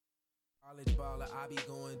College baller, I be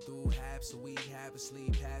going through halves a week, half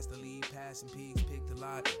asleep, past the lead, passing peaks, pick the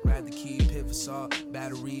lot, grab the key, pit for salt,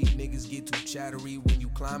 battery, niggas get too chattery when you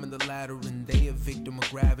climbing the ladder and they a victim of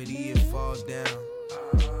gravity, it falls down.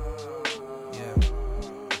 Yeah,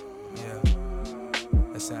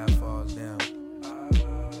 that's how it falls down.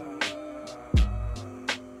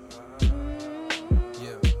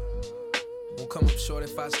 Yeah, won't come up short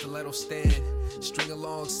if I stiletto stand. String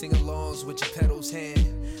along, sing alongs with your pedals hand.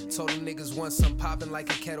 Told them niggas once I'm popping like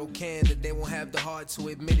a kettle can that they won't have the heart to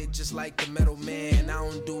admit it, just like the metal man. I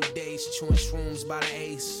don't do days, chewing shrooms by the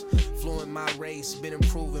ace. Fluent my race, been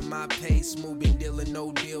improving my pace. Moving, dealing,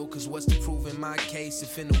 no deal, cause what's to prove in my case?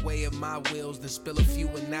 If in the way of my wheels, then spill a few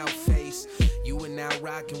and now face. You are now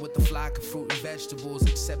rocking with the flock of fruit and vegetables.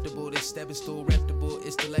 Acceptable, this stepping stool reputable,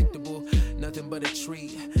 it's delectable. Nothing but a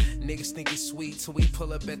treat. Niggas think it's sweet till we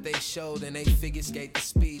pull up at they show, then they figure skate the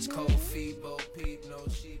speech. Cold feet, Bo Peep, no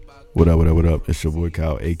sheep. What up? It's your boy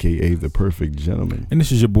Kyle, aka The Perfect Gentleman. And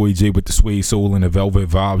this is your boy Jay with the suede soul and the velvet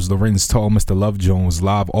vibes. Lorenz Tall, Mr. Love Jones,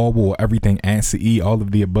 live, all war, everything, answer E, all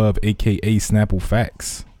of the above, aka Snapple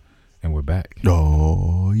Facts. And we're back.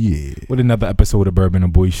 Oh, yeah. With another episode of Bourbon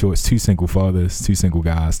and Boy Shorts. Two single fathers, two single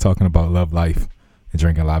guys talking about love, life, and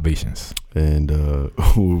drinking libations. And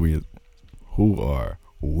who are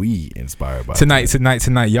we inspired by?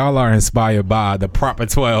 Tonight, y'all are inspired by the Proper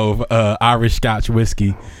 12 Irish Scotch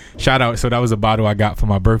whiskey. Shout out. So that was a bottle I got for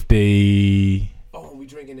my birthday. Oh, we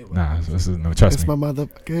drinking it? Nah, no, trust It's me. my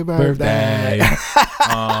motherfucking birthday.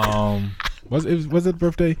 Was it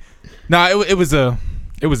birthday? Nah, it was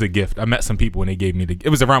a gift. I met some people and they gave me it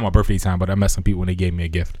was around my birthday time, but I met some people and they gave me a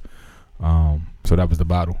gift. So that was the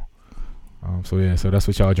bottle. So that's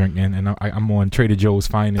what y'all drinking, and I'm on Trader Joe's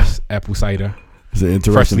finest apple cider. It's an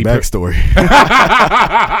interesting backstory.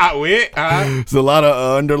 It's a lot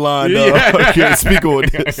of underlined. I can't speak on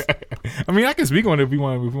this. I mean, I can speak on it if you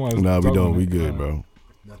want. Nah, we don't. We good, bro.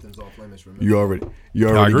 Nothing's off limits. Remember. You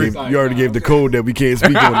already gave the code that we can't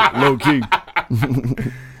speak on it. Low key.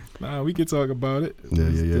 Nah, we can talk about it.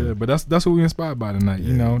 Yeah. But that's what we inspired by tonight. Yeah.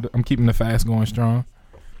 You know, I'm keeping the fast going strong.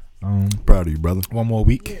 Proud of you, brother. One more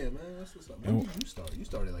week. Yeah, man. That's what's up. When did you start? You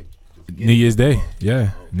started like New Year's Day. Yeah,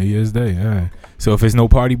 New Year's Day. Yeah. So if it's no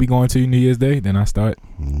party we going to New Year's Day, then I start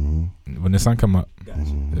when the sun come up. Gotcha.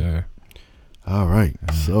 Yeah. All right.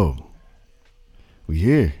 So we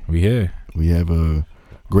here. We have a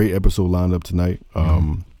great episode lined up tonight.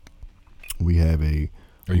 We have a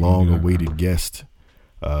long-awaited guest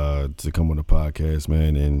to come on the podcast,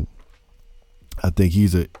 man, and I think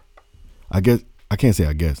he's a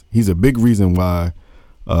big reason why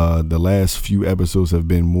the last few episodes have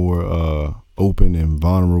been more open and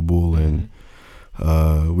vulnerable, and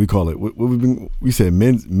we call it we said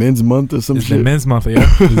men's month or some it's shit. It's men's month, yeah.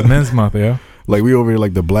 It's men's month, yeah. Like we over here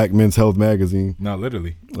like the Black Men's Health magazine. No,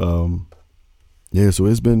 literally. Yeah, so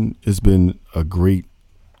it's been a great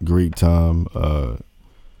time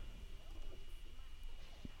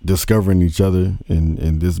discovering each other,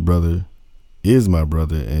 and this brother is my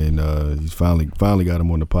brother, and he's finally got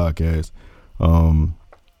him on the podcast.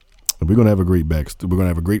 We're gonna have a great we're gonna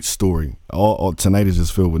have a great story. All tonight is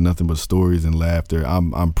just filled with nothing but stories and laughter.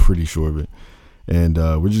 I'm pretty sure of it, and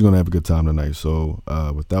we're just gonna have a good time tonight. So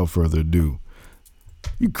without further ado,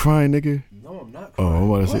 you crying, nigga? No, I'm not. Oh, I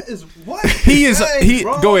want to What say. is what? He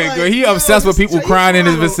bro, go ahead. like, He obsessed with people crying in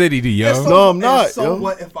his vicinity, yo. No, I'm not, So yo.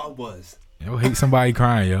 what if I was? Yo, hate somebody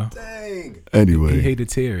crying, yo. Dang. Anyway, He hate a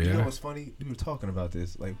tear, You know yo. what's funny? We were talking about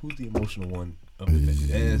this. Like, who's the emotional one of the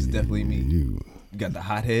bitches? And it's definitely me. You. You got the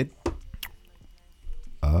hot head.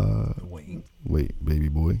 Wayne. Wait, baby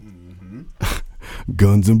boy.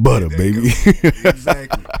 Guns and butter, baby.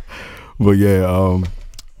 Exactly. But yeah, I'm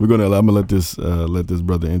gonna let this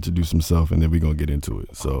brother introduce himself, and then we're gonna get into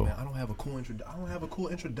it. So Man, I don't have a cool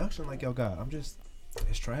introduction like y'all got. It's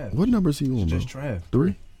Trav. what number is he on, bro? Just Trav.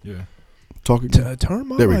 3? Yeah. Talking. Turn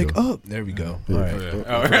my There we mic go. up. There we go. Yeah.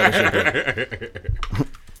 All right.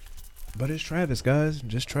 But it's Travis, guys.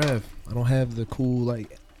 Just Trav. I don't have the cool,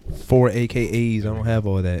 like, 4 AKAs. I don't have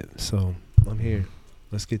all that. So, I'm here.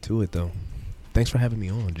 Let's get to it, though. Thanks for having me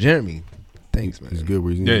on. Jeremy, thanks, man. He's good.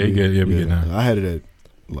 Where he's Yeah, he good. Yeah, we good now. I had it at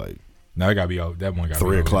like Now it gotta be all that one. Got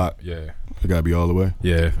 3 o'clock. Yeah. It gotta be all the way.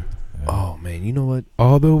 Yeah. Oh, man. You know what?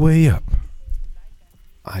 All the way up.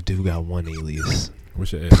 I do got one alias.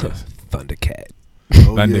 What's your address? Thundercat.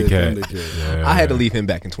 Oh, Thundercat. Thundercat. Yeah. I had to leave him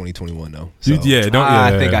back in 2021, though. So I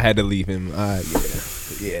I think I had to leave him.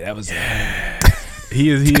 Yeah, that was. He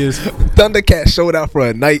is. Thundercat showed out for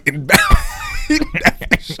a night in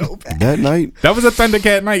So bad. That night, That was a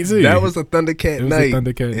Thundercat night too. That was a Thundercat It was night. a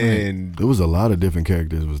Thundercat night. And there was a lot of different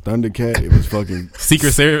characters. It was Thundercat. It was fucking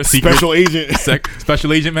Secret Special Agent.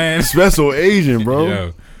 Special Agent man. Special Agent, bro.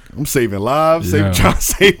 Yo. I'm saving lives. Yeah. Trying to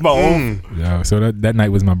save my own. Yeah, so that night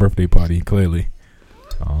was my birthday party, clearly,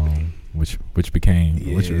 which became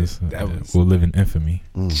Yeah, which was that was- will live in infamy.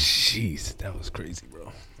 jeez, that was crazy,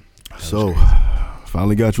 bro. So,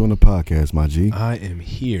 finally got you on the podcast, my G. I am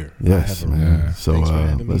here. Yes, I have a- man. Yeah. So Thanks for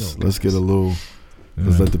having me let's on, let's get guys. a little.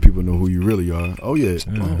 Let's let the people know who you really are. Oh yeah.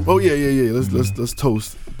 Yeah. Oh yeah. Let's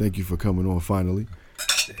toast. Thank you for coming on finally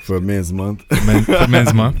for Men's Month. For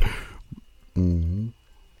Men's Month. Mm-hmm.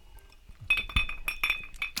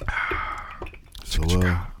 So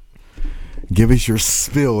give us your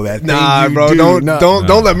spill. That Nah, thing you bro, do.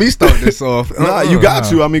 don't let me start this off. Nah, you got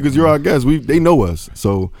to. I mean, because you're our guest. They know us.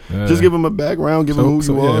 So just give them a background. Give them who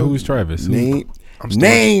you are. Who's Travis? Name.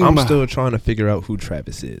 Name. I'm still trying to figure out who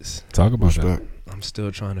Travis is. Talk about Respect. I'm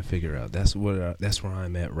still trying to figure out. That's where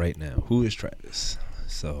I'm at right now. Who is Travis?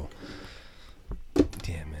 So,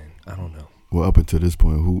 yeah, man, I don't know, Well, up until this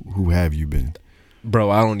point, who have you been?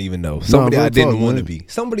 bro. I don't even know. Somebody real I didn't talk, want to man. be.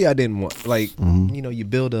 Somebody I didn't want. Like, Mhm. you know, you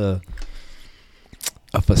build a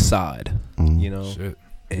facade. Mhm. You know, Shit.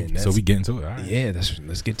 and that's, So we get into it. All right. yeah,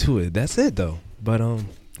 let's get to it. That's it though. But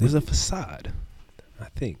there's a facade, I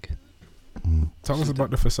think. Talk us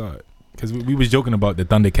about the facade. Because we was joking about the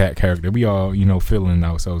Thundercat character. We all, feeling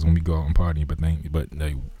ourselves when we go out and party. But what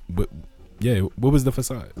was the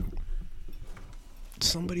facade?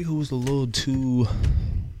 Somebody who was a little too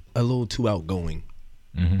outgoing.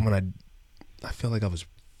 Mm-hmm. When I feel like I was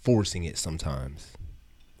forcing it sometimes,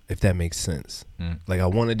 if that makes sense. Like I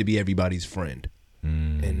wanted to be everybody's friend,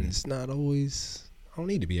 and it's not always. I don't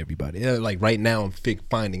need to be everybody. Yeah, like right now, I'm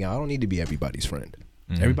finding out I don't need to be everybody's friend.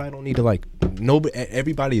 Everybody don't need to like. Nobody.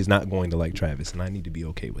 Everybody is not going to like Travis, and I need to be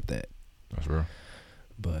okay with that. That's real.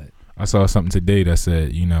 But I saw something today that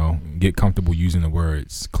said, get comfortable using the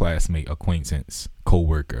words classmate, acquaintance,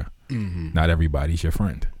 coworker. Not everybody's your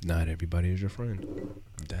friend. not everybody is your friend.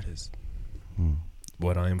 That is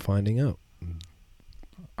what I am finding out.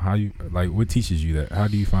 How you what teaches you that? How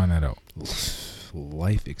do you find that out?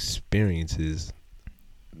 Life experiences.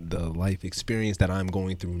 The life experience that I'm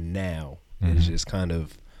going through now is just kind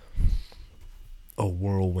of a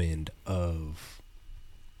whirlwind of.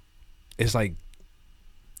 It's like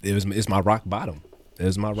it's my rock bottom. It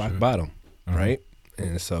was my rock bottom, right?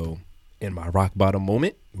 And so in my rock bottom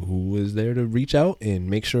moment, who was there to reach out and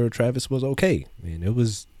make sure Travis was okay? And it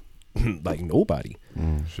was like nobody.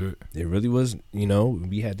 Shit. It really was.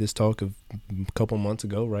 We had this talk a couple months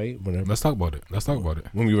ago, right? Let's talk about it.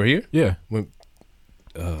 When we were here. Yeah.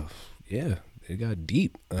 Yeah, it got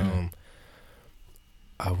deep.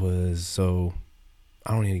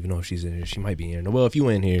 I don't even know if she's in here. She might be in here. Noelle, if you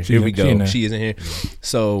in here, here we go. She is in here.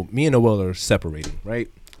 So me and Noelle are separating, right?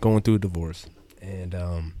 Going through a divorce. And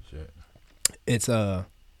it's I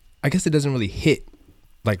guess it doesn't really hit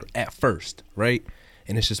like at first, right?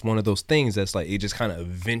 And it's just one of those things that's like it just kind of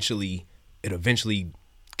eventually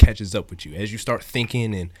catches up with you as you start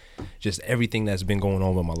thinking and just everything that's been going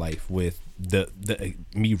on with my life with the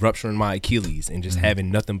me rupturing my Achilles and just having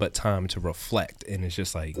nothing but time to reflect. And it's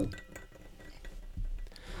just like,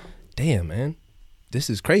 damn, man, this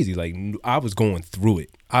is crazy. Like I was going through it.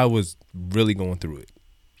 I was really going through it.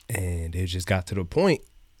 And it just got to the point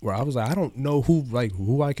where I was like, I don't know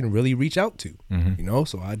who I can really reach out to,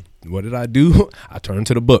 So what did I do? I turned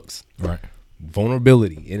to the books. Right.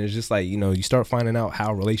 Vulnerability. And it's just like, you start finding out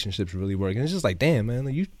how relationships really work. And it's just like, damn, man,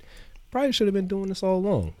 like, you probably should have been doing this all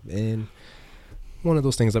along. And one of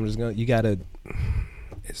those things I'm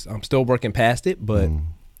still working past it, but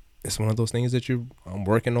it's one of those things that I'm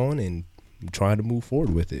working on and trying to move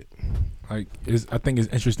forward with it. I think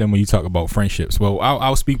it's interesting when you talk about friendships. Well,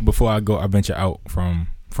 I'll speak before I venture out from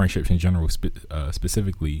friendships in general,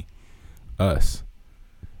 specifically us.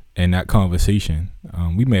 In that conversation,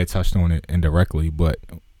 we may have touched on it indirectly, but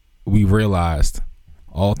we realized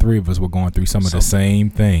all three of us were going through some of the same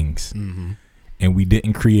things, and we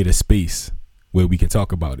didn't create a space where we could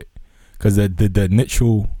talk about it. Because the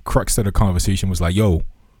initial crux of the conversation was like, yo,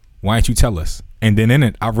 why didn't you tell us? And then in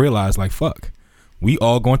it, I realized, like, fuck, we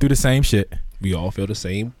all going through the same shit. We all feel the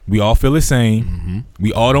same. We all feel the same.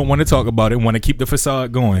 We all don't want to talk about it, want to keep the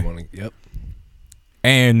facade going. Yep.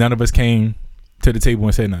 And none of us came to the table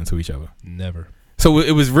and said nothing to each other. Never. So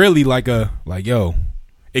it was really like yo,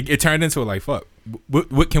 it turned into like, fuck,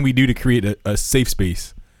 what can we do to create a safe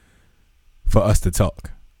space for us to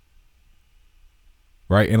talk?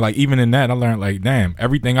 Right. And like, even in that, I learned like, damn,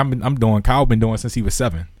 everything I'm doing, Kyle been doing since he was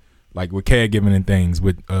 7. like with caregiving and things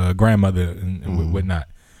with grandmother and whatnot.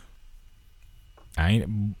 I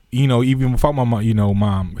ain't, even without my mom,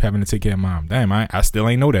 mom having to take care of mom. Damn, I still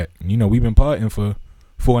ain't know that. We've been partying for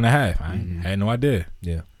 4.5. I had no idea.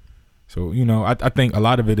 Yeah. So I think a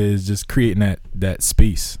lot of it is just creating that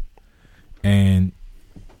space. And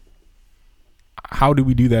how do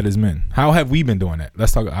we do that as men? How have we been doing that?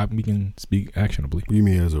 Let's talk. We can speak actionably. You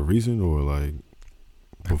mean as a reason or like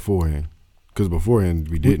beforehand? Because beforehand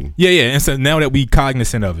we didn't. Yeah. And so now that we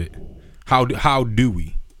cognizant of it, how do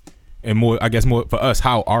we? And more, I guess, more for us,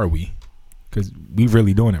 how are we? Because we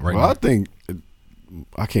really doing it right now. I think,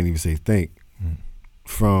 I can't even say think.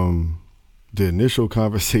 From the initial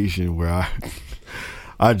conversation where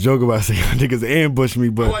I joke about saying niggas ambushed me,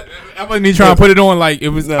 but I wasn't even trying to put it on like it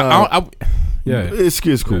was. Yeah, it's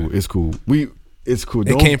cool. It's cool. It's cool.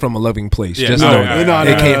 It came from a loving place. Yeah, Just know that.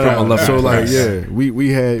 It came from a loving place. So like, yeah, we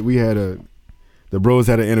had the bros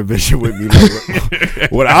had an intervention with me.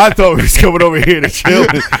 Like, what I thought was coming over here to chill,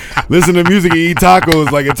 and listen to music and eat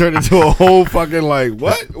tacos, like it turned into a whole fucking like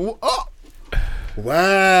what? Oh.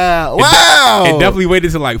 Wow! It definitely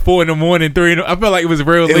waited till like 4 a.m, 3 a.m. I felt like it was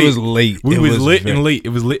real late. It was late. It was lit and late. It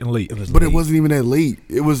was lit and late. But it wasn't even that late.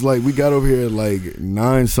 It was like we got over here at like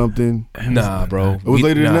 9 something. Nah, bro. It was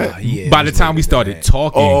later than that. Yeah, by the time we started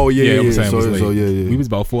talking, it was late. We was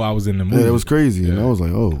about 4 hours in the movie. Yeah, it was crazy, and I was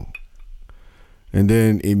like, oh. And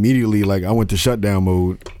then immediately, like, I went to shutdown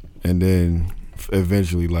mode, and then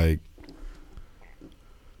eventually, like,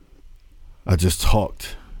 I just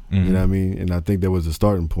talked. You know what I mean? And I think that was the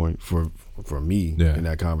starting point for me in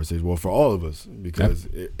that conversation. Well, for all of us, because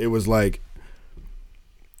it was like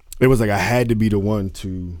I had to be the one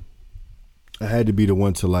to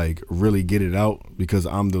like really get it out, because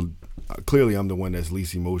I'm the one that's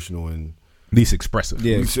least emotional and least expressive.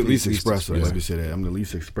 Yeah, least expressive. Let me say that. I'm the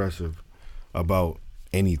least expressive about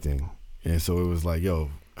anything. And so it was like, yo,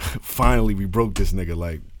 finally we broke this nigga,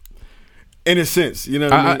 like, in a sense, you know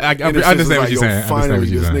what I mean? I understand what you're saying. Finally,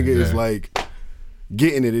 this nigga is like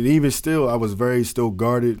getting it. And even still, I was very still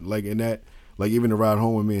guarded, like in that, like even the ride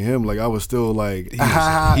home with me and him, like I was still like, he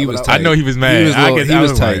was tight. I know he was mad. He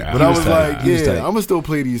was tight. But I was like, yeah, I'm gonna still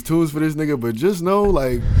play these tunes for this nigga, but just know,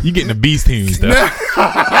 like, you getting the beast tunes though. Now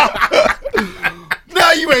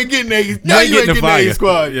you ain't getting that. Now you ain't getting that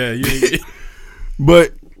squad. Yeah,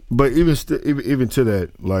 But even to that,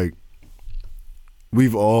 like,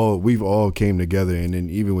 we've all came together, and then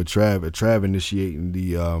even with Trav initiating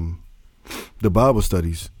the Bible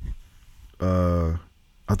studies, I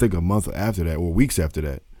think a month after that or weeks after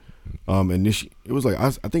that, it was like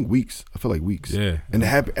I think weeks. I feel like weeks. Yeah, and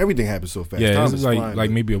everything happened so fast. Yeah, it was like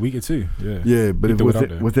maybe a week or two. Yeah, but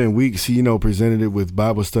within weeks, he presented it with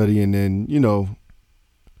Bible study, and then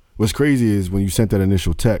what's crazy is when you sent that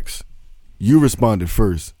initial text, you responded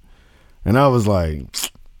first, and I was like,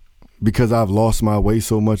 because I've lost my way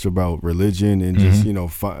so much about religion and just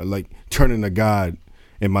like turning to God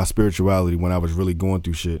in my spirituality when I was really going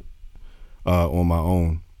through shit on my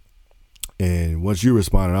own. And once you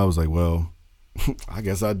responded, I was like, well, I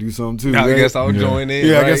guess I'll do something too. I guess I'll join in.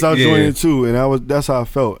 Yeah, right? I guess I'll join in too. And that's how I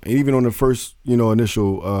felt. And even on the first,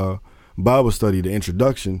 initial Bible study, the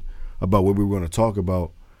introduction about what we were going to talk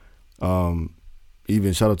about,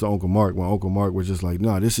 even shout out to Uncle Mark, when Uncle Mark was just like,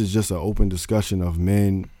 nah, this is just an open discussion of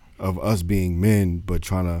men, of us being men, but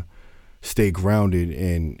trying to stay grounded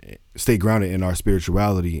in our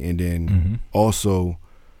spirituality, and then also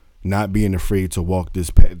not being afraid to walk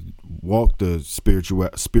the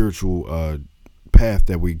spiritual path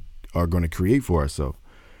that we are going to create for ourselves.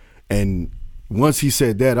 And once he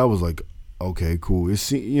said that, I was like, okay, cool.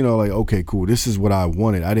 It's okay, cool. This is what I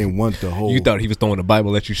wanted. I didn't want the whole. You thought he was throwing the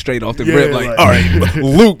Bible at you straight off the rip, like, all right,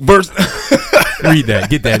 Luke verse. Read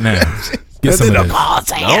that. Get that now. Get some of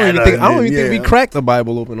that. I don't even think we cracked the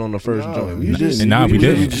Bible open on the first joint. We didn't. We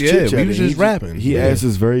didn't. We was just rapping. He asked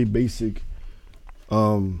us very basic,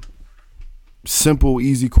 simple,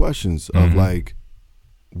 easy questions of like,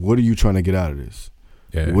 what are you trying to get out of this?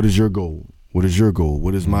 Yeah. What is your goal? What is your goal?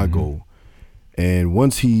 What is my goal? And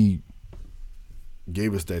once he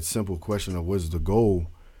gave us that simple question of what's the goal,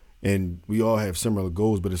 and we all have similar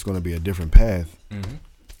goals, but it's going to be a different path.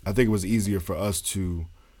 I think it was easier for us to,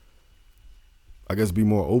 I guess, be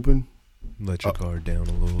more open. Let your guard down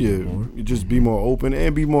a little bit more. Just be more open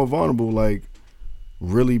and be more vulnerable. Like,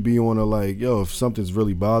 really be on a, like, yo, if something's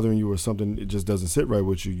really bothering you or something, it just doesn't sit right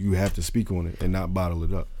with you, you have to speak on it and not bottle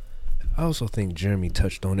it up. I also think Jeremy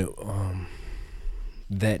touched on it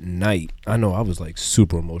that night. I know I was like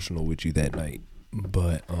super emotional with you that night,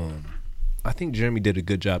 but I think Jeremy did a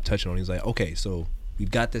good job touching on it. He's like, okay, so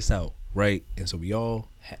we've got this out, right? And so we all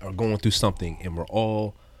are going through something, and we're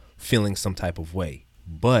all feeling some type of way.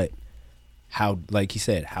 But how, like he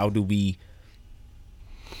said, how do we,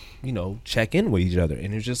 check in with each other?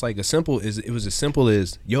 And it's just like it was as simple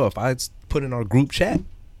as, yo, if I put in our group chat,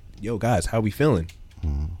 yo, guys, how we feeling?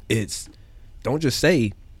 It's, don't just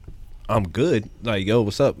say I'm good, like, yo,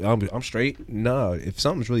 what's up? I'm straight. Nah, if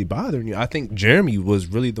something's really bothering you, I think Jeremy was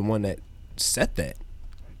really the one that set that.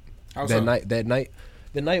 That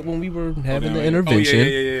night when we were having the intervention.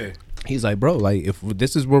 Yeah. He's like, bro, like, if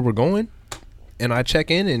this is where we're going, and I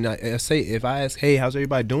check in and I say, if I ask, hey, how's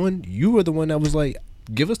everybody doing? You were the one that was like,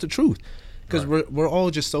 give us the truth, because we're all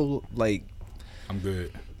just so like, I'm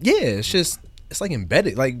good. Yeah, it's like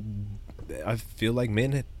embedded. Like, I feel like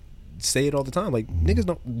men say it all the time. Like,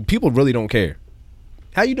 people really don't care.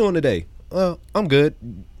 How you doing today? I'm good.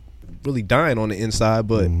 Really dying on the inside,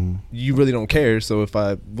 but you really don't care. So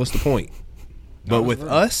what's the point? But with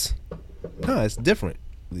us, it's different.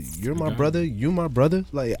 You're my brother. You my brother.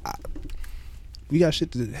 Like, we got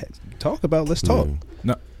shit to talk about. Let's talk.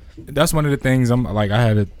 No, that's one of the things. I'm like, I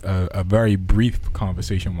had a very brief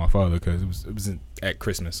conversation with my father, because it was at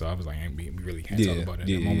Christmas, so I was like, we really can't talk about it at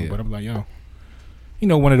that moment. But I'm like, yo,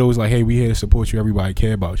 one of those like, hey, we here to support you. Everybody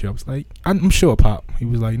care about you. I was like, I'm sure, Pop. He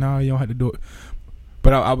was like, nah, you don't have to do it.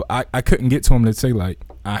 But I couldn't get to him to say, like,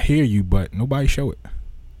 I hear you, but nobody show it.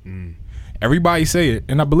 Everybody say it,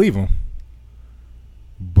 and I believe him.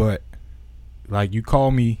 But, like, you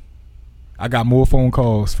call me, I got more phone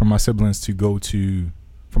calls from my siblings to go to,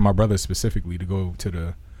 from my brother specifically, to go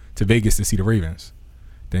to Vegas to see the Ravens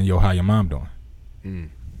than, yo, how your mom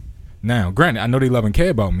doing? Now, granted, I know they love and care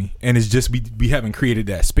about me, and it's just we haven't created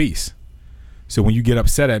that space. So when you get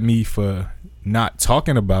upset at me for not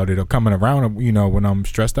talking about it or coming around, when I'm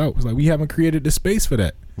stressed out, it's like, we haven't created the space for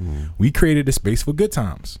that. We created the space for good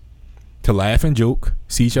times, to laugh and joke,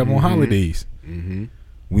 see each other on holidays.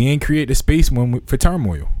 We ain't create the space for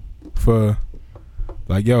turmoil, for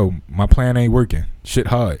like, yo, my plan ain't working, shit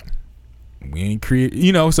hard. We ain't create,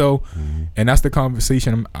 so, and that's the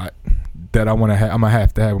conversation that I want to have. I'm gonna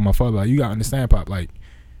have to have with my father. Like, you gotta understand, Pop. Like,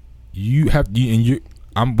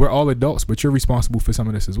 we're all adults, but you're responsible for some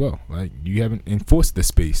of this as well. Like, you haven't enforced the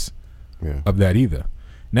space of that either.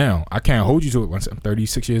 Now, I can't hold you to it once I'm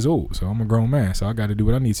 36 years old, so I'm a grown man, so I got to do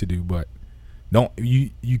what I need to do. But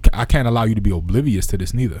I can't allow you to be oblivious to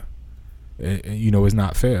this neither. It's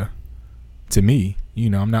not fair to me.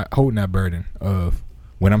 I'm not holding that burden of,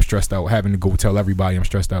 when I'm stressed out, having to go tell everybody I'm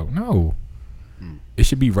stressed out. No, it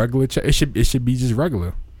should be regular. It should be just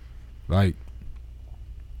regular. Like,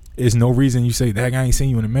 there's no reason you say, that I ain't seen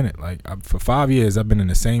you in a minute. Like, for 5 years, I've been in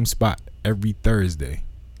the same spot every Thursday.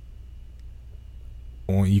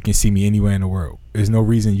 Or you can see me anywhere in the world. There's no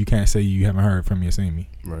reason you can't say you haven't heard from me or seen me.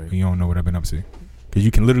 Right. You don't know what I've been up to. Because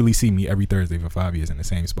you can literally see me every Thursday for 5 years in the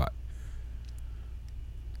same spot.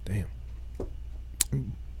 Damn.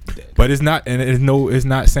 But it's not, and it's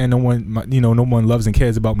not saying no one loves and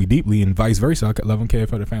cares about me deeply, and vice versa. I could love and care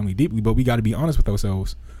for the family deeply, but we got to be honest with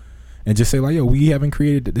ourselves and just say, like, yo, we haven't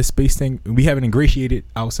created this space thing. We haven't ingratiated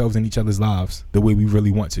ourselves in each other's lives the way we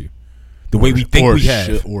really want to, the way we think we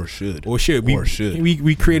have, or should.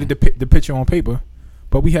 We created the picture on paper,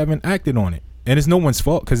 but we haven't acted on it, and it's no one's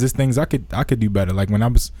fault, because there's things I could do better. Like, when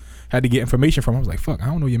had to get information from, I was like, fuck, I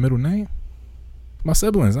don't know your middle name. My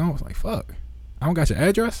siblings, I was like, fuck, I don't got your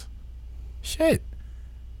address. Shit.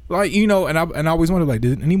 Like, and I always wonder, like,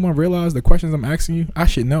 did anyone realize the questions I'm asking you? I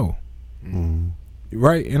should know.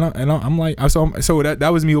 Right? And I'm like, so that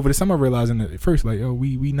was me over the summer realizing that at first, like, oh,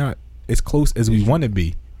 we not as close as we want to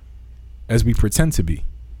be, as we pretend to be.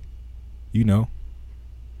 We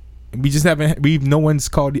just no one's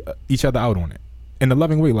called each other out on it in a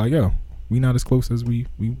loving way. Like, yo, we not as close as we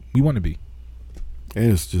want to be.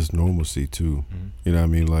 And it's just normalcy too. You know what I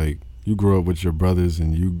mean? Like, you grow up with your brothers,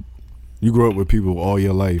 and you grow up with people all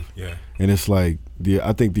your life. Yeah. And it's like,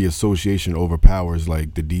 I think the association overpowers,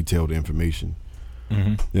 like, the detailed information. You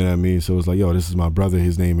know what I mean? So it's like, yo, this is my brother.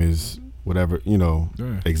 His name is whatever,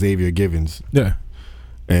 Xavier Givens. Yeah.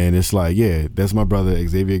 And it's like, yeah, that's my brother,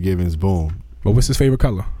 Xavier Givens. Boom. But what's his favorite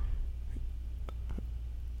color?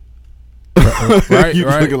 Right.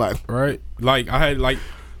 Right. Like,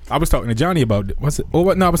 I was talking to Johnny about it. I was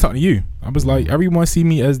talking to you. I was like, everyone see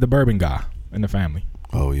me as the bourbon guy in the family.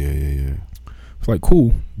 Oh, yeah. It's like,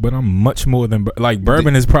 cool, but I'm much more than, like,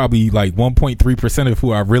 bourbon is probably like 1.3% of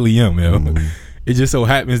who I really am, yo. It just so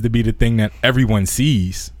happens to be the thing that everyone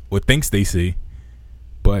sees or thinks they see,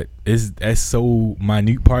 but that's so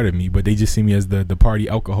minute part of me. But they just see me as the party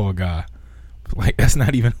alcohol guy. Like, that's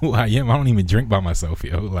not even who I am. I don't even drink by myself,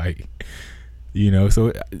 yo. Like,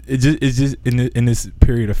 So it's just in this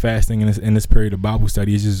period of fasting and in this period of Bible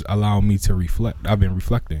study, it's just allowing me to reflect. I've been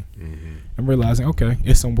reflecting and realizing, okay,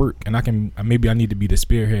 it's some work, and I need to be the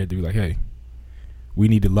spearhead to be like, hey, we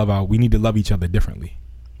need to love each other differently,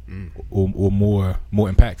 or more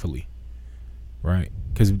impactfully, right?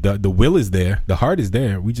 Because the will is there, the heart is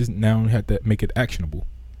there. We just now have to make it actionable.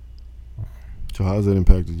 So how has that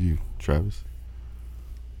impacted you, Travis?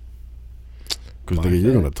 Because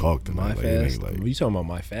you're gonna talk to my fast. What are you talking about?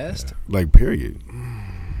 My fast? Like, period.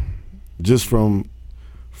 Just from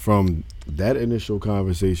that initial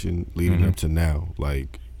conversation leading up to now,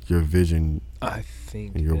 like your vision, I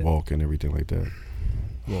think, and your walk and everything like that.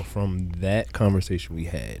 Well, from that conversation we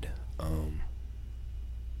had,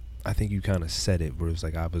 I think you kind of said it, where it was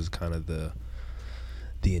like I was kind of the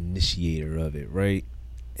initiator of it, right?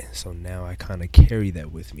 And so now I kind of carry that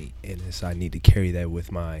with me, and I need to carry that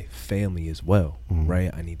with my family as well, right?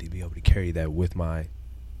 I need to be able to carry that with my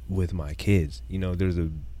kids. There's a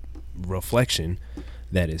reflection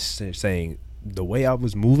that is saying the way I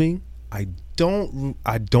was moving, I don't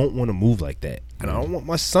want to move like that, and I don't want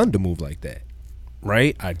my son to move like that,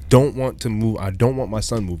 right? I don't want my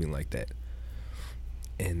son moving like that.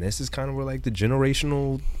 And this is kind of where like the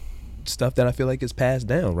generational stuff that I feel like is passed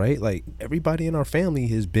down, right? Like everybody in our family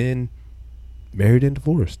has been married and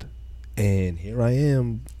divorced, and here I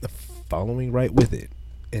am following right with it.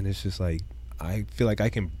 And it's just like I feel like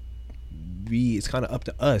it's kind of up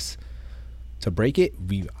to us to break it.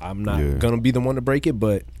 I'm not gonna be the one to break it,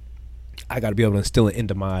 but I got to be able to instill it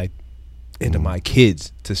into my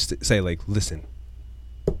kids to say like, listen.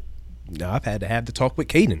 Now I've had to have the talk with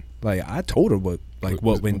Kaden. Like I told her what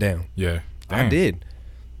went down. Yeah, I did.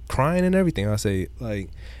 Crying and everything. I say like,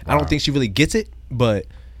 I don't think she really gets it, but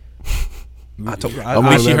I told her. I know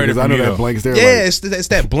that blank stare. Yeah, it's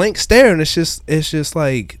that blank stare, and it's just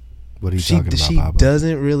like, what are you talking about? She Papa?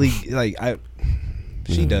 Doesn't really like.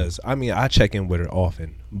 She does. I mean, I check in with her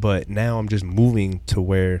often, but now I'm just moving to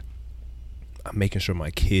where I'm making sure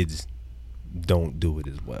my kids don't do it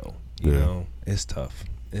as well. You know, it's tough.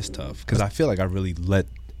 It's tough because I feel like I really let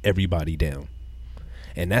everybody down,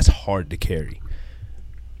 and that's hard to carry.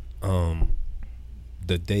 The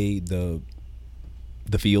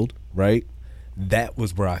field, right? That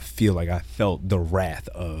was where I feel like I felt the wrath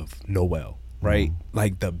of Noel, right?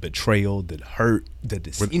 Like the betrayal, the hurt,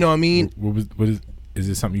 you know what I mean? What is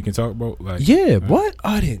this something you can talk about? Like, yeah, what?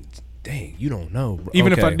 I didn't. Dang, you don't know.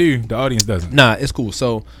 Even if I do, the audience doesn't. Nah, it's cool.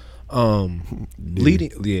 So,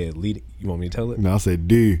 leading. You want me to tell it? No, I said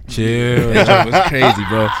D. Chill. That joke was crazy,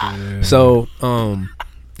 bro. Yeah. So,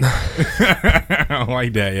 I don't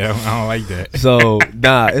like that, yo. I don't like that. So,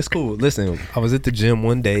 it's cool. Listen, I was at the gym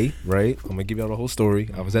one day, right? I'm gonna give y'all the whole story.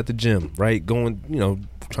 I was at the gym, right? Going,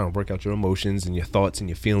 trying to work out your emotions and your thoughts and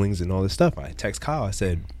your feelings and all this stuff. I text Kyle. I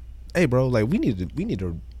said, "Hey, bro, like we need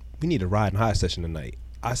to ride and high session tonight."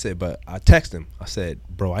 I said, but I text him. I said,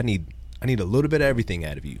 "Bro, I need a little bit of everything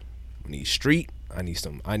out of you. I need street. I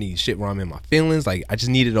need shit where I'm in my feelings. Like I just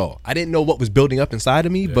need it all." I didn't know what was building up inside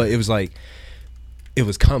of me, but it was like it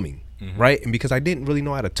was coming, right? And because I didn't really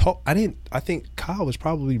know how to talk, I think Kyle was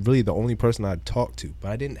probably really the only person I'd talk to,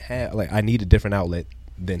 but I didn't have I need a different outlet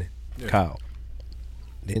than Kyle.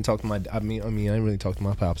 Didn't talk to I didn't really talk to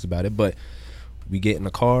my pops about it, but we get in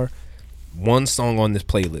the car. One song on this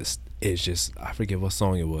playlist is just, I forget what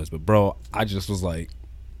song it was, but bro, I just was like,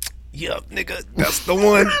 "Yup, nigga, that's the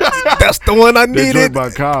one. That's the one I needed." That by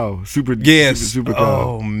Kyle, super Kyle.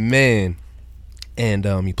 Oh man. And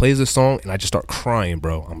he plays this song, and I just start crying,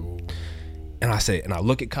 bro. And I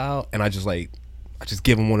look at Kyle, and I just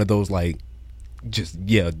give him one of those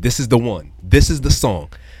this is the one. This is the song.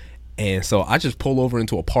 And so I just pull over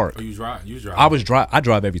into a park. Oh, you drive? I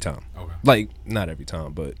drive every time. Okay. Like, not every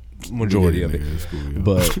time, but majority of it. Cool, yeah.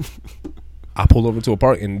 But I pull over to a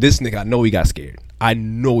park, and this nigga, I know he got scared. I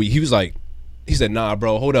know he was like, he said, "Nah,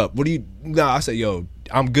 bro, hold up. I said, "Yo,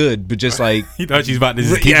 I'm good," but just like he thought you was about to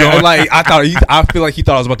just keep going. Like I feel like he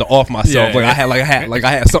thought I was about to off myself. I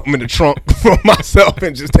had something in the trunk for myself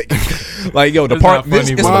and just take it. Like, yo, the park.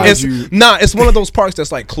 It's one of those parks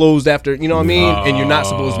that's like closed after, you know what I mean, and you're not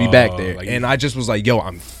supposed to be back there. And I just was like, yo,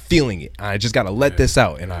 I'm feeling it. I just gotta let this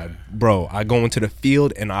out. And I go into the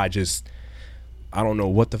field, and I don't know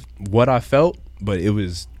what I felt, but it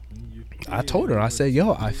was. I told her, I said,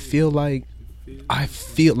 yo, I feel like I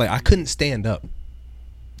couldn't stand up.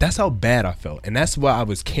 That's how bad I felt. And that's why I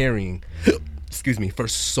was carrying, for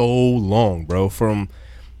so long, bro. From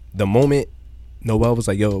the moment Noel was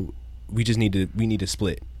like, "Yo, we need to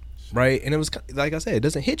split." Right? And it was like I said, it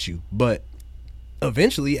doesn't hit you. But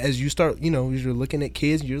eventually, as you start, as you're looking at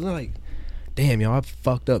kids, you're like, damn, yo, I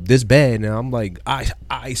fucked up this bad. And I'm like,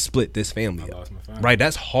 I split this family up. Right?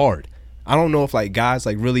 That's hard. I don't know if like guys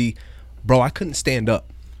like really, bro, I couldn't stand up.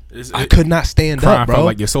 I could not stand up, bro. Felt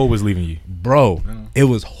like your soul was leaving you. Bro, it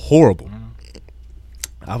was horrible.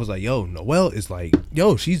 I was like, yo, Noelle is like,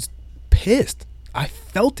 yo, she's pissed. I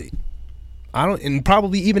felt it. And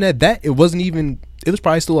probably even at that, it was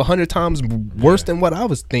probably still 100 times worse than what I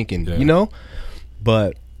was thinking, you know?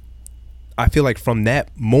 But I feel like from that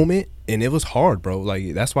moment, and it was hard, bro.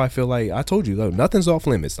 Like, that's why I feel like, I told you, look, nothing's off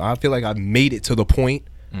limits. I feel like I made it to the point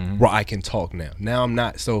where I can talk now. Now I'm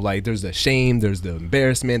not, so like, there's the shame, there's the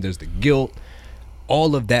embarrassment, there's the guilt.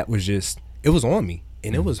 All of that was just, it was on me.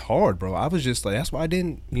 And it was hard, bro. I was just like, that's why I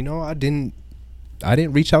didn't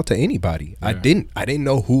reach out to anybody. Yeah. I didn't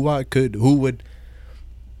know who would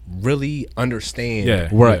really understand.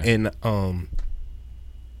 And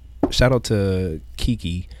shout out to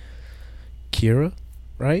Kira,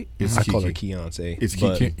 right? I call her Keontae. It's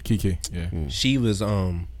Kiki. Yeah. She was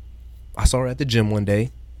I saw her at the gym one day,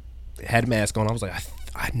 had a mask on. I was like,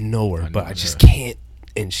 I know her, but I just can't.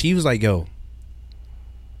 And she was like, yo,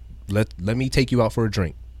 let me take you out for a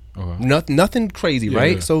drink. Nothing crazy,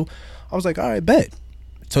 right? Yeah. So I was like, all right, bet.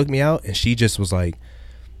 Took me out, and she just was like,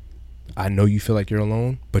 I know you feel like you're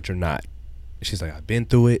alone, but you're not. She's like, I've been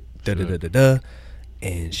through it,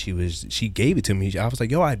 and she gave it to me. I was like,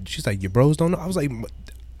 yo, she's like, your bros don't know. I was like,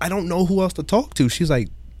 I don't know who else to talk to. She's like,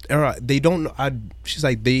 they don't know. She's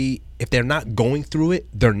like, if they're not going through it,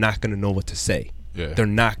 they're not gonna know what to say. Yeah. They're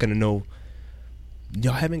not gonna know.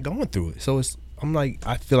 Y'all haven't gone through it, so I'm like,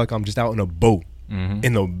 I feel like I'm just out in a boat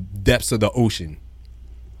in the depths of the ocean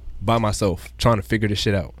by myself trying to figure this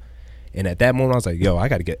shit out. And at that moment I was like, yo, I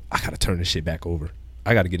gotta turn this shit back over.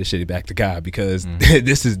 I gotta get this shit back to God, because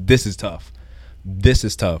this is tough. This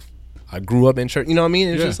is tough. I grew up in church, you know what I mean?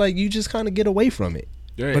 It's just like, you just kind of get away from it.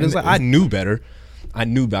 Yeah, but it's like, I knew better. I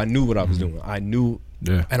knew what I was doing. I knew,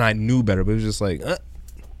 and I knew better, but it was just like,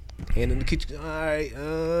 hand in the kitchen, all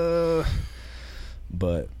right,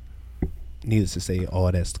 but needless to say,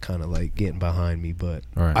 all that's kind of like getting behind me. But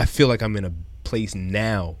I feel like I'm in a place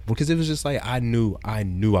now, because it was just like, I knew I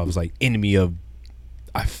was like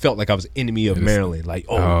I felt like I was enemy of Maryland. Like,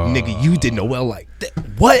 nigga, you didn't know well like that.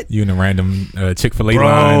 What? You in a random Chick-fil-A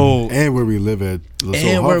line. And where we live at.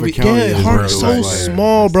 So Harford County Hartford's so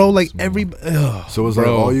small, bro. Like so it's like,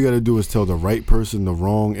 all you got to do is tell the right person the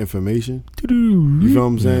wrong information. You feel what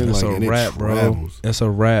I'm saying? That's like, a wrap, bro. That's a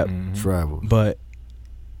wrap. Travels. But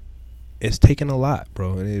it's taken a lot,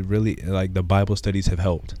 bro, and it really, like, the Bible studies have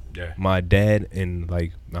helped. Yeah. My dad, and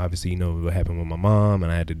like, obviously, you know what happened with my mom,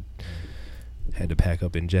 and I had to pack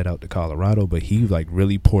up and jet out to Colorado, but he like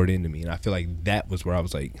really poured into me, and I feel like that was where I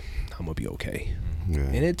was like, I'm gonna be okay. Yeah.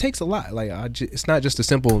 And it takes a lot. Like, it's not just a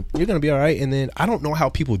simple, you're gonna be all right. And then I don't know how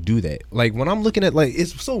people do that. Like, when I'm looking at, like,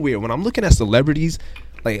 it's so weird when I'm looking at celebrities,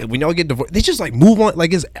 like, when y'all get divorced, they just like move on.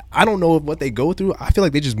 Like, I don't know what they go through. I feel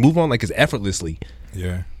like they just move on like it's effortlessly.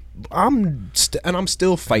 Yeah. I'm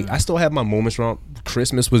still fighting. I still have my moments wrong.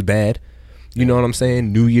 Christmas was bad. You know what I'm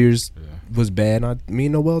saying? New Year's was bad. Me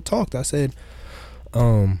and Noelle talked. I said,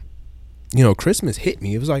 you know, Christmas hit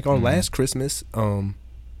me. It was like our last Christmas,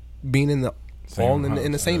 being in the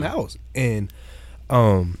same house, and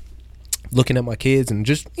looking at my kids, and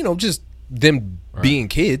just, you know, just them being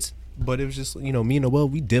kids. But it was just, you know, me and Noelle,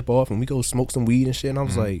 we dip off and we go smoke some weed and shit. And I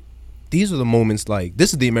was like, these are the moments, like,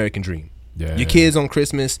 this is the American dream. Yeah. Your kids on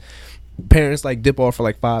Christmas, parents like dip off for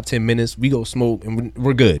like 5-10 minutes. We go smoke and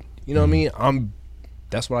we're good. You know what I mean?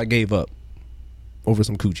 That's what I gave up over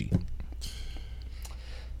some coochie.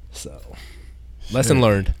 So, lesson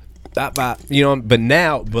learned. You know,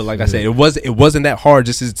 but like I said, it wasn't that hard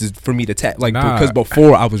just for me to because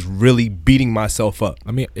before I was really beating myself up.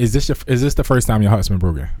 I mean, is this the first time your heart's been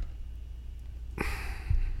broken?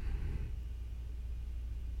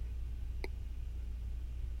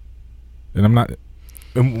 And I'm not.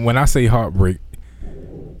 When I say heartbreak,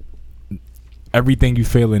 everything you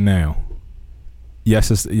feeling now.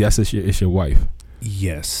 It's your wife.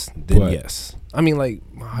 Yes. Then yes. I mean, like,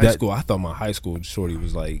 my high school. I thought my high school shorty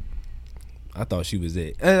was like, I thought she was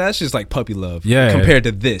it. And that's just like puppy love. Yeah. Compared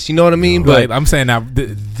to this, you know what I mean? But like, I'm saying now,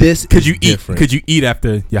 this could you different. Could you eat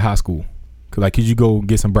after your high school? Could you go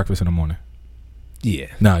get some breakfast in the morning?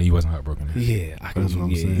 Yeah. No, you wasn't heartbroken. Yeah, I can.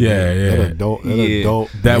 Yeah. That adult.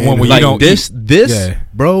 That one where like you don't this,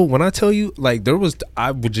 bro. When I tell you, like,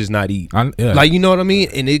 I would just not eat. Like, you know what I mean?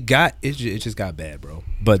 And it just got bad, bro.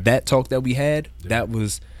 But that talk that we had, that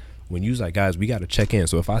was when you was like, guys, we got to check in.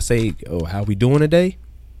 So if I say, oh, how we doing today?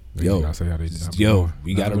 We got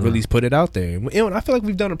to really put it out there. And I feel like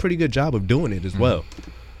we've done a pretty good job of doing it as well.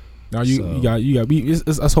 No, you got.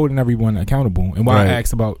 It's us holding everyone accountable. And why I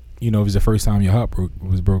asked about, if it's the first time your heart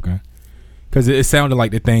was broken, because it sounded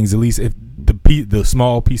like the things, at least if the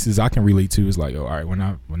small pieces I can relate to is like, all right,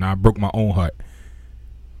 when I broke my own heart,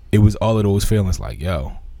 it was all of those feelings like,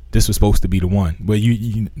 yo, this was supposed to be the one. But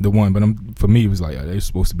you the one, but for me it was like, they're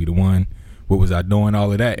supposed to be the one. What was I doing?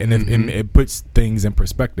 All of that, and it puts things in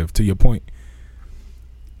perspective. To your point.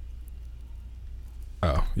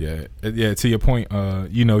 Oh yeah. To your point,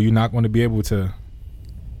 you're not going to be able to.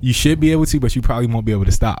 You should be able to, but you probably won't be able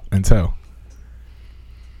to stop until.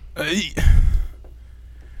 For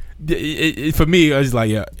me, I was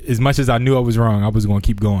like, as much as I knew I was wrong, I was going to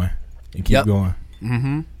keep going and keep going,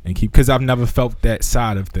 and because I've never felt that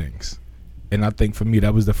side of things, and I think for me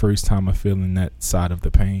that was the first time of feeling that side of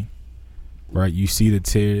the pain. Right, you see the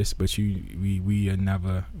tears, but we're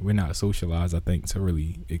not socialized, I think, to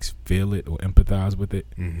really feel it or empathize with it,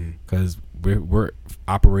 because we're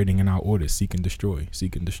operating in our order, seek and destroy,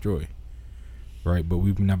 right? But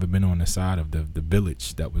we've never been on the side of the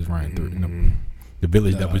village that was running through, the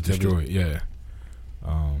village that was destroyed.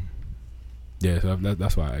 So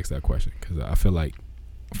that's why I asked that question, because I feel like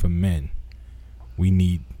for men, we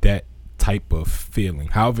need that type of feeling,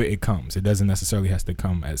 however it comes. It doesn't necessarily has to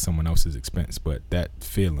come at someone else's expense, but that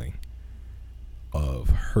feeling of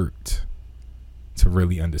hurt to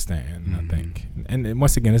really understand. I think, and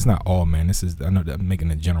once again, it's not all men. I know that I'm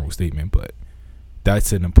making a general statement, but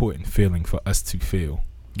that's an important feeling for us to feel.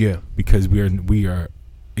 Yeah, because we are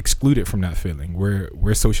excluded from that feeling.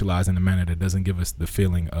 We're socialized in a manner that doesn't give us the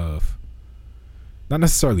feeling of not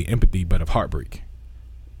necessarily empathy, but of heartbreak.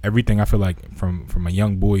 Everything I feel like from a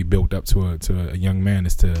young boy built up to a young man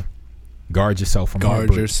is to guard yourself from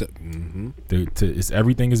heartbreak.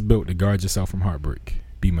 Everything is built to guard yourself from heartbreak.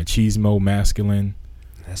 Be machismo, masculine.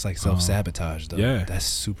 That's like self-sabotage, though. Yeah. That's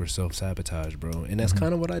super self-sabotage, bro. And that's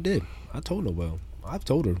kind of what I did. I told Noelle. I've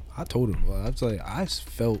told her. Well, I was like, I'm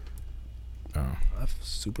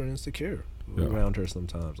super insecure around her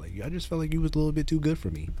sometimes. Like, I just felt like you was a little bit too good for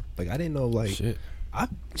me. Like, I didn't know, like,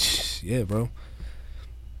 yeah, bro.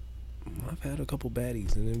 I've had a couple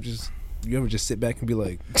baddies, and then you ever just sit back and be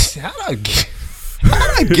like, how did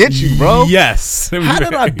I get you, bro? Yes. How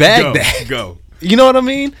did I bag that? Go. You know what I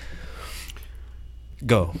mean?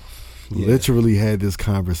 Go. Literally had this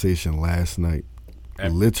conversation last night.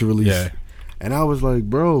 Literally. Yeah. And I was like,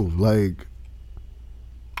 bro, like,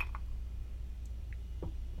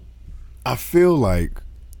 I feel like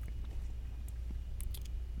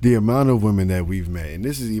the amount of women that we've met, and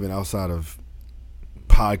this is even outside of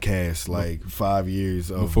podcasts, like 5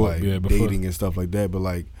 years of dating and stuff like that, but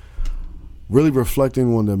like really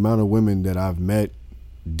reflecting on the amount of women that I've met,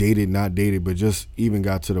 dated, not dated, but just even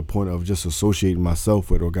got to the point of just associating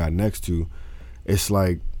myself with or got next to, it's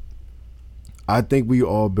like I think we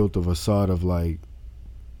all built a facade of like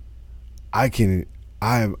I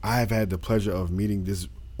have had the pleasure of meeting this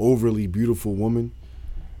overly beautiful woman,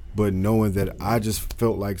 but knowing that I just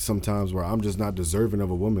felt like sometimes where I'm just not deserving of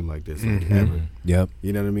a woman like this, like ever. Yep.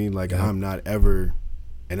 You know what I mean? Like I'm not ever,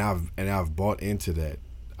 and I've bought into that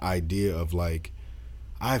idea of like,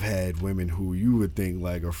 I've had women who you would think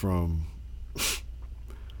like are from,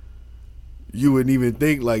 you wouldn't even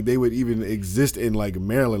think like they would even exist in like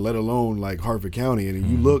Maryland, let alone like Harford County. And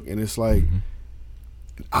then you look and it's like,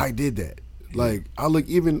 I did that. Like, I look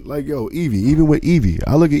even, like, yo, Evie, even with Evie,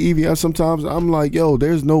 I look at Evie, and sometimes I'm like, yo,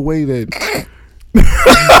 there's no way that.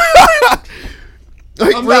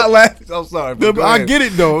 Like, I'm not laughing. I'm sorry. I get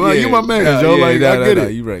it, though. Like, you my man, yo. Like, I get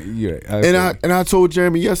it. You're right. And I told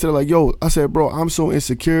Jeremy yesterday, like, yo, I said, bro, I'm so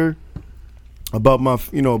insecure about my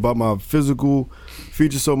physical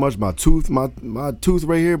features so much, my tooth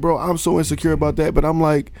right here, bro. I'm so insecure about that, but I'm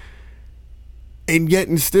like, and yet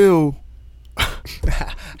and still.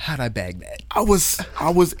 How'd I bag that? I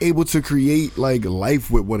was able to create like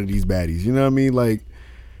life with one of these baddies. You know what I mean? Like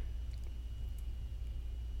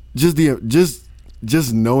just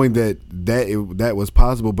knowing that was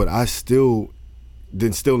possible, but I still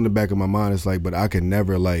in the back of my mind it's like, but I can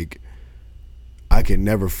never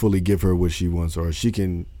fully give her what she wants, or she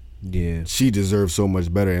deserves so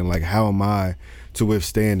much better, and like how am I to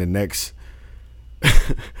withstand the next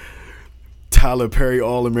Tyler Perry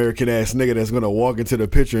all-American ass nigga that's gonna walk into the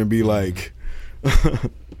picture and be like,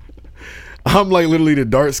 I'm like literally the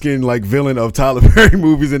dark-skinned like villain of Tyler Perry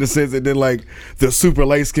movies in a sense, and then like the super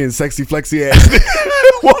light-skinned sexy flexy ass nigga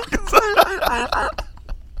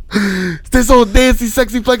this old dancey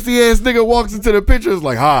sexy flexy ass nigga walks into the picture, is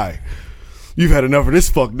like, hi, you've had enough of this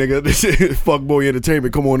fuck nigga, this fuck boy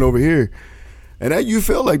entertainment, come on over here. And that you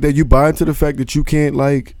feel like that you buy into the fact that you can't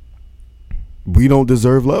like we don't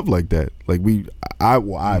deserve love like that. Like I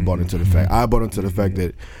bought into the fact. I bought into the fact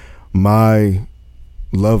that my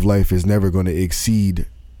love life is never going to exceed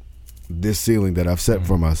this ceiling that I've set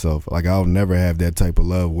for myself. Like I'll never have that type of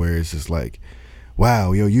love where it's just like,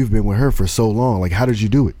 wow, yo, you've been with her for so long. Like, how did you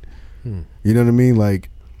do it? You know what I mean? Like,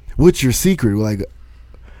 what's your secret? Like,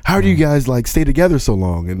 how do you guys like stay together so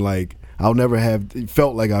long? And like, I'll never have. It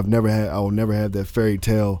felt like I will never have that fairy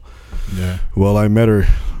tale. Yeah. Well, I met her.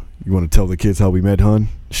 You want to tell the kids how we met, hun?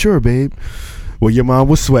 Sure, babe. Well, your mom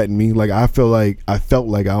was sweating me. Like I felt like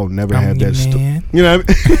I'll never have that. You know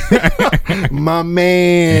what I mean? My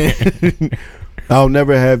man. I'll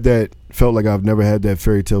never have that. Felt like I've never had that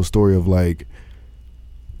fairy tale story of like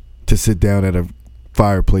to sit down at a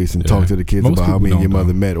fireplace and talk to the kids about how me and your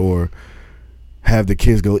mother met, or have the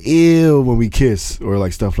kids go ew when we kiss, or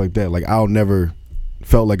like stuff like that. Like I'll never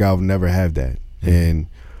have that, and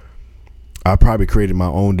I probably created my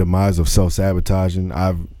own demise of self-sabotaging.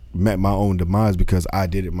 I've met my own demise because I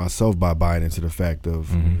did it myself by buying into the fact of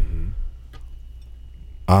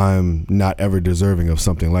I'm not ever deserving of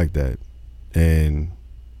something like that. And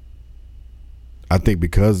I think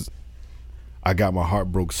because I got my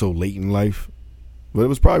heart broke so late in life, but it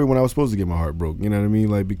was probably when I was supposed to get my heart broke, you know what I mean?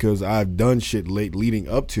 Like, because I've done shit late leading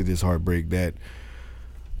up to this heartbreak that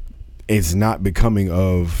it's not becoming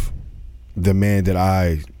of the man that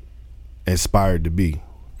I aspired to be.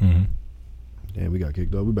 Yeah, we got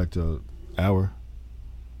kicked off. We back to an hour.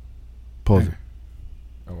 Pause it.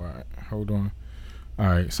 Oh, all right. Hold on. All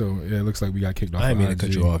right. So, yeah, it looks like we got kicked off. I didn't mean to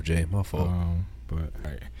cut you off, Jay. My fault. But, all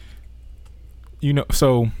right. You know,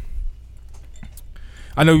 so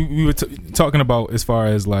I know we were talking about as far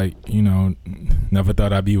as like, you know, never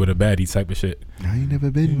thought I'd be with a baddie type of shit. I ain't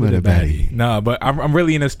never been with a baddie. Nah, but I'm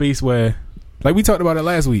really in a space where, like we talked about it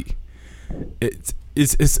last week.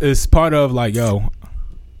 It's part of like, yo,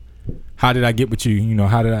 how did I get with you? You know,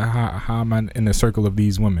 how am I in the circle of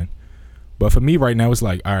these women? But for me right now, it's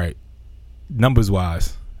like, all right, numbers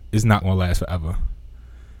wise, it's not gonna last forever,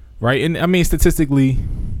 right? And I mean, statistically,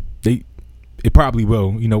 it probably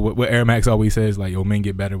will. You know what Air Max always says, like, yo, men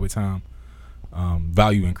get better with time,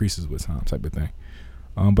 value increases with time, type of thing.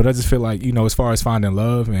 But I just feel like, you know, as far as finding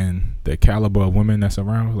love and the caliber of women that's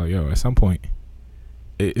around, like, yo, at some point,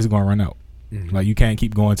 it's gonna run out. Like, you can't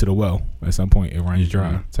keep going to the well. At some point, it runs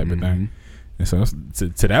dry, type of thing. And so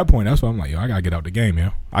to that point, that's why I'm like, yo, I gotta get out the game, yo.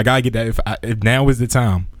 I gotta get that. If now is the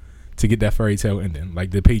time to get that fairy tale ending,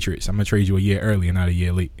 like the Patriots, I'm gonna trade you a year early and not a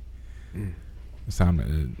year late. It's time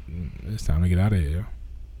to get out of here,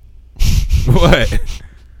 yo. What?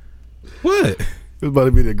 It's about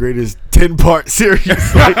to be the greatest 10-part series.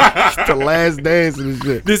 Like, the last dance and this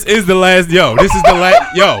shit. This is the last, yo. This is the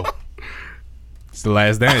last, yo. It's the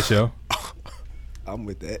last dance, yo. I'm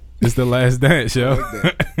with that. It's the last dance, yo.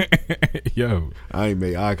 Like Yo. I ain't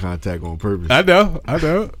made eye contact on purpose. I know.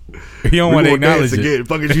 He don't want to acknowledge it. Again.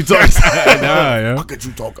 Fuck is you talking about? Nah, yo. Fuck is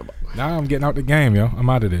you talking about? Nah, I'm getting out the game, yo. I'm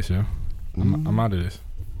out of this, yo. I'm out of this.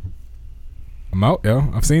 I'm out, yo.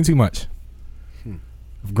 I've seen too much.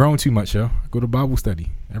 I've grown too much, yo. I go to Bible study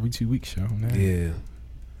every 2 weeks, yo. Man.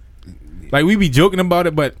 Yeah. Like, we be joking about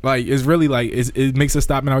it, but like, it's really like, it makes us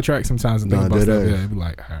stop in our tracks sometimes and think about stuff. Yeah, be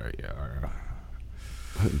like, all right, yeah, all right.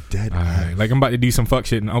 Dead. All right. Like, I'm about to do some fuck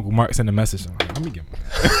shit and Uncle Mark sent a message. I'm like, let me get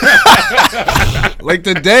Like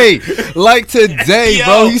today,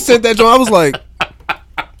 bro. He sent that joint. I was like,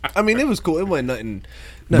 I mean, it was cool. It wasn't nothing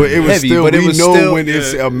but it was heavy, still, but it was know still, when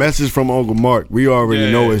it's a message from Uncle Mark, we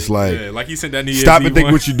already know it's like, like he sent that New Year's stop Eve and think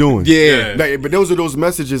one. what you're doing. Yeah. Like, but those are those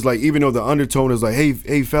messages, like, even though the undertone is like,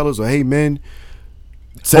 hey fellas, or hey men,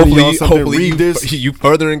 sending y'all something, read this. You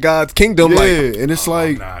further in God's kingdom. Yeah, like, and it's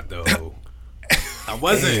like, Not though. I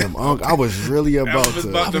wasn't. damn, Unc, I was really about I was to.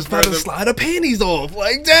 about to slide her panties off.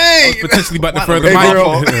 Like, dang. Potentially about to further Hey, my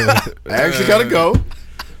girl, I actually gotta go.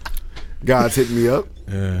 God's hitting me up.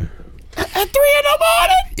 Yeah. At 3 in the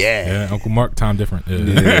morning. Yeah, Uncle Mark, time different.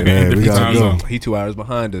 Yeah, man, we gotta go. He 2 hours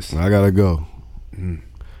behind us. I gotta go.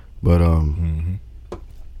 But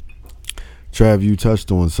Trav, you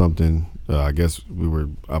touched on something. I guess we were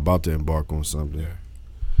about to embark on something.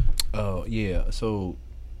 Oh yeah. So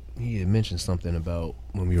he had mentioned something about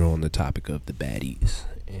when we were on the topic of the baddies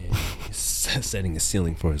and setting a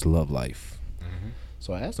ceiling for his love life.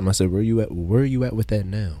 So I asked him. I said, "Where you at? Where are you at with that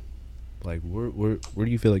now? Like, where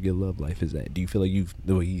do you feel like your love life is at? Do you feel like you've?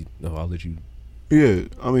 No, I'll let you. Yeah,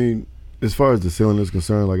 I mean, as far as the ceiling is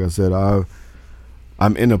concerned, like I said,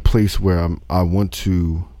 I'm in a place where I want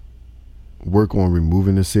to work on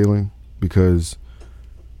removing the ceiling, because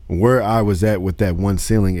where I was at with that one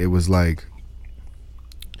ceiling, it was like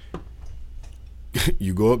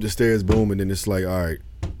you go up the stairs, boom, and then it's like, all right,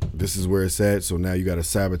 this is where it's at. So now you got to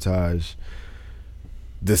sabotage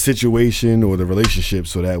the situation or the relationship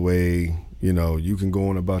so that way, you know, you can go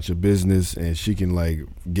on about your business and she can like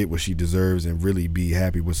get what she deserves and really be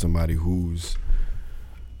happy with somebody who's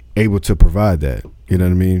able to provide that. You know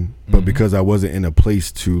what I mean? But because I wasn't in a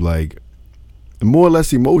place to like, more or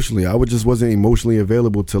less emotionally, I just wasn't emotionally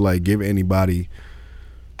available to like give anybody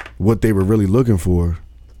what they were really looking for.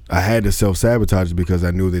 I had to self-sabotage because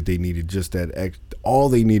I knew that they needed just that. All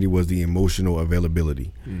they needed was the emotional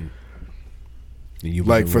availability. You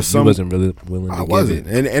like for some, you wasn't really willing to I wasn't,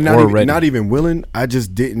 and not even willing. I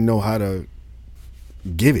just didn't know how to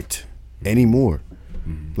give it anymore.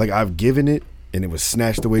 Like I've given it, and it was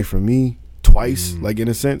snatched away from me twice, like in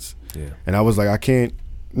a sense. Yeah. And I was like, I can't.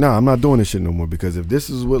 Nah, I'm not doing this shit no more because if this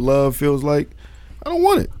is what love feels like, I don't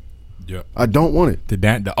want it. Yeah, I don't want it.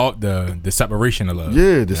 The separation of love.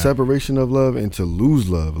 Yeah, the separation of love and to lose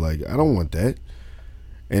love. Like I don't want that.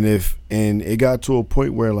 And it got to a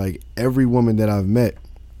point where like every woman that I've met,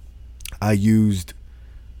 I used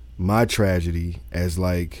my tragedy as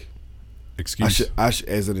like excuse.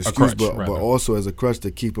 As an excuse, but also as a crutch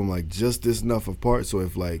to keep them like just this enough apart. So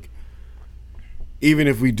if like, even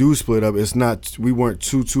if we do split up, it's not, we weren't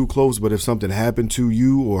too close. But if something happened to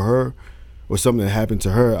you or her, or something happened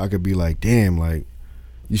to her, I could be like, damn, like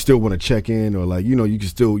you still want to check in, or like, you know, you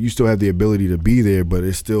still have the ability to be there, but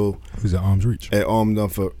it's still who's at arm's reach, at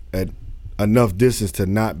enough distance to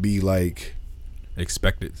not be like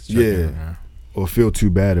expected, or feel too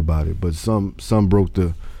bad about it. But some broke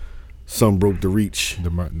the reach. You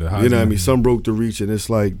know what I mean? Some broke the reach, and it's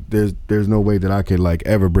like there's no way that I could like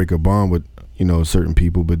ever break a bond with, you know, certain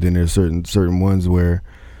people. But then there's certain ones where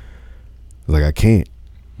like I can't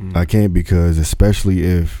because especially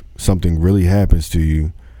if something really happens to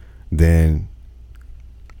you, then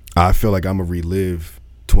I feel like I'm gonna relive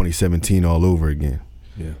 2017 all over again.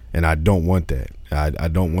 Yeah. And I don't want that. I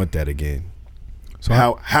don't want that again. So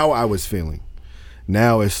how I was feeling.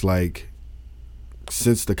 Now it's like,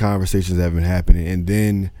 since the conversations have been happening, and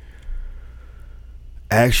then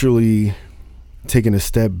actually taking a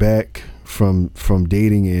step back from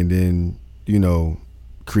dating, and then, you know,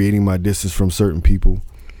 creating my distance from certain people,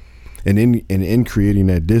 and in creating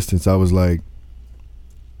that distance, I was like,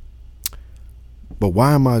 but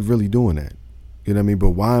why am I really doing that? You know what I mean? But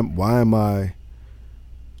why am I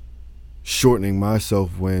shortening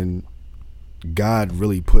myself when God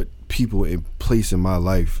really put people in place in my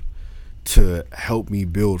life to help me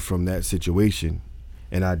build from that situation?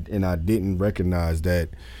 And I didn't recognize that.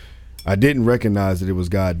 I didn't recognize that it was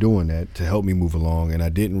God doing that to help me move along, and I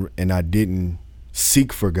didn't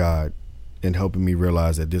seek for God in helping me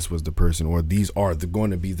realize that this was the person, or these are going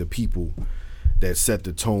to be the people that set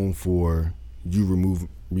the tone for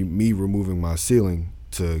me removing my ceiling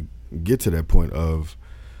to get to that point of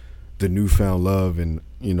the newfound love and,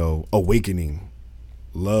 you know,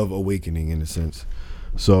 love awakening in a sense.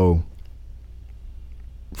 So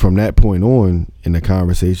from that point on, in the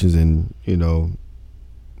conversations and, you know,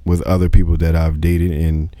 with other people that I've dated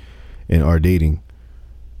and are dating,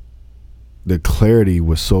 the clarity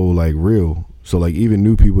was so like real. So like even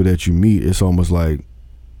new people that you meet, it's almost like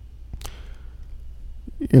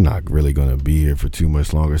you're not really gonna be here for too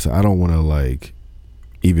much longer. So I don't want to like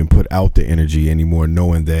even put out the energy anymore,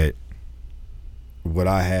 knowing that what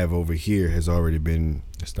I have over here has already been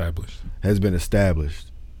established.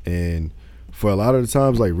 And for a lot of the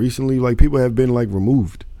times, like recently, like people have been like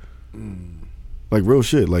removed. Like real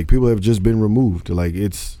shit. Like people have just been removed. Like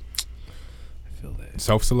it's, I feel that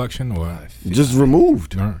self-selection or just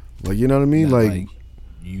removed. Like, you know what I mean? Like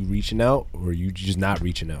you reaching out or you just not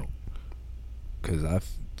reaching out? Because I've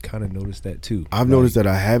kind of noticed that too. I've noticed that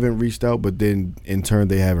I haven't reached out, but then in turn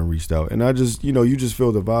they haven't reached out, and I just, you know, you just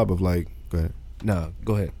feel the vibe of like, go ahead. No,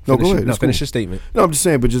 go ahead. No, go ahead. Finish your statement. No, I'm just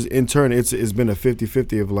saying, but just in turn, it's been a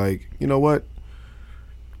 50-50 of like, you know what?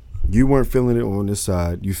 You weren't feeling it on this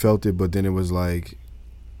side. You felt it, but then it was like,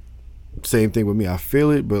 same thing with me. I feel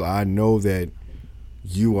it, but I know that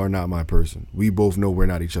you are not my person. We both know we're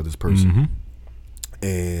not each other's person. Mm-hmm.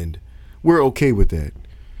 And we're okay with that.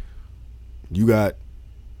 You got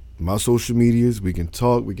my social medias. We can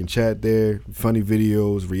talk. We can chat there. Funny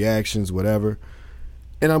videos, reactions, whatever.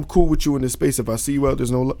 And I'm cool with you in this space. If I see you out,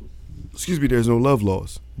 there's no love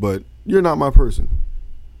lost. But you're not my person.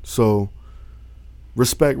 So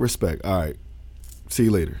respect. All right. See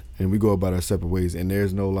you later. And we go about our separate ways. And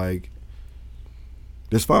there's no like,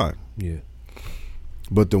 it's fine. Yeah.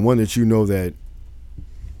 But the one that you know that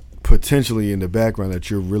potentially in the background that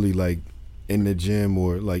you're really like in the gym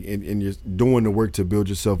or like in you're doing the work to build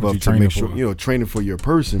yourself up to make sure, you know, training for your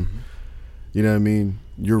person, you know what I mean?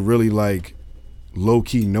 You're really like low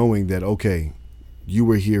key knowing that, okay, you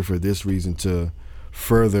were here for this reason to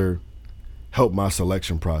further help my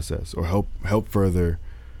selection process or help further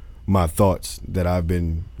my thoughts that I've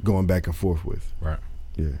been going back and forth with. Right.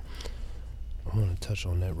 Yeah. I want to touch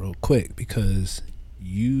on that real quick because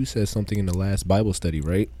you said something in the last Bible study,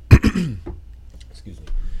 right? Excuse me.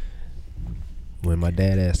 When my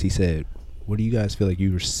dad asked, he said, what do you guys feel like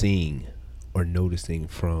you were seeing or noticing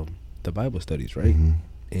from the Bible studies, right? Mm-hmm.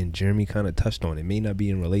 And Jeremy kind of touched on it. It may not be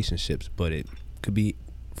in relationships, but it could be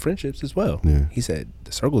friendships as well. Yeah. He said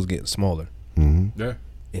the circle's getting smaller. Mm-hmm. Yeah.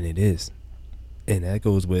 And it is. And that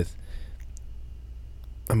goes with,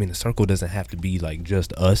 I mean, the circle doesn't have to be like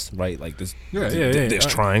just us, right? Like this, this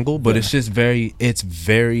triangle, but it's just very,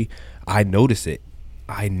 I notice it.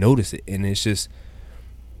 And it's just,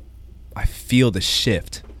 I feel the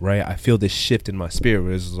shift, right? I feel this shift in my spirit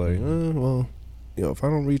where it's like, well, you know, if I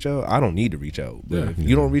don't reach out, I don't need to reach out. But if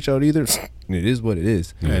you don't reach out either, it is what it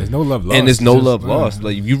is. Yeah, there's no love lost. And there's no love lost.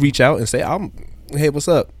 Like if you reach out and say, hey, what's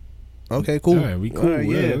up? Okay, cool. Yeah, we cool.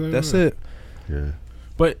 Right, that's it. Yeah.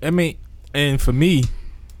 But I mean, and for me,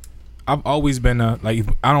 I've always been like,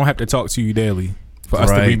 I don't have to talk to you daily for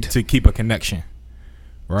us to keep a connection.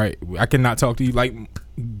 Right. I cannot talk to you. Like,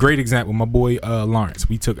 great example, my boy Lawrence.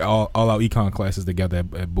 We took all our econ classes together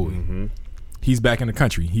at Bowie. Mm-hmm. He's back in the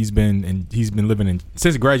country. He's been living in,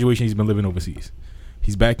 since graduation, he's been living overseas.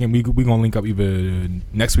 He's back in, we gonna link up either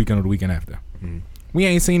next weekend or the weekend after. Mm-hmm. We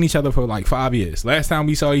ain't seen each other for like 5 years. Last time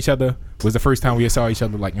we saw each other was the first time we saw each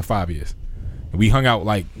other like in 5 years. And we hung out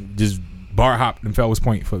like just bar hopped in Fellows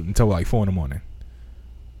Point until like 4 a.m.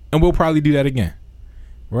 And we'll probably do that again.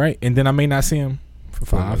 Right? And then I may not see him for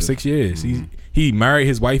 5-6 years. Mm-hmm. He married,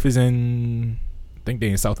 his wife is in, I think they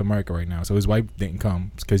in South America right now. So his wife didn't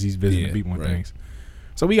come because he's visiting people and things.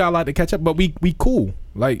 So we got a lot to catch up, but we cool.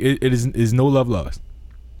 Like it is no love lost.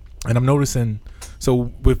 And I'm noticing,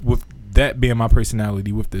 so with that being my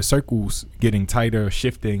personality, with the circles getting tighter,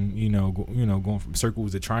 shifting, going from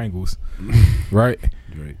circles to triangles, right?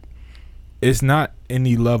 Right. It's not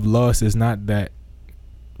any love lost. It's not that,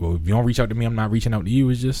 well, if you don't reach out to me, I'm not reaching out to you.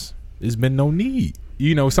 It's just, there's been no need.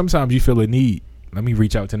 Sometimes you feel a need. Let me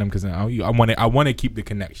reach out to them because I want to keep the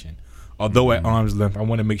connection. Although at arm's length, I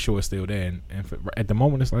want to make sure it's still there. And at the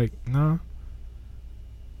moment, it's like, nah.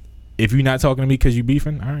 If you're not talking to me because you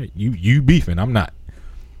beefing, all right, you beefing. I'm not.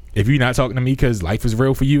 If you're not talking to me because life is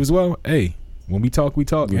real for you as well, hey, when we talk,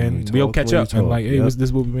 and we'll catch up. And like, hey, this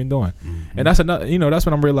is what we've been doing. Mm-hmm. And that's another, that's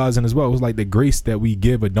what I'm realizing as well. It's like the grace that we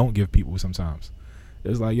give or don't give people sometimes.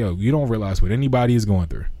 It's like, yo, you don't realize what anybody is going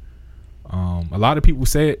through. A lot of people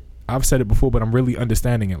say it. I've said it before, but I'm really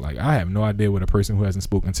understanding it. Like, I have no idea what a person who hasn't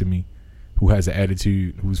spoken to me, who has an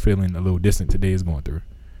attitude, who's feeling a little distant today is going through.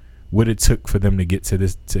 What it took for them to get to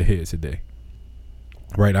here today.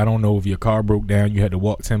 Right? I don't know if your car broke down, you had to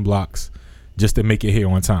walk 10 blocks just to make it here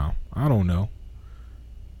on time. I don't know.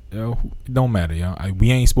 It don't matter, y'all.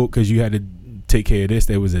 We ain't spoke because you had to take care of this.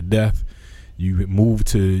 There was a death. You moved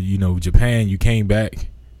to, Japan. You came back.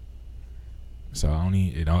 So I don't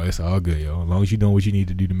need it. It's all good, yo. As long as you're doing what you need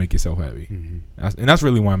to do to make yourself happy. Mm-hmm. And that's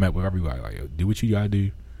really why I'm at with everybody. Like, yo, do what you gotta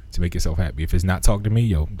do to make yourself happy. If it's not talk to me,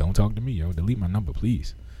 yo, don't talk to me, yo. Delete my number,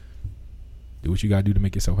 please. Do what you gotta do to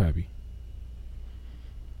make yourself happy.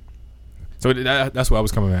 So that's where I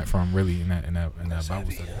was coming at from, really, in that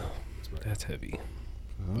Bible study. That's heavy.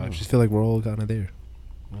 I just feel like we're all kind of there.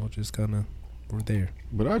 We're all just kind of, we're there.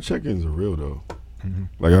 But our check-ins are real, though. Mm-hmm.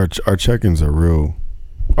 Like, our check-ins are real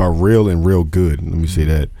and real good. Let me say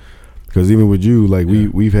that. Because even with you, like,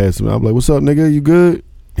 we've had some, I'm like, what's up, nigga? You good?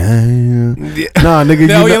 Yeah. Nah,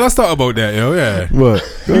 nigga. Let's talk about that, yo. Yeah. What?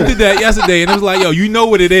 You did that yesterday, and it was like, yo, you know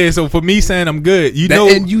what it is. So for me saying I'm good,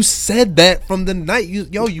 and you said that from the night. You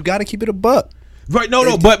got to keep it a buck. Right?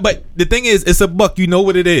 No. But the thing is, it's a buck. You know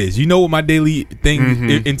what it is. You know what my daily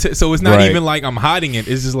thing. So it's not even like I'm hiding it.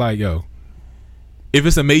 It's just like, yo, if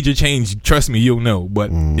it's a major change, trust me, you'll know.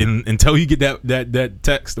 But until you get that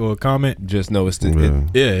text or comment, just know it's the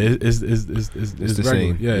it's the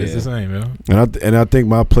same. Yeah, it's the same, yo. And I think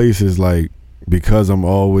my place is like, because I'm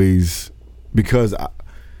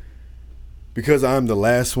the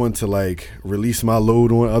last one to like release my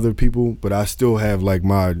load on other people, but I still have like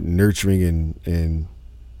my nurturing and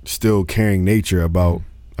still caring nature about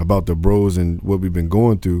the bros and what we've been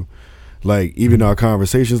going through. Like, even our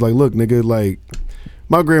conversations, like, look, nigga, like,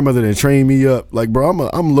 my grandmother done trained me up. Like, bro,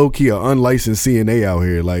 I'm low key an unlicensed CNA out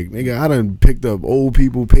here. Like, nigga, I done picked up old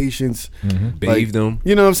people, patients, bathed them.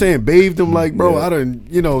 You know what I'm saying? Bathed them. Like, bro, I done,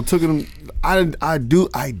 took them.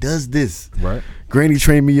 I does this. Right. Granny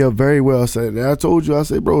trained me up very well. I told you, I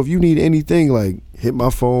said, bro, if you need anything, like, hit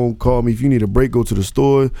my phone, call me. If you need a break, go to the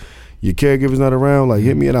store. your caregiver's not around, like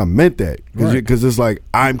hit me, and I meant that because it's like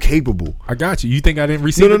I'm capable. I got you. You think I didn't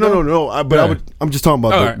receive it? No. I'm just talking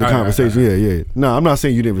about the conversation. Yeah. No, I'm not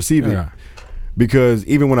saying you didn't receive it because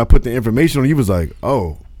even when I put the information on, he was like,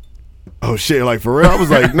 oh shit, like for real. I was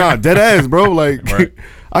like, nah, dead ass, bro. Like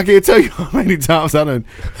I can't tell you how many times I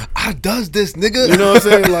does this, nigga. You know what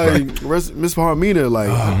I'm saying? Like Miss Harmina,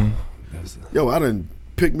 like yo, I done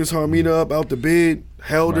picked Miss Harmina up out the bed,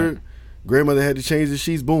 held her. Grandmother had to change the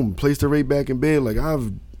sheets. Boom, placed her right back in bed. Like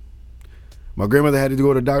my grandmother had to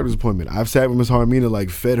go to a doctor's appointment. I've sat with Miss Harmina,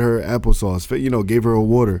 like fed her applesauce, gave her a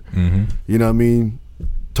water. You know what I mean?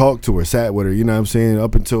 Talked to her, sat with her. You know what I'm saying?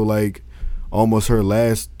 Up until like almost her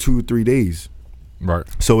last 2-3 days. Right.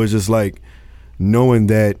 So it's just like knowing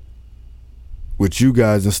that what you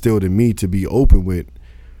guys instilled in me to be open with.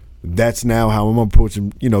 That's now how I'm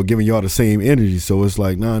approaching. Giving y'all the same energy. So it's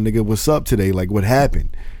like, nah, nigga, what's up today? Like, what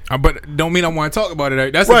happened? But don't mean I want to talk about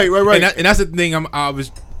it. That's right. And that's the thing I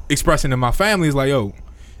was expressing to my family is like, yo,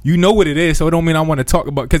 you know what it is, so it don't mean I want to talk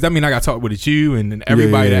about, because I got to talk with it you and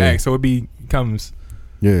everybody that acts, so it becomes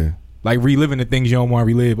like reliving the things you don't want to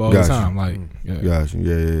relive all the time. Like, gotcha.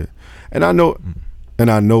 Yeah. And I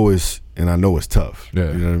know it's tough.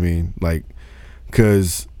 Yeah. You know what I mean? Like,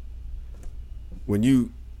 because when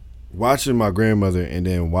you watching my grandmother and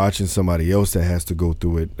then watching somebody else that has to go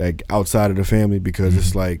through it, like outside of the family, because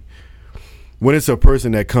it's like when it's a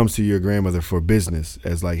person that comes to your grandmother for business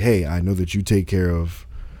as like, hey, I know that you take care of,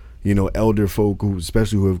 elder folk who,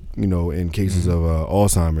 especially who have, in cases of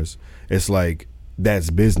Alzheimer's, it's like that's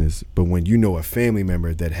business. But when a family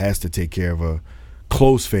member that has to take care of a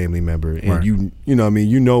close family member, and you know what I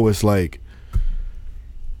mean, it's like,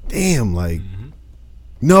 damn, like.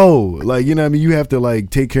 No, like, you know what I mean? You have to,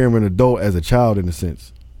 like, take care of an adult as a child, in a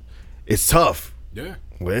sense. It's tough. Yeah.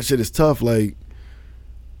 Well, that shit is tough, like,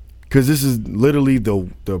 because this is literally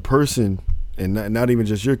the person, and not even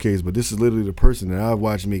just your case, but this is literally the person that I've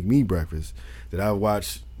watched make me breakfast, that I've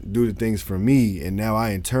watched do the things for me, and now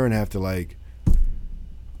I, in turn, have to, like,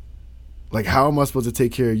 how am I supposed to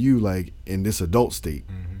take care of you, like, in this adult state?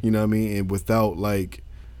 You know what I mean? And without, like,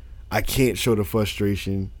 I can't show the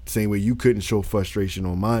frustration same way you couldn't show frustration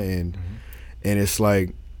on my end. And it's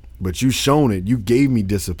like, but you shown it. You gave me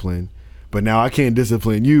discipline, but now I can't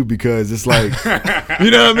discipline you because it's like, you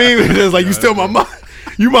know what I mean? It's like, you still my mom.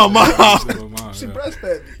 You my mom. She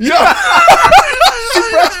breastfed me. Yeah. She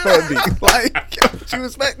breastfed me. Like, she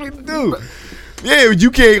expect me to do. Yeah,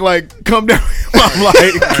 you can't like come down. I'm like,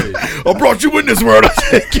 I brought you in this world. I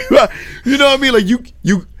take you out. You know what I mean? Like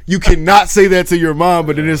you cannot say that to your mom,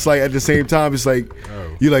 but then it's like at the same time, it's like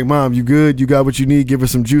you're like, Mom, you good? You got what you need? Give her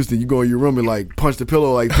some juice. Then you go in your room and like punch the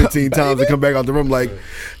pillow like 15 times and come back out the room like,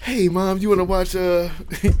 hey, Mom, you want to watch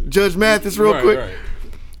Judge Mathis real quick? Right.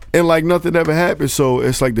 And like nothing ever happened. So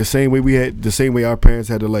it's like the same way our parents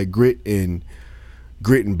had to like grit and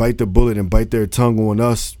bite the bullet and bite their tongue on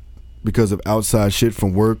us because of outside shit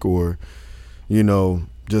from work or,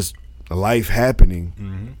 just life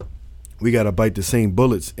happening. We got to bite the same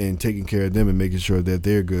bullets and taking care of them and making sure that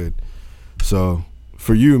they're good. So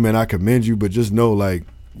for you, man, I commend you, but just know, like.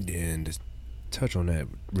 Yeah, and just touch on that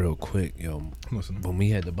real quick, yo. When we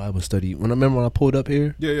had the Bible study, when I pulled up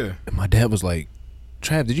here. Yeah. And my dad was like,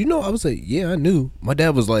 Trav, did you know? I was like, yeah, I knew. My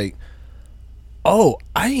dad was like, oh,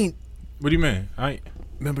 I ain't. What do you mean?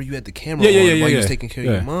 Remember you had the camera on while you was taking care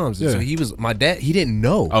of your moms. Yeah. So my dad, he didn't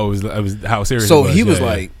know. Oh, it was how serious so it was. He was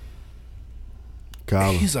like,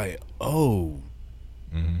 Kyle. He's like, oh,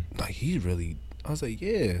 like he really. I was like,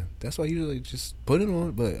 yeah, that's why he was like, just put it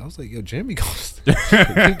on. But I was like, yo, Jeremy goes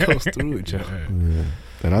through it, Joe. Yeah.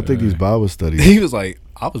 And I think these Bible studies. He was like,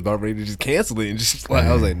 I was about ready to just cancel it and just like,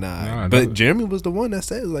 I was like, nah. But Jeremy was the one that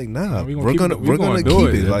said like, nah, we're gonna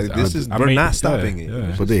keep it. Like this is we're not stopping it.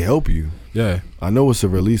 Yeah. But they help you. Yeah, I know it's a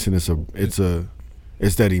release and it's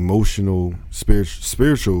that emotional,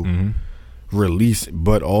 spiritual release,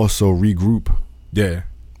 but also regroup. Yeah,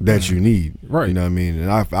 that you need. Right. You know what I mean?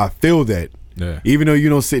 And I feel that. Yeah. Even though you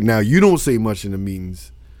don't say much in the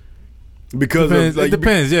meetings. Because it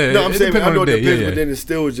depends, yeah. No, I'm saying I know it depends, yeah. but then it's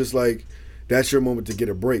still just like that's your moment to get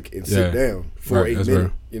a break and sit down for 8 minutes.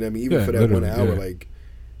 Real. You know what I mean? Even for that 1 hour, like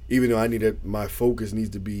even though I need my focus needs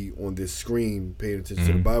to be on this screen, paying attention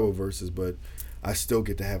to the Bible verses, but I still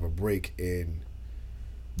get to have a break and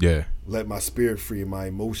let my spirit free and my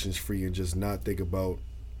emotions free and just not think about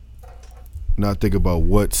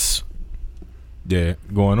what's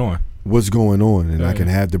going on, and I can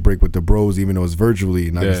have the break with the bros, even though it's virtually,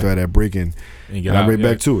 and I can start that break and I'm right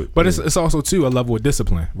back to it. But it's also too a level of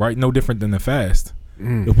discipline, right? No different than the fast.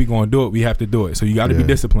 If we gonna do it, we have to do it. So you got to be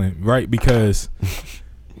disciplined, right? Because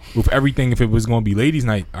with everything, if it was going to be ladies'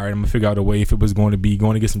 night, all right, I'm gonna figure out a way. If it was going to be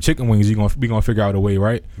going to get some chicken wings, we gonna figure out a way,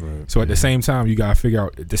 right? So at the same time, you gotta figure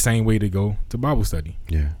out the same way to go to Bible study.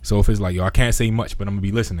 Yeah. So if it's like, yo, I can't say much, but I'm gonna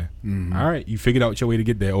be listening. All right, you figured out your way to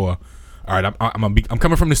get there, or all right, I'm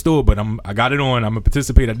coming from the store, but I got it on. I'm gonna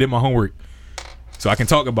participate. I did my homework, so I can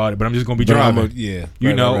talk about it. But I'm just gonna be driving.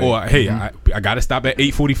 Or hey, I gotta stop at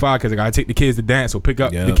 8:45 because I gotta take the kids to dance or pick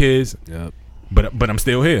up the kids. Yep. But I'm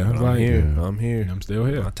still here. I'm here. I'm still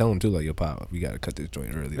here. I tell him too, like, yo, Pop, we gotta cut this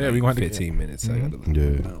joint early. Yeah, like, we want 15 minutes.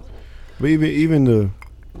 But even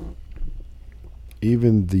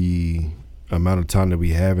the amount of time that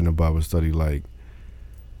we have in the Bible study, like,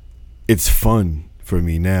 it's fun for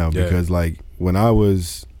me now because like when I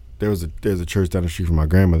was there's a church down the street from my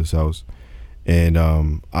grandmother's house, and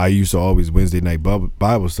I used to always Wednesday night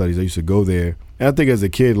Bible studies. I used to go there, and I think as a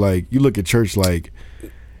kid, like, you look at church like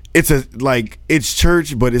it's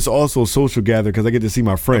church, but it's also a social gathering because I get to see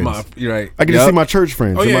my friends. You're right. I get to see my church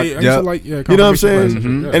friends. Oh yeah, you know what I'm saying?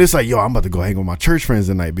 And it's like, yo, I'm about to go hang with my church friends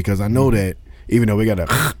tonight because I know that even though we gotta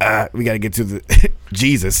get to the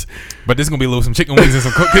Jesus, but there's gonna be some chicken wings and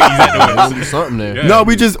some cookies anyway. Something there. Yeah. No,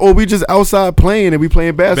 we just outside playing and we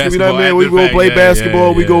playing basketball. You know what I mean? We go play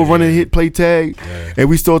basketball. We go run and play tag, and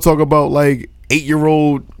we still talk about like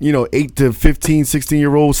 8-year-old, 8 to 15,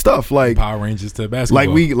 16-year-old stuff, like Power Rangers to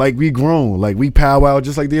basketball. Like we grown, like we powwow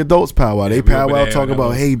just like the adults powwow. They powwow talk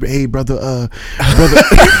about hey brother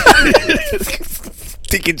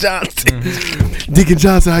Deacon Johnson. Deacon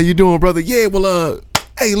Johnson, how you doing, brother? Yeah, well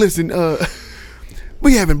hey, listen,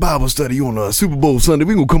 we having Bible study on Super Bowl Sunday.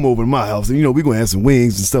 We gonna come over to my house and we gonna have some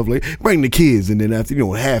wings and stuff, like bring the kids, and then after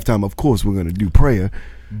halftime, of course we're gonna do prayer.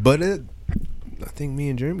 But I think me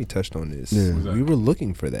and Jeremy touched on this. Yeah. We were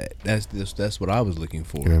looking for that. That's what I was looking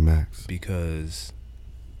for. Yeah, Max. Because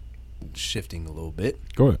shifting a little bit.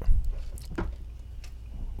 Go ahead.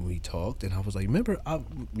 We talked, and I was like, remember,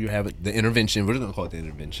 we were having the intervention. We're gonna call it the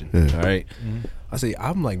intervention. Yeah. All right. Mm-hmm. I say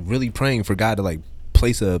I'm like really praying for God to like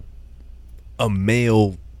place a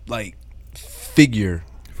male like figure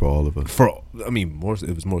for all of us.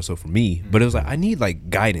 It was more so for me, but it was like I need like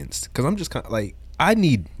guidance because I'm just kind of like I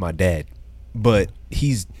need my dad. But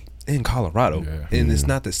he's in Colorado, and it's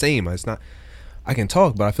not the same. It's not. I can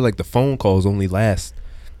talk, but I feel like the phone calls only last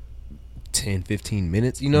 10, 15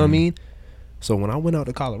 minutes. You know what I mean? So when I went out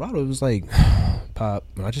to Colorado, it was like, Pop,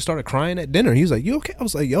 and I just started crying at dinner. He was like, "You okay?" I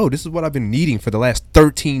was like, "Yo, this is what I've been needing for the last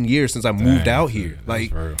 13 years since I moved out here.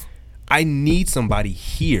 Like, I need somebody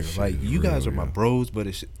here. Like, you guys are my bros, but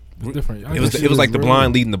it's different. It was like the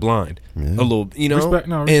blind leading the blind a little, Respect.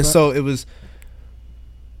 And so it was.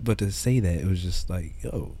 But to say that, it was just like,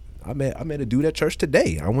 yo, I met a dude at church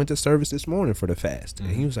today. I went to service this morning for the fast, and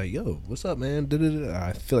he was like, yo, what's up, man?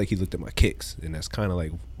 I feel like he looked at my kicks, and that's kind of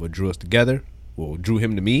like what drew us together. Well, drew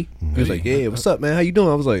him to me. He was like, yeah, what's up, man? How you doing?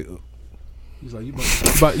 I was like, he's like, you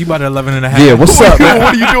about 11 and a half. Yeah, what's up, man?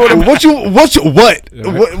 What are you doing? What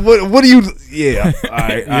are you? Yeah, all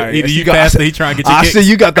right. Either you pass or he trying to get your I kicks. said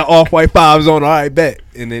you got the off-white fives on. All right, bet.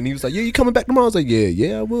 And then he was like, yeah, you coming back tomorrow? I was like,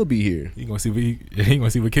 yeah, I will be here. He gonna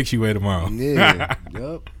see what kicks you wear tomorrow. Yeah,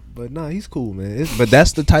 yep. But nah, he's cool, man. But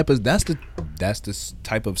that's the type of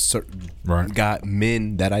certain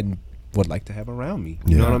men that I would like to have around me.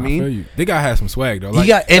 You know what I mean? I feel you. They gotta have some swag though. Like,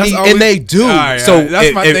 and they do. Right, so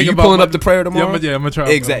that's my thing. You pulling up the prayer tomorrow? Yeah, I'm gonna try.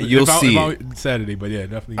 Exactly. You'll see it Saturday, but yeah,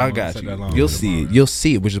 definitely. I got you. You'll see it. You'll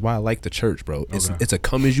see it, which is why I like the church, bro. It's a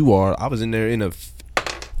come as you are. I was in there in a.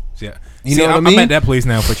 Yeah, you know what I mean? I'm at that place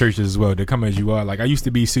now for churches as well. They come as you are. Like I used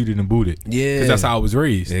to be suited and booted. Yeah, because that's how I was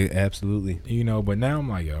raised. Yeah, absolutely. But now I'm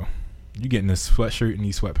like, yo, you getting this sweatshirt and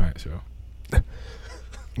these sweatpants, yo.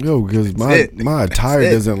 Yo, because my attire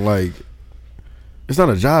doesn't like. It's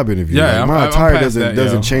not a job interview. Yeah, like, my attire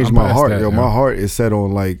doesn't change my heart. Yo, my heart is set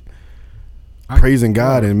on like praising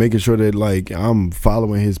God and making sure that like I'm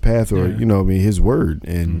following His path or His word.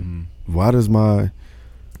 And why does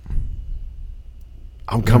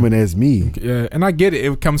I'm coming as me? Yeah, and I get it.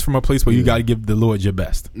 It comes from a place where you got to give the Lord your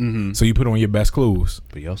best. So you put on your best clothes.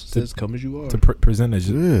 But He also says, "Come as you are." To present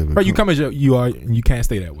as right. You come as you are, and you can't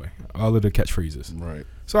stay that way. All of the catchphrases. Right.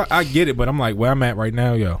 So I get it, but I'm like, where I'm at right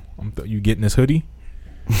now, yo. You getting this hoodie?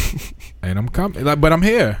 And I'm coming, but I'm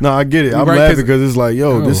here. No, I get it. I'm laughing because it's like,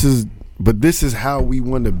 yo, this is how we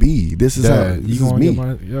want to be. This is how this is me.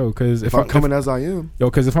 Because if I'm coming as I am,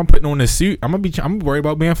 because if I'm putting on this suit, I'm worried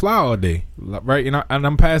about being fly all day, right? And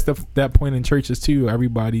I'm past that point in churches too.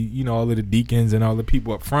 Everybody, all of the deacons and all the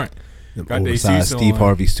people up front got their suits Steve on.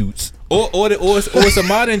 Harvey suits, or it's a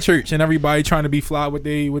modern church and everybody trying to be fly with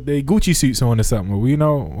they Gucci suits on or something,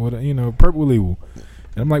 or purple label.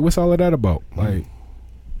 And I'm like, what's all of that about? Like,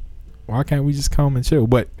 why can't we just come and chill?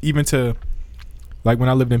 But even to like when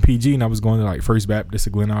I lived in PG and I was going to like First Baptist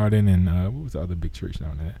of Glenarden and what was the other big church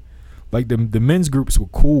down there? Like the men's groups were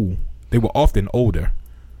cool. They were often older,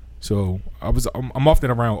 so I'm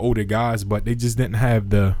often around older guys, but they just didn't have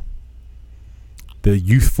the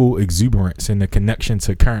youthful exuberance and the connection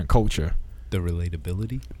to current culture. The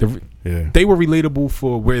relatability. They were relatable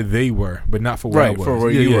for where they were, but not for where I was. For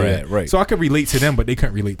where you were at. Right. So I could relate to them, but they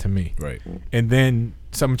couldn't relate to me. Right. And then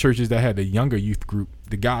some churches that had a younger youth group,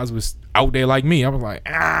 the guys was out there like me. I was like,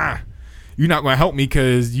 you're not gonna help me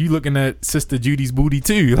because you looking at Sister Judy's booty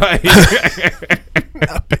too. Like,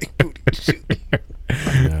 not big booty.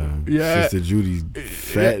 Yeah. Sister Judy's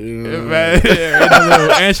fat.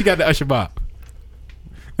 And she got the Usher bop.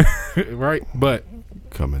 Right, but.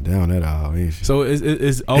 Coming down that aisle, ain't she? So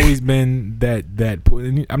it's always been that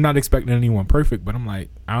I'm not expecting anyone perfect, but I'm like,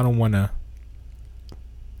 I don't want to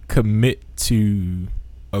commit to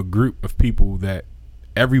a group of people that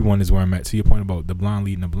everyone is where I'm at. To your point about the blind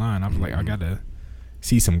leading the blind, I was like, I gotta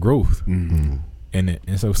see some growth in it,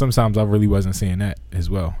 and so sometimes I really wasn't seeing that as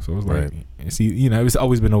well. So it was like, see, it's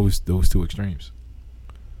always been those two extremes.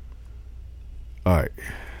 All right,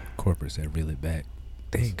 corporate said, reel it back.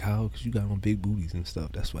 Dang, Kyle, because you got on big booties and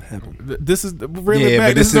stuff. That's what happened. This is really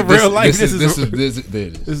back. This is a real life. This is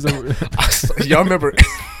y'all remember?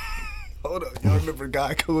 Hold up, y'all remember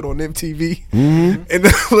Guy Code on MTV? And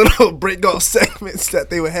the little break-off segments that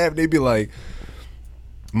they would have, they'd be like,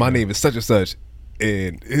 "My name is such and such,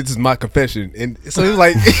 and this is my confession." And so he was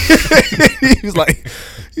like,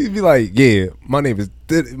 he'd be like, "Yeah, my name is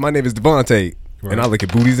Devontae, and I look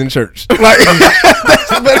at booties in church." Like.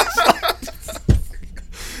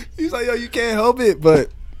 He's like, yo, you can't help it, but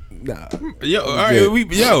nah. Yo, all right, I really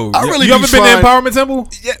you ever been to Empowerment Temple?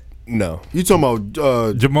 Yeah, no. You talking about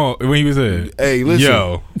Jamal when he was there? Hey,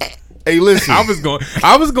 listen, listen. I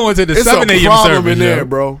was going to the 7 a.m. service in there,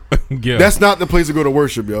 bro. Yeah. That's not the place to go to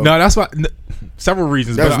worship, yo. No, that's why. Several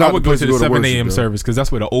reasons, but I would go to the 7 a.m. service because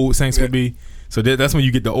that's where the old saints would be. So that's when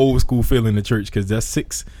you get the old school feel in the church because that's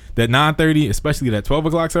 9:30, especially that 12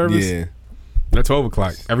 o'clock service. Yeah. At 12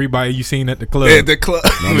 o'clock, everybody you seen at the club. At the club.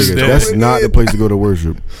 That's not the place to go to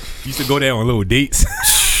worship. Used to go there on little dates.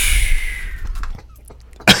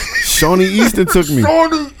 Shawnee Easton took me.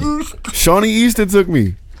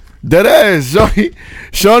 Dead ass.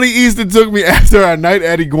 Shawnee Easton took me after our night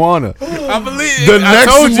at Iguana. I believe the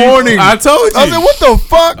next morning. I told you. I said, what the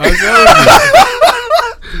fuck? I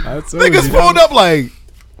told Niggas pulled up like,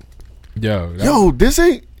 yo, this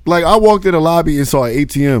ain't. Like, I walked in the lobby and saw an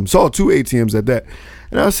ATM, saw 2 ATMs at that.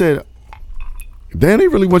 And I said, damn, they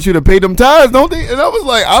really want you to pay them tithes, don't they? And I was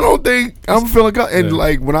like, I don't think I'm feeling and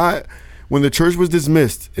like when the church was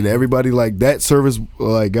dismissed and everybody like that service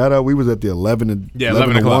like got out, we was at the 11 to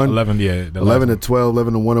 11 to 1, 11 to 12,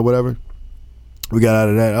 11 to 1 or whatever. We got out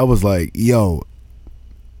of that. I was like, yo,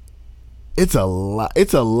 it's a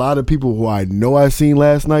lot of people who I know I seen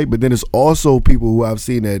last night, but then it's also people who I've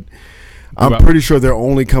seen that I'm pretty sure they're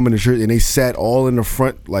only coming to church, and they sat all in the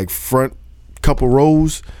front couple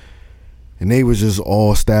rows, and they was just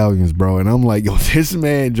all stallions, bro. And I'm like, yo, this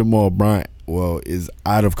man Jamal Bryant, is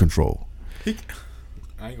out of control.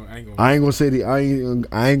 I ain't gonna say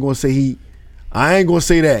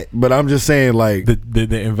that, but I'm just saying like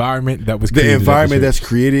the environment that was created that's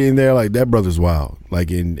created in there, like that brother's wild.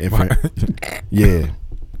 Like in yeah.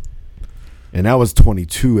 And I was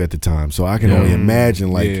 22 at the time, so I can only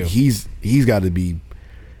imagine. Like he's got to be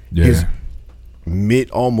his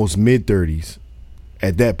almost mid 30s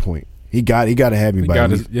at that point. He got to have me by.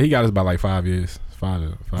 He got us by like 5 years.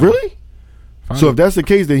 Five. Really? So if that's the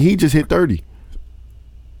case, then he just hit 30.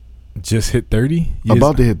 Just hit 30?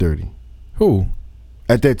 About to hit 30. Who?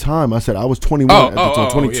 At that time, I said I was 21 at the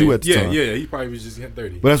time, 22 at the time. Yeah, he probably was just hitting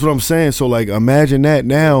 30. But that's what I'm saying. So like, imagine that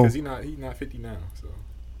now. Because he's not 50 now. So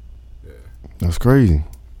yeah, that's crazy.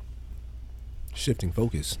 Shifting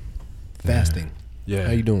focus, fasting. Yeah.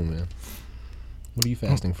 How you doing, man? What are you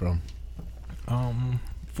fasting from?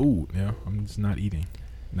 Food. Yeah, I'm just not eating.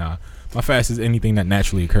 Nah, my fast is anything that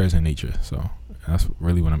naturally occurs in nature. So that's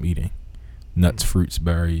really what I'm eating: nuts, fruits,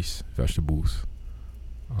 berries, vegetables.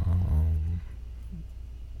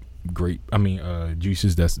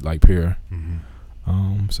 Juices that's like pure.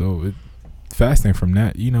 So fasting from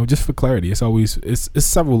that, just for clarity. It's always it's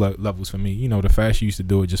several levels for me. The fast you used to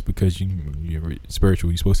do it just because you're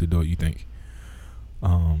spiritual. You're supposed to do it. You think.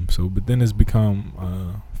 But then it's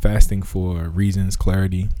become fasting for reasons,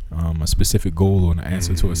 clarity, a specific goal or an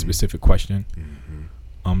answer to a specific question.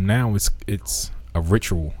 Now it's a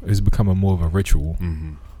ritual. It's becoming more of a ritual.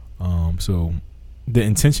 So the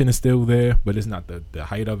intention is still there, but it's not the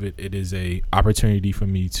height of it. It is a opportunity for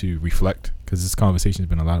me to reflect, because this conversation has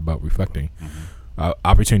been a lot about reflecting.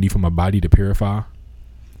 Opportunity for my body to purify.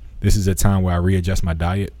 This is a time where I readjust my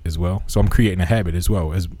diet as well. So I'm creating a habit as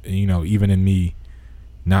well. As you know, even in me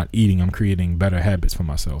not eating, I'm creating better habits for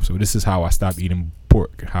myself. So this is how I stopped eating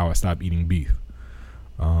pork, how I stopped eating beef.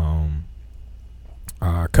 I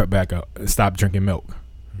cut back, stopped drinking milk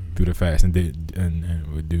through the fast, and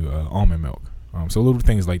would do almond milk. So little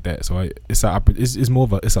things like that. So it's more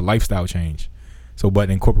of a lifestyle change. So,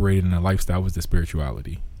 but incorporated in a lifestyle was the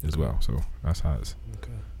spirituality as well. So that's how it's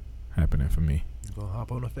happening for me. You gonna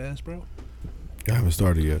hop on a fast, bro? I haven't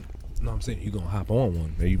started yet. No, I'm saying you gonna hop on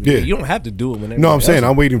one. You don't have to do it whenever. No, I'm saying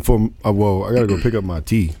I'm waiting for. I gotta go pick up my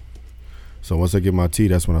tea. So once I get my tea,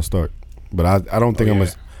 that's when I start. But I don't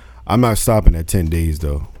think I'm not stopping at 10 days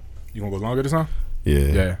though. You gonna go longer this time?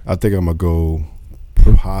 Yeah. I think I'm gonna go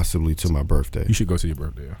possibly to my birthday. You should go to your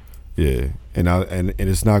birthday. Yeah, and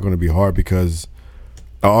it's not gonna be hard because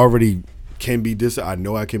I already can be I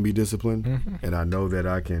know I can be disciplined, and I know that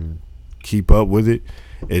I can keep up with it.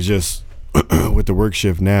 It's just with the work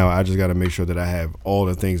shift now, I just got to make sure that I have all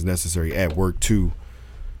the things necessary at work too,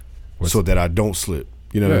 so that I don't slip.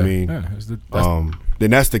 You know what I mean? Yeah,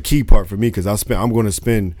 then that's the key part for me, because I'm going to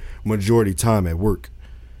spend majority time at work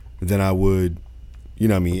than I would, you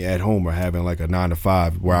know what I mean, at home, or having like a 9 to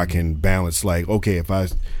 5 where I can balance. Like, okay, if I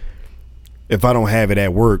don't have it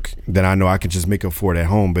at work, then I know I can just make up for it at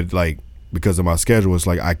home. But like, because of my schedule, it's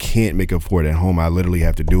like I can't make up for it at home. I literally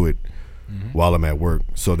have to do it while I'm at work.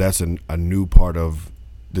 So that's a new part of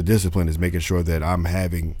the discipline, is making sure that I'm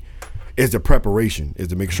having, is the preparation, is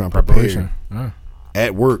to make sure I'm prepared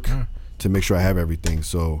at work to make sure I have everything.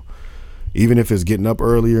 So even if it's getting up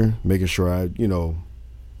earlier, making sure I,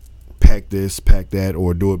 pack this, pack that,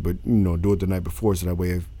 or do it, but do it the night before, so that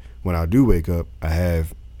way when I do wake up, I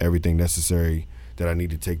have everything necessary that I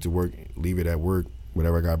need to take to work, leave it at work,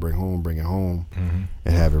 whatever I got to bring it home,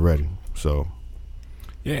 and have it ready. So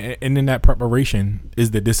yeah, and then that preparation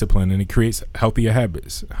is the discipline, and it creates healthier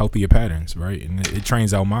habits, healthier patterns, right? And it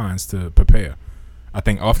trains our minds to prepare. I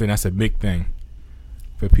think often that's a big thing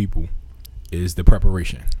for people, is the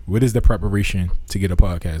preparation. What is the preparation to get a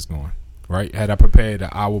podcast going, right? Had I prepared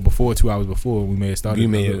an hour before, 2 hours before, we may have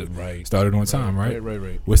started. Started on time, right?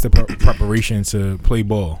 Right. What's the preparation to play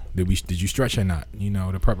ball? Did you stretch or not?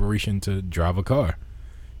 The preparation to drive a car.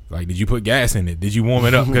 Like, did you put gas in it? Did you warm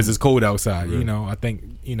it up because it's cold outside? Right. I think,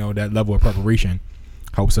 that level of preparation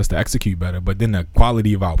helps us to execute better. But then the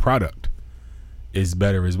quality of our product is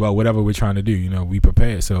better as well. Whatever we're trying to do, we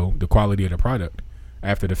prepare. So the quality of the product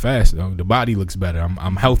after the fast, the body looks better.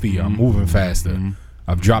 I'm healthier. I'm moving faster.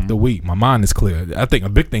 I've dropped the weight. My mind is clear. I think a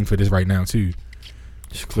big thing for this right now too.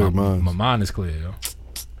 Just clear mind. My mind is clear, yo.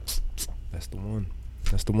 That's the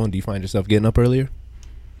one. Do you find yourself getting up earlier?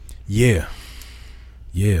 Yeah.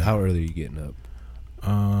 How early are you getting up?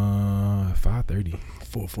 5:30.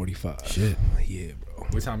 4:45. Shit. Yeah, bro.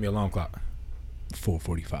 What time your alarm clock?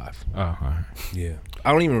 4:45. Oh, all right. Yeah.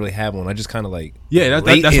 I don't even really have one. I just kind of like. Yeah,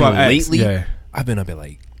 that's why I asked. Lately, I've been up at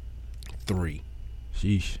like 3.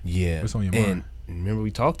 Sheesh. Yeah. What's on your mind? And remember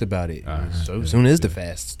we talked about it. So as soon as the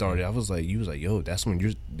fast started, you was like, yo, that's when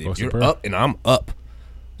you're up and I'm up.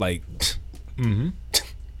 Like,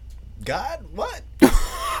 God, what?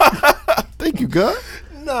 Thank you, God.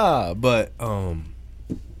 Nah, but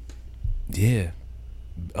yeah,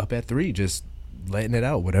 up at 3, just letting it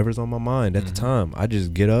out, whatever's on my mind at the time. I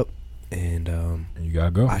just get up and you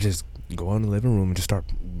gotta go. I just go in the living room and just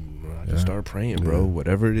start praying, bro.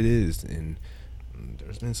 Whatever it is, and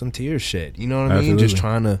there's been some tears shed. You know what I mean? Just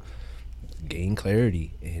trying to gain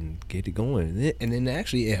clarity and get it going, and then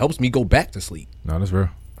actually it helps me go back to sleep. No, that's real.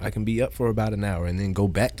 I can be up for about an hour and then go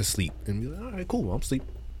back to sleep and be like, all right, cool, I'm sleep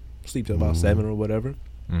till about 7 or whatever.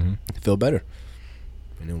 Feel better,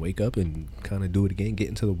 and then wake up and kind of do it again, get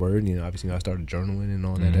into the word. Obviously I started journaling and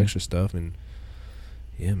all that extra stuff, and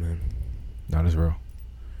yeah, man. No, that's real.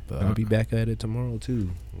 But I'll be back at it tomorrow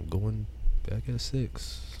too. I'm going back at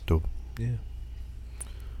 6. Dope. Yeah,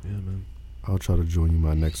 man. I'll try to join you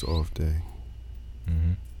my next off day.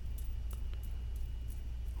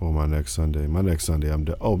 Or my next Sunday. My next Sunday, I'm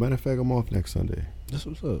matter of fact, I'm off next Sunday. That's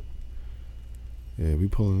what's up. Yeah, we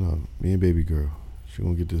pulling up. Me and baby girl. She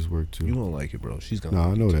gonna get this work too. You gonna like it, bro. She's gonna. Nah,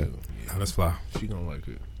 like I know it that. Too. Nah, that's fly. She gonna like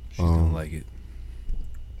it. She's gonna like it.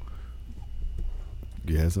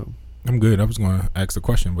 You had something? I'm good. I was gonna ask the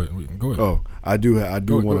question, but go ahead. Oh, I do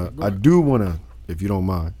wanna, if you don't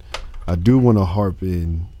mind, I do wanna harp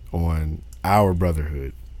in on our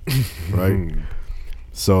brotherhood, right?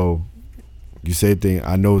 So, you say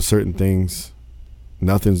I know certain things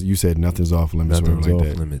You said nothing's off limits. Nothing's like off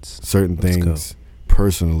that. limits. Certain things,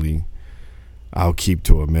 personally, I'll keep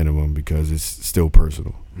to a minimum because it's still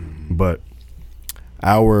personal. Mm-hmm. But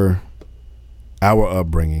our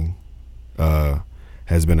upbringing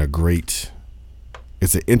has been it's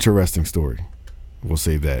an interesting story. We'll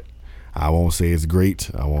say that. I won't say it's great.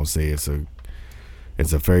 I won't say it's a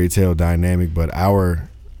fairy tale dynamic, but our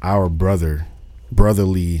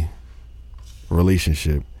brotherly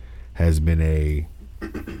relationship has been a,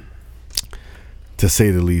 to say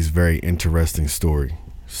the least, very interesting story.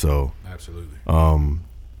 So absolutely.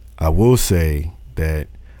 I will say that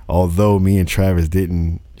although me and Travis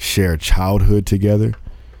didn't share childhood together,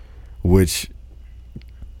 which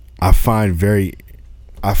I find very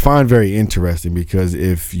interesting, because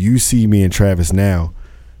if you see me and Travis now,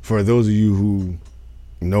 for those of you who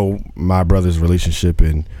know my brother's relationship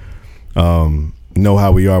and know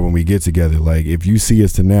how we are when we get together, like if you see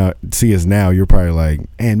us now, you're probably like,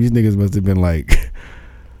 damn, these niggas must have been like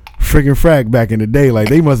freaking frack back in the day. Like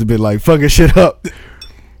they must have been like fucking shit up.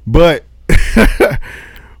 But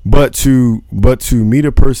to meet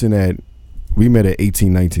a person that we met at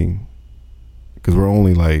 18, 19, because we're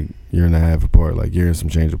only like year and a half apart, like year and some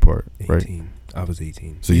change apart, 18. Right? I was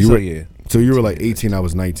 18. So you were like 18, I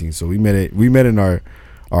was 19. So we met in our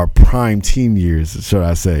prime teen years, should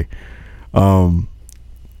I say. And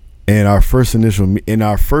our first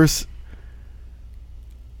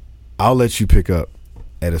I'll let you pick up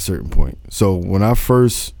at a certain point. So when I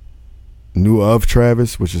first knew of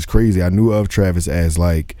Travis, which is crazy, I knew of Travis as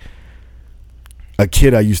like a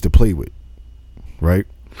kid I used to play with, right?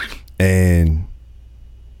 And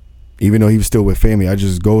even though he was still with family, I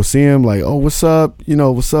just go see him like, oh, what's up?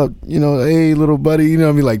 What's up? Hey, little buddy. I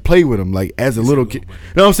mean, like play with him like as a little kid. You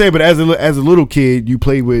know what I'm saying? But as a little kid, you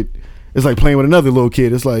play with, it's like playing with another little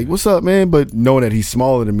kid. It's like, what's up, man? But knowing that he's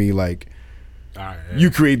smaller than me, like, you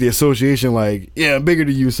create the association like, yeah, I'm bigger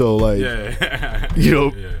than you. So like,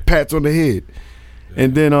 pats on the head. Yeah.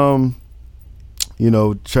 And then,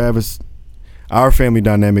 Travis, our family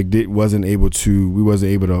dynamic we wasn't able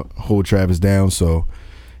to hold Travis down. So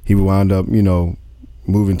he wound up,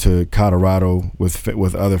 moving to Colorado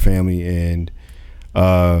with other family, and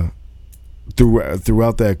throughout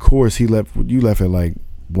that course, you left at like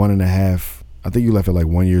 1.5. I think you left at like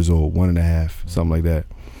 1 year old, 1.5, something like that.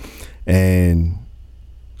 And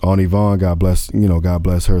Aunt Yvonne, God bless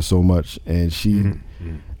her so much, and she,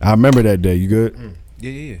 I remember that day. You good?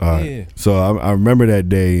 Yeah. So I remember that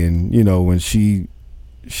day, and when she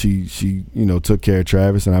took care of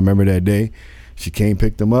Travis, and I remember that day. She came,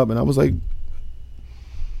 picked him up, and I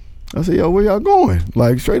said, yo, where y'all going?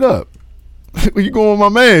 Like, straight up. Where you going with my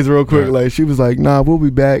mans real quick? Right. Like, she was like, nah, we'll be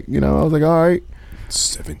back. I was like, all right.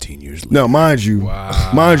 17 years later. No, mind you,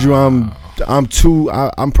 I'm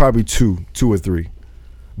probably two or three.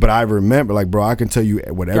 But I remember, like, bro, I can tell you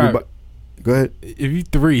what everybody. Go ahead. If you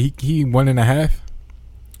 3, he 1.5.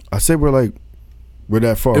 I said we're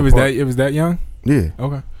that far. It was that young? Yeah.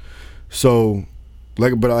 Okay. So,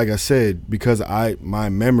 like I said, because my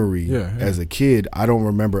memory as a kid, I don't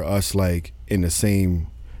remember us like being in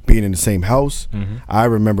the same house. Mm-hmm. I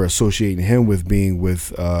remember associating him with being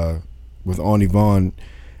with Aunt Yvonne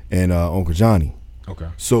and Uncle Johnny. Okay.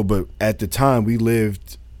 So, but at the time we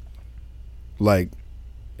lived like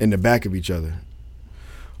in the back of each other.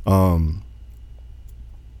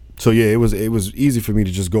 So yeah, it was easy for me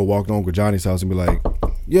to just go walk to Uncle Johnny's house and be like,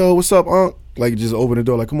 yo, what's up, Unc? Like, just open the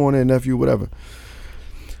door, like, come on in, nephew, whatever.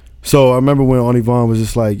 So I remember when Aunt Yvonne was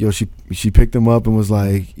just like, yo, she picked him up and was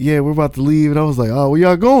like, yeah, we're about to leave. And I was like, oh, where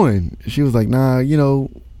y'all going? She was like, nah,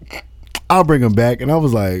 I'll bring him back. And I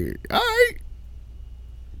was like, all right.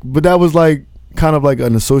 But that was like kind of like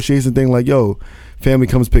an association thing, like, yo, family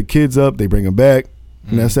comes pick kids up, they bring them back,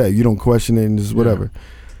 and that's it. You don't question it and just whatever.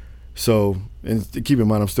 So, and keep in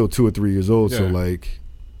mind, I'm still 2 or 3 years old, so like,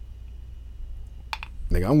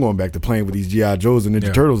 nigga, I'm going back to playing with these G.I. Joes and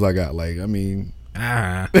Ninja Turtles I got. Like, I mean,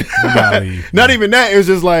 not even that. It was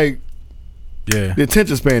just like, the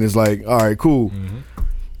attention span is like, all right, cool. Mm-hmm.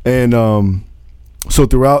 And so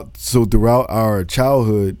throughout our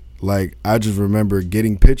childhood, like, I just remember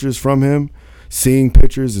getting pictures from him, seeing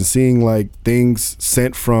pictures and seeing like things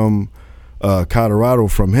sent from Colorado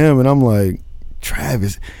from him, and I'm like,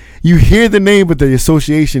 Travis, you hear the name, but the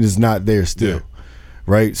association is not there still,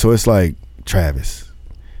 right? So it's like, Travis,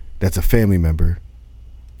 that's a family member,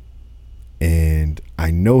 and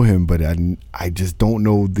I know him, but I just don't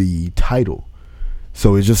know the title,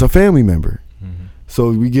 so it's just a family member. Mm-hmm.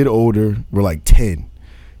 So we get older, we're like 10.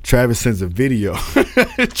 Travis sends a video.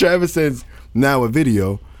 Travis sends now a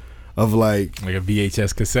video of like a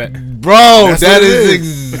VHS cassette. Bro, that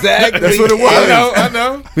is exactly. That's what it was. I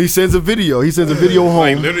know. He sends a video. He sends a video home.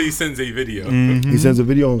 Like literally sends a video. Mm-hmm. He sends a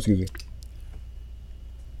video home. Excuse me.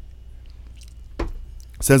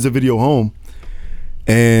 Sends a video home,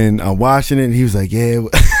 and I'm watching it. And he was like, "Yeah."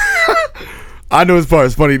 I know his part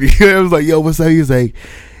is funny. I was like, "Yo, what's up?" He was like,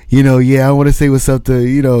 "Yeah, I want to say what's up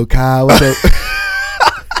to Kyle. What's up?"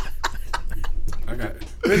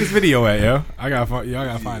 Where's this video at, yo? I gotta find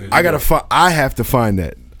it. I have to find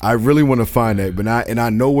that. I really want to find that, but I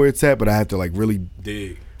know where it's at, but I have to like really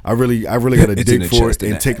dig. I really gotta dig for it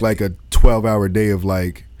and take like a 12-hour day of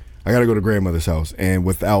like I gotta go to grandmother's house, and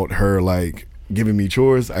without her like giving me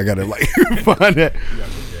chores, I gotta like find that.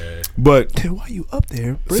 But dude, why you up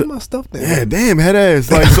there? Bring my stuff there. Yeah, damn head ass.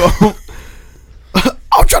 Like so,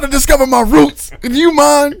 I'm trying to discover my roots. Do you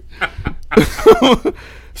mind?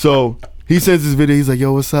 So. He sends this video. He's like,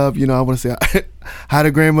 "Yo, what's up? I want to say hi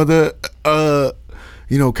to grandmother.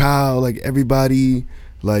 Kyle, like everybody,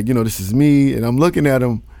 like this is me." And I'm looking at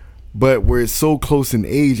him, but we're so close in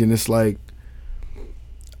age, and it's like,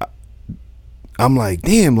 I'm like,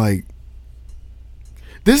 damn, like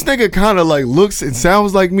this nigga kind of like looks and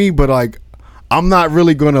sounds like me, but like I'm not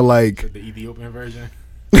really gonna like the Ethiopian version.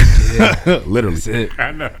 Yeah, literally. That's it.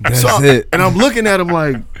 I know. That's it. And I'm looking at him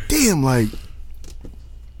like, damn, like.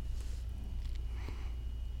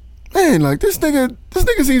 Man, like this nigga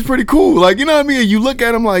seems pretty cool. Like, you know what I mean? You look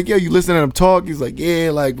at him like, yeah, you listen to him talk. He's like,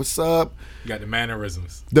 yeah, like, what's up? You got the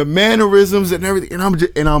mannerisms. And everything.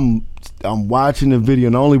 And I'm watching the video,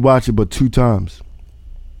 and I only watch it but 2 times.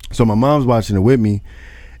 So my mom's watching it with me,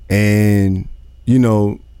 and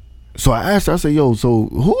so I asked her. I said, yo, so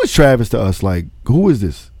who is Travis to us? Like, who is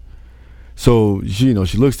this? So she,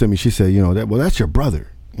 she looks at me. She said, that's your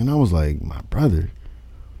brother. And I was like, my brother.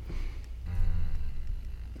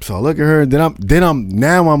 So I look at her, and then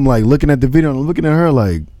I'm like looking at the video, and I'm looking at her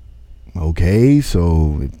like, okay,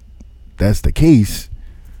 so if that's the case,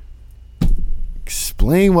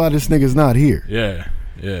 explain why this nigga's not here. Yeah.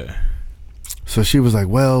 So she was like,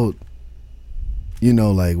 well, in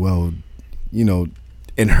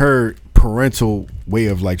her parental way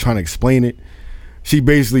of like trying to explain it, she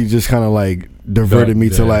basically just kind of like diverted me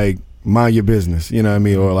to like mind your business, you know what I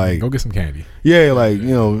mean, or like go get some candy. Yeah, like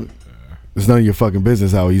it's none of your fucking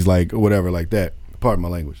business how he's like, or whatever, like that. Pardon my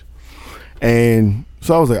language. And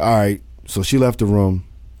so I was like, all right. So she left the room.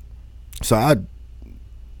 So I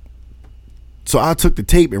took the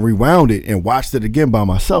tape and rewound it and watched it again by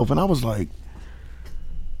myself. And I was like,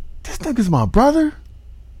 this nigga's my brother?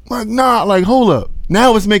 Like, nah, like, hold up.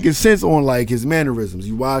 Now it's making sense on like his mannerisms.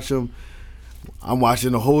 You watch him. I'm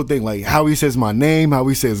watching the whole thing, like how he says my name, how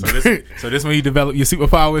he says. So this when you develop your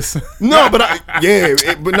superpowers? No, but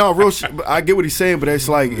but no, real shit. I get what he's saying, but it's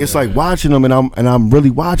like watching him, and I'm really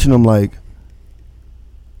watching him, like,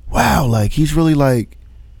 wow, like he's really like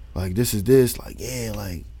this is this, like yeah,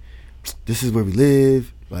 like this is where we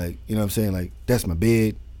live, like you know what I'm saying, like that's my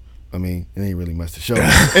bed. I mean, it ain't really much to show.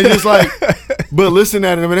 And it's like, but listen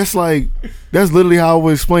at him, and it's like, that's literally how I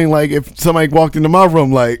would explain, like, if somebody walked into my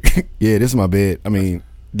room, like, yeah, this is my bed. I mean,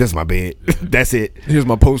 this is my bed. That's it. Here's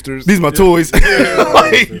my posters. These are my toys.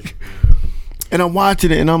 Like, and I'm watching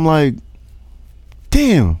it, and I'm like,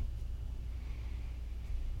 damn.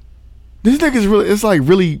 This nigga's really, it's like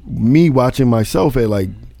really me watching myself at like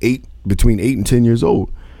between 8 and 10 years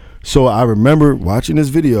old. So I remember watching this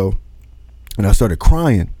video, and I started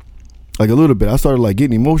crying. Like a little bit. I started like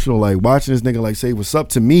getting emotional, like watching this nigga like say what's up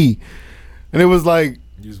to me. And it was like,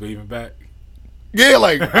 you was waving back. Yeah,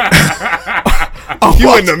 like you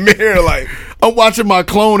in the mirror, like I'm watching my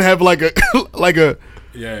clone have like a good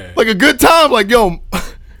time. Like, yo,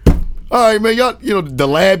 all right, man, y'all, the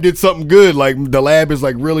lab did something good. Like the lab is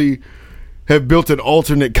like really have built an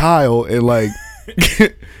alternate Kyle and like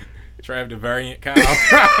Trav the variant Kyle.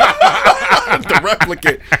 The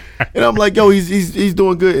replicant. And I'm like, yo, he's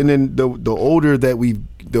doing good. And then the older that we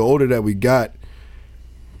got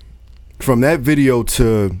from that video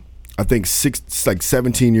to I think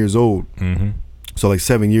 17 years old. Mm-hmm. So like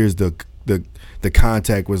 7 years the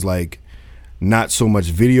contact was like not so much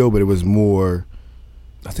video, but it was more.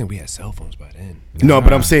 I think we had cell phones by then. No,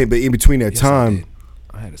 but I'm saying, but in between that time,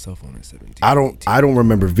 I had a cell phone at 17. I don't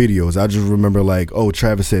remember videos. I just remember like, oh,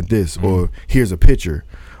 Travis said this, or here's a picture,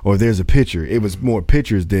 or there's a picture. It was more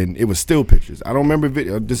pictures than it was still pictures. I don't remember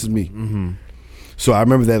video. This is me. Mm-hmm. So I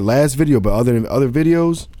remember that last video, but other than other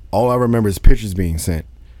videos, all I remember is pictures being sent.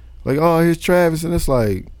 Like, oh, here's Travis, and it's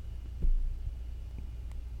like,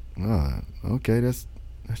 okay, that's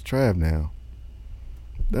Trav now.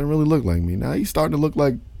 Doesn't really look like me. Now he's starting to look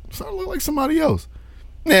like somebody else.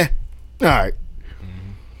 Nah, all right.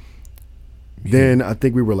 Then I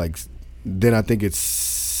think we were like, then I think it's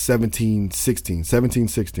 17, 16.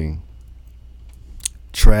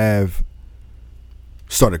 Trav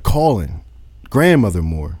started calling grandmother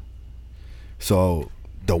more. So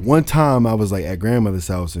the one time I was like at grandmother's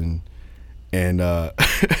house and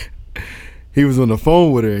he was on the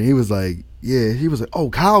phone with her and he was like, oh,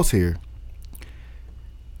 Kyle's here.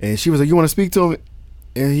 And she was like, you want to speak to him?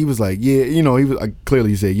 And he was like, yeah,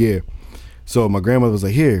 clearly he said yeah. So my grandmother was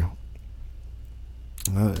like, here.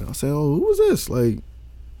 I said, oh, who was this? Like,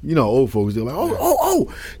 old folks, they're like,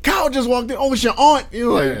 oh, Kyle just walked in. Oh, it's your aunt.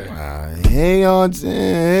 You're like, hey,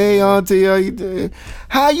 auntie, how you doing?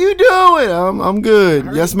 How you doing? I'm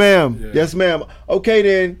good. Yes, ma'am. Yeah. Yes, ma'am. Okay,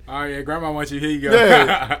 then. Oh, yeah, grandma wants you. Here you go.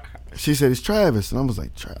 Yeah. She said, it's Travis. And I was like,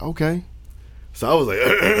 okay. So I was like,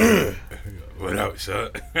 what up, son?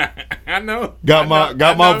 I know. Got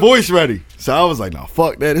my voice ready. So I was like, nah,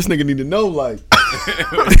 fuck that. This nigga need to know, like.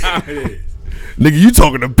 What time it is? Nigga, you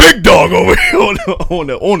talking to big dog over here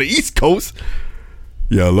on the East Coast.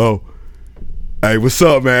 Yeah, hello. Hey, what's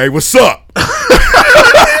up, man? Hey, what's up?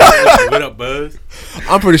 What up, Buzz?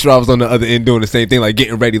 I'm pretty sure I was on the other end doing the same thing, like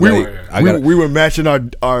getting ready. We were matching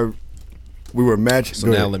our. We were matching. So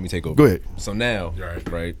now let me take over. Go ahead. So now,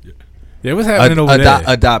 right? Yeah, what's happening over there?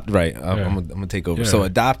 Adopt, right? I'm gonna take over. Yeah. So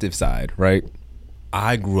adoptive side, right?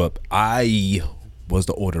 I grew up. I was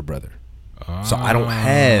the older brother, so I don't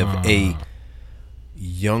have a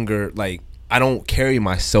younger, like, I don't carry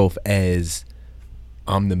myself as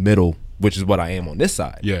I'm the middle, which is what I am on this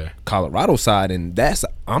side. Yeah. Colorado side, and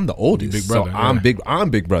I'm the oldest. Big brother, so I'm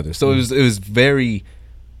big brother. So it was very,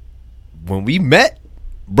 when we met,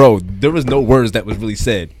 bro, there was no words that was really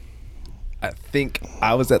said. I think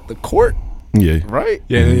I was at the court. Yeah. Right?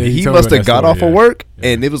 Yeah. He must have got off of work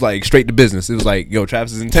and it was like straight to business. It was like, yo,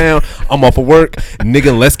 Travis is in town. I'm off of work.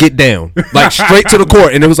 Nigga, let's get down. Like straight to the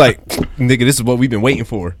court. And it was like, nigga, this is what we've been waiting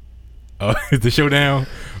for. The showdown,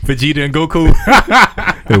 Vegeta and Goku.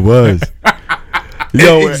 It was.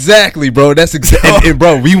 Yo, exactly, bro. That's exactly. And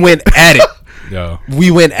bro, we went at it. Yo.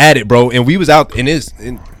 We went at it, bro. And we was out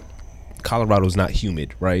in Colorado's not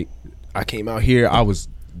humid, right? I came out here, I was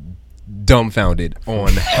dumbfounded on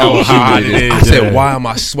how hot it is. I said, why am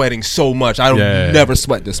I sweating so much? I don't never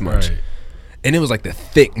sweat this much. Right. And it was like the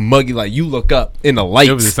thick, muggy, like you look up in the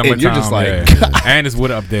lights and you're just like, and it's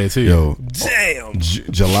wood up there too. Yo, damn.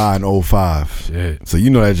 July in 05. Shit. So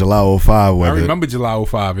you know that July 05 weather. I remember July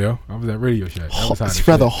 05, yo. I was at Radio Shack. It's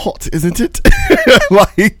rather hot, isn't it?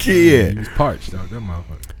 Like, yeah. He was parched, dog. That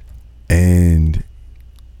motherfucker. And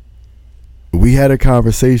we had a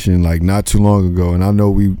conversation like not too long ago, and I know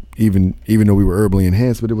we even though we were herbally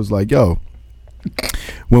enhanced, but it was like, yo,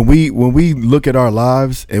 when we look at our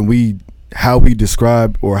lives and how we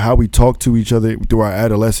describe or how we talk to each other through our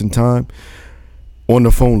adolescent time on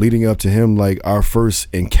the phone leading up to him, like our first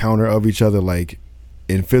encounter of each other, like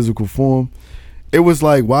in physical form, it was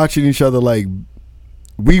like watching each other. Like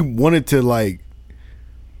we wanted to, like,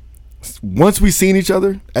 once we seen each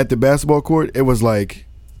other at the basketball court, it was like,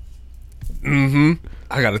 I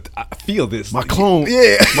feel this. My clone.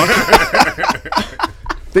 Yeah.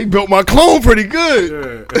 They built my clone pretty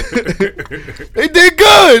good. They did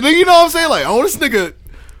good. You know what I'm saying? Like, oh, this nigga,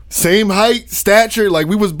 same height, stature. Like,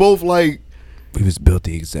 we was both like, we was built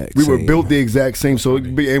the exact same. We were built the exact same. So,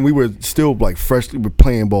 and we were still like freshly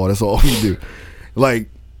playing ball. That's all we do. Like,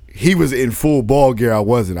 he was in full ball gear. I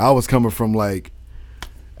wasn't. I was coming from like,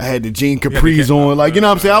 I had the jean capris on. Like, you know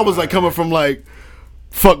what I'm saying? I was like coming from like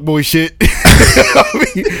fuckboy shit.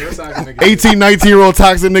 18, 19-year-old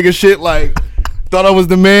toxic nigga shit. Like, thought I was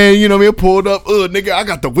the man, you know what I mean? Pulled up, nigga, I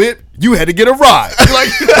got the whip. You had to get a ride. Like,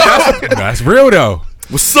 that's real though.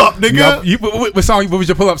 What's up, nigga? What was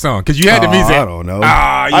your pull-up song? Because you had the music. I don't know.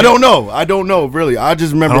 I don't know, really. I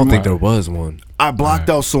just remember. I don't think there was one. I blocked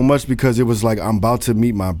out so much because it was like, I'm about to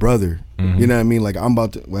meet my brother. You know what I mean? Like, I'm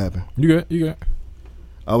about to, what happened? You good.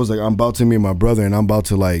 I was like, I'm about to meet my brother, and I'm about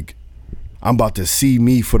to see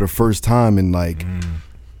me for the first time in like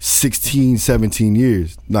 16, 17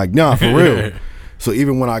 years. Like, nah, for real. So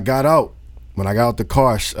even when I got out the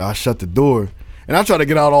car, I shut the door, and I try to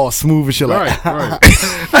get out all smooth and shit. Like, right.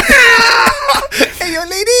 Hey, yo,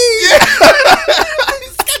 lady.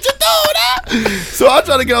 Get your door. So I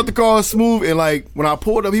try to get out the car smooth, and like when I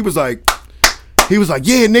pulled up, he was like,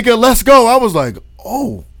 yeah, nigga, let's go. I was like,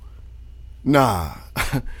 oh, nah,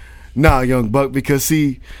 young buck, because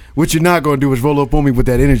see, what you're not gonna do is roll up on me with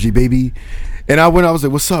that energy, baby. And I was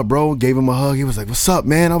like, what's up, bro? Gave him a hug. He was like, what's up,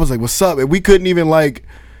 man? I was like, what's up? And we couldn't even like,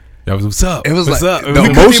 that was what's up. It was what's like, up? The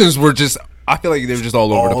emotions were just, I feel like they were just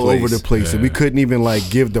all over the place. Yeah. And we couldn't even like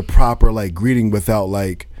give the proper like greeting without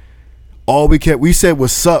like we said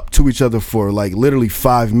what's up to each other for like literally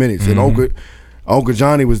 5 minutes, and Uncle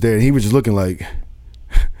Johnny was there, and he was just looking like,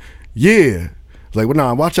 yeah. Like, well,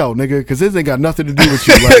 nah, watch out, nigga, because this ain't got nothing to do with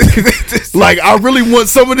you. Like, I really want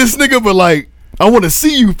some of this, nigga, but, like, I want to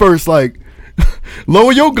see you first. Like,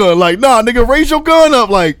 lower your gun. Like, nah, nigga, raise your gun up.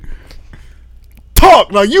 Like,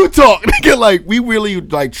 talk. Like, you talk. Nigga, like, we really,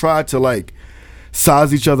 like, tried to, like,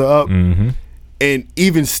 size each other up. And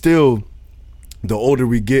even still, the older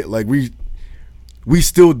we get, like,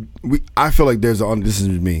 I feel like there's this is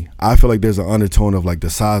me. I feel like there's an undertone of, like, the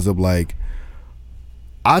size of, like,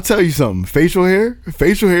 I'll tell you something. Facial hair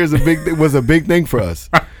was a big thing for us.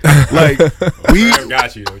 Like I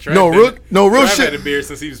got you. Real Trav shit. had a beard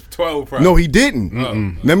since he was 12. Probably. No, he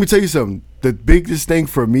didn't. Let me tell you something. The biggest thing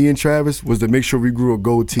for me and Travis was to make sure we grew a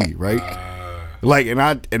goatee, right? Like, if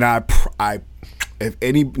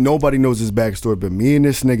nobody knows his backstory, but me and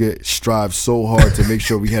this nigga strive so hard to make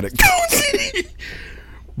sure we had a goatee.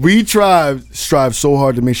 We strive so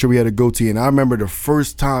hard to make sure we had a goatee, and I remember the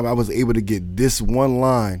first time I was able to get this one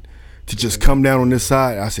line to just come down on this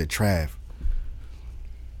side. I said, Trav,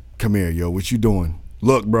 come here, yo, what you doing?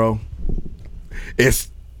 Look, bro, it's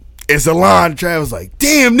a line. Trav was like,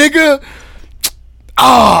 damn, nigga,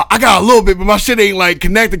 I got a little bit, but my shit ain't like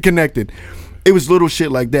connected. It was little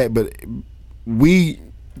shit like that, but you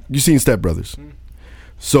seen Step Brothers,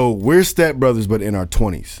 so we're Step Brothers, but in our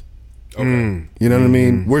 20s. Okay. You know what I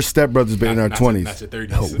mean? We're stepbrothers, but in our 20s. Not your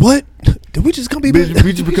 30s. What? Did we just come be?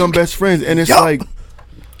 We just become best friends, and it's like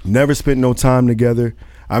never spent no time together.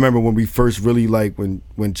 I remember when we first really like when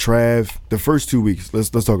Trav, the first 2 weeks. Let's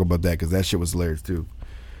talk about that because that shit was hilarious too.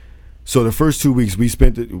 So the first 2 weeks we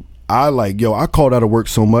spent I called out of work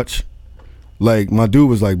so much. Like my dude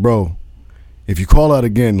was like, bro, if you call out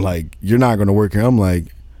again, like you're not gonna work here. I'm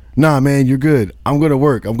like, nah, man, you're good. I'm gonna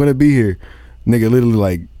work. I'm gonna be here, nigga. Literally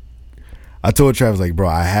like. I told Travis, like, bro,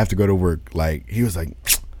 I have to go to work. Like, he was like,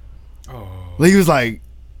 he was like,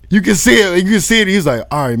 you can see it. You can see it. He was like,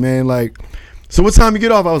 all right, man. Like, so what time you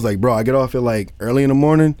get off? I was like, bro, I get off at like early in the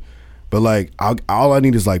morning. But like, all I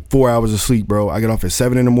need is like 4 hours of sleep, bro. I get off at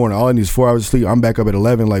 7 in the morning. All I need is 4 hours of sleep. I'm back up at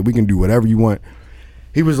 11. Like, we can do whatever you want.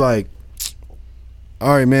 He was like,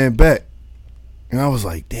 all right, man, bet. And I was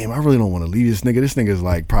like, damn, I really don't want to leave this nigga. This nigga's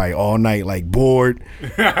like probably all night, like bored. You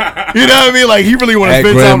know what I mean? Like he really want to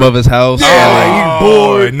spend time at grandmother's house. Yeah, like he's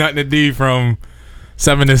bored. Nothing to do from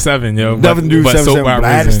 7 to 7, yo. Nothing to do but 7 to 7. But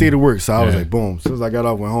I had to stay to and- work, so I was like, boom. As soon as I got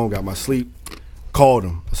off, went home, got my sleep, called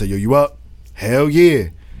him. I said, yo, you up? Hell yeah.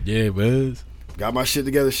 Yeah, Buzz. Got my shit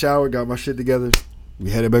together, showered, got my shit together.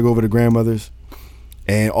 We headed back over to grandmother's.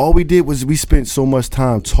 And all we did was we spent so much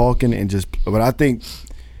time talking and but I think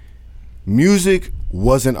music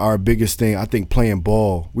wasn't our biggest thing. I think playing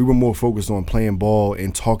ball. We were more focused on playing ball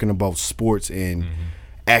and talking about sports and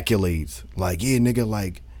accolades. Like, yeah, nigga,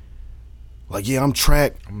 like yeah, I'm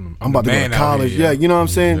track. I'm about to go to college. Yeah, you know what I'm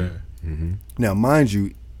saying? Yeah. Now, mind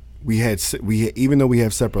you, we had even though we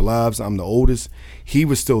have separate lives, I'm the oldest. He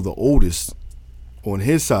was still the oldest on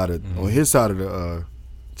his side of the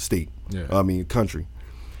state. Yeah. I mean, country.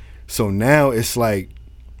 So now it's like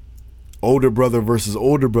older brother versus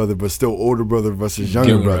older brother, but still older brother versus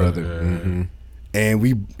younger brother. Yeah.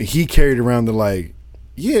 And he carried around the like,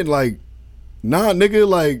 yeah, like, nah, nigga,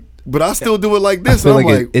 like, but I still do it like this. I feel and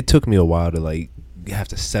I'm like it took me a while to like have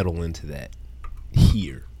to settle into that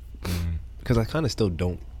here, because I kind of still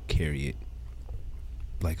don't carry it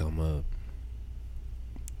like I'm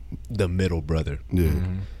the middle brother. Yeah.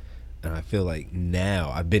 And I feel like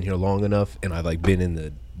now I've been here long enough, and I've like been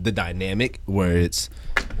in the dynamic where it's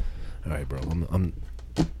all right, bro. I'm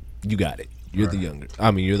you got it. You're the younger.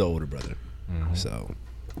 I mean, you're the older brother. So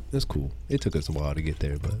it's cool. It took us a while to get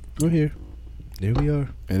there, but we're here. There we are.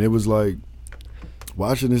 And it was like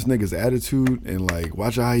watching this nigga's attitude and like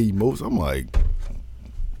watching how he emotes. I'm like,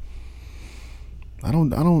 I don't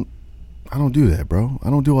do that, bro. I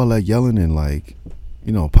don't do all that yelling and like,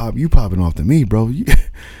 you know, you popping off to me, bro.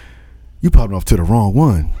 You popping off to the wrong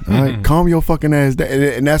one. All right, calm your fucking ass down.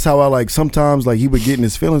 And that's how I like sometimes like he would get in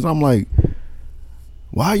his feelings. I'm like,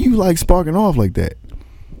 why are you like sparking off like that?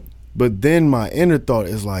 But then my inner thought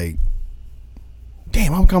is like,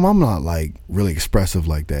 damn, how come I'm not like really expressive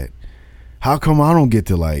like that? How come I don't get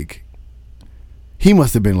to like? He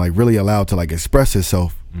must have been like really allowed to like express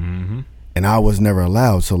himself, and I was never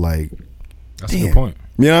allowed. So like, that's a good point.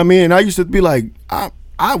 You know what I mean? And I used to be like,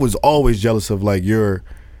 I was always jealous of like your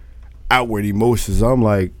outward emotions. I'm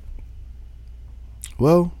like,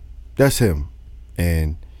 well, that's him,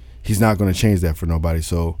 and he's not going to change that for nobody.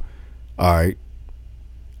 So, all right,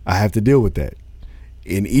 I have to deal with that.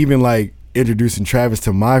 And even like introducing Travis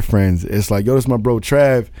to my friends, it's like, yo, this my bro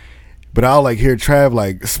Trav. but I'll like hear Trav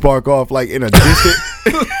like spark off like in a distant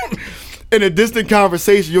in a distant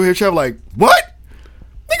conversation. You'll hear Trav like, "What?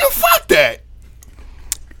 Nigga, fuck that."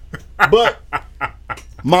 But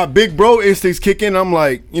my big bro instincts kick in. I'm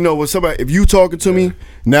like, you know, when somebody, if you talking to me,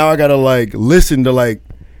 now I gotta like listen to like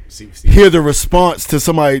hear the response to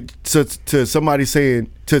somebody to somebody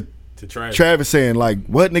saying to Travis saying like,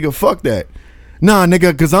 "What, nigga, fuck that." Nah,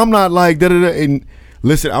 nigga, because I'm not like da da da. And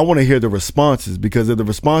listen, I want to hear the responses, because if the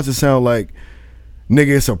responses sound like,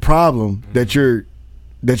 nigga, it's a problem that you're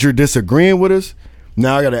disagreeing with us,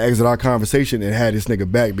 now I got to exit our conversation and have this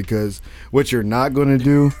nigga back, because what you're not going to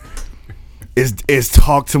do is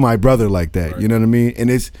talk to my brother like that. Right. You know what I mean?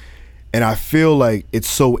 And I feel like it's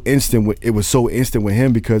so instant. It was so instant with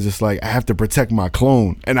him, because it's like I have to protect my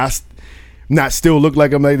clone, and I not still look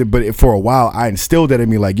like I'm like that, but for a while I instilled that in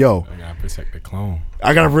me, like, yo, I gotta protect the clone.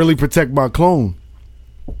 I gotta really protect my clone.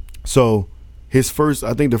 So I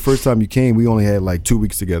think the first time you came, we only had like 2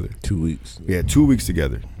 weeks together. 2 weeks. We had 2 weeks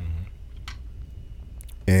together. Mm-hmm.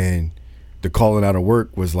 And the calling out of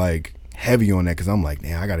work was like heavy on that, because I'm like,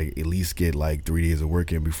 man, I gotta at least get like 3 days of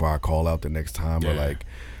work in before I call out the next time. Or like,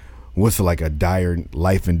 what's like a dire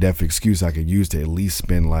life and death excuse I could use to at least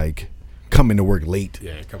spend like coming to work late.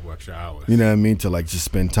 Yeah, a couple extra hours. You know what I mean? To like just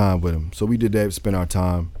spend time with him. So we did that, spend our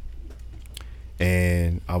time.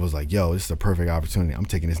 And I was like, yo, this is a perfect opportunity. I'm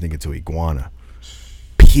taking this nigga to Iguana.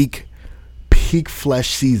 Peak flesh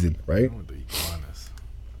season, right? The iguanas.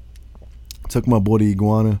 Took my boy to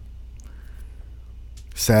Iguana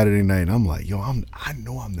Saturday night. And I'm like, yo, I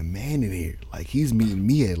know I'm the man in here. Like, he's meeting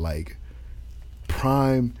me at like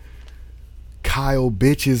prime Kyle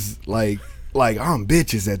bitches, like I'm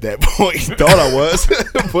bitches at that point. Thought I was,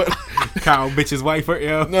 but Kyle bitch's wife,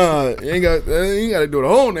 yeah. Nah, you ain't got to do the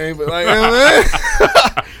whole name, but like, you know what I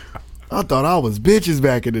mean? I thought I was bitches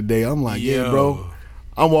back in the day. I'm like, yeah, bro.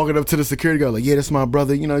 I'm walking up to the security guard, like, yeah, that's my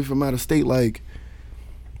brother. You know, he's from out of state. Like,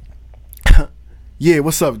 yeah,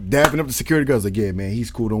 what's up? Dapping up the security guard's like, yeah, man,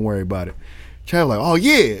 he's cool. Don't worry about it. Trav like, oh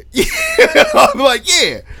yeah. I'm like,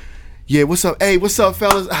 yeah. What's up? Hey, what's up,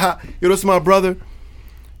 fellas? Yo, that's my brother.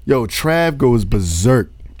 Yo, Trav goes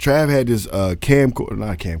berserk. Trav had this camera.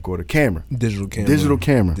 Digital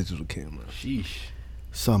camera. Sheesh.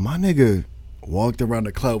 So my nigga walked around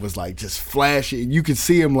the club, was like just flashing. You could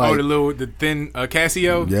see him like, the thin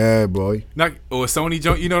Casio. Yeah, boy. Not or Sony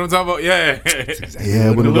joint. You know what I'm talking about? Yeah. Yeah,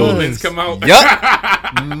 when the little lens come out. Yup.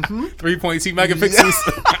 3.2 megapixels.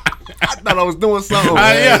 I thought I was doing something.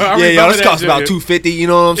 Yeah, y'all. This cost about $250. You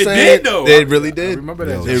know what I'm saying? It did though. It really did. I remember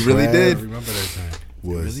that. It really did. I remember that time.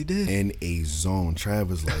 Was really did. In a zone. Trav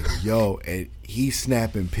was like, yo, and he's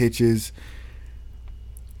snapping pictures.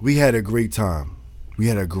 We had a great time. We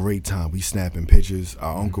snapping pictures.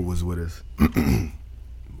 Our uncle was with us.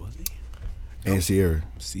 Was he? And Sierra.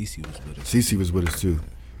 Cece was with us too.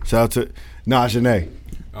 Shout out to Najee.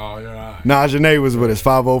 Oh yeah. Najee was with us.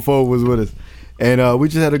 504 was with us. And we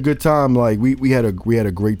just had a good time. Like we had a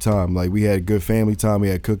great time. Like we had good family time. We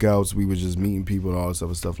had cookouts. We were just meeting people and all this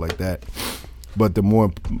other stuff like that. But the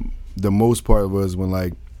most part was when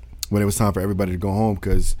it was time for everybody to go home,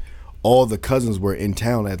 because all the cousins were in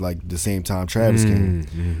town at like the same time Travis came.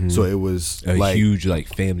 Mm-hmm. So it was a like huge like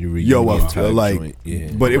family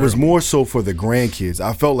reunion. But it was more so for the grandkids.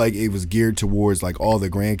 I felt like it was geared towards like all the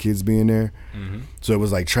grandkids being there. Mm-hmm. So it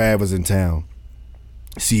was like Trav was in town,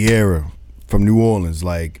 Sierra from New Orleans,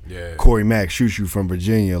 like Corey Mack, Shushu from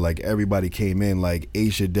Virginia, like everybody came in, like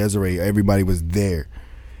Aisha, Desiree, everybody was there.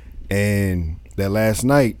 And that last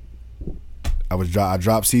night, I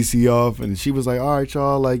dropped CC off, and she was like, all right,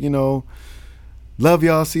 y'all, like, you know, love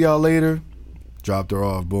y'all, see y'all later. Dropped her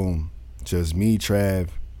off, boom. Just me, Trav,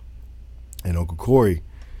 and Uncle Corey.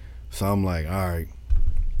 So I'm like, all right,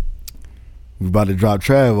 we about to drop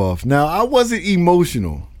Trav off. Now, I wasn't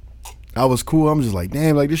emotional. I was cool. I'm just like,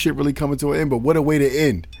 damn, like, this shit really coming to an end, but what a way to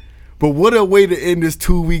end. But what a way to end this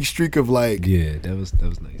 2-week streak of like. Yeah, that was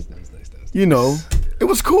nice. You know, it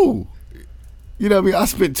was cool. You know what I mean? I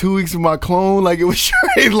spent 2 weeks with my clone. Like, it was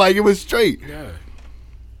straight. Yeah.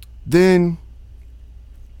 Then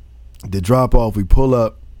the drop off, we pull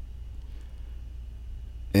up,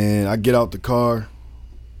 and I get out the car.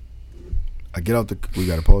 We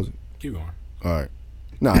gotta pause it. Keep going. All right.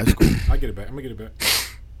 Nah, it's cool. I get it back. I'm gonna get it back.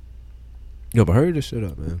 Yo, but hurry this shit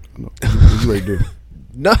up, man. What you ready to do?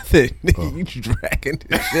 Nothing. You dragging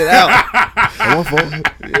this shit out. My fault.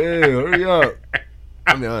 Yeah, hurry up.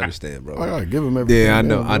 I mean, I understand, bro. I gotta give him everything. Yeah, I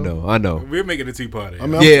know. We're making a two-parter. I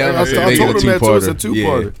mean, I told him that too. It's a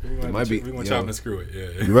two-parter. Yeah. We're gonna chop and screw it.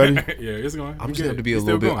 Yeah. You ready? Yeah, it's going. I'm just gonna have to be I'm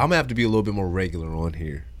gonna have to be a little bit more regular on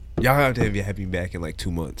here. Y'all have to have me back in like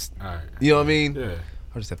 2 months. All right. You know what I mean? Yeah.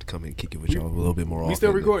 I'll just have to come and kick it with y'all a little bit more often. We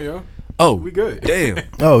still recording, yo. Oh, we good. Damn.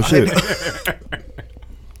 Oh shit.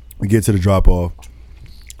 We get to the drop off.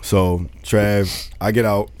 So I get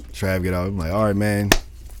out. Trav get out. I'm like, all right, man.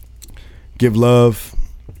 Give love.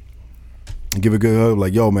 Give a good hug.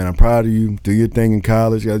 Like, yo, man, I'm proud of you. Do your thing in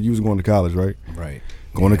college. You was going to college, right? Right.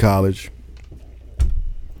 Going to college.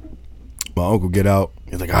 My uncle get out.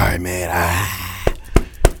 He's like, all right, man.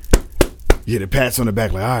 You get the pats on the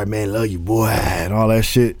back, like, all right, man, love you, boy, and all that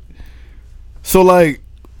shit. So, like,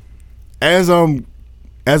 as I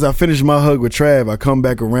finish my hug with Trav, I come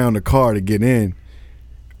back around the car to get in.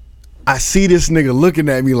 I see this nigga looking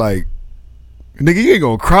at me like, nigga, you ain't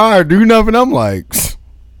gonna cry or do nothing. I'm like,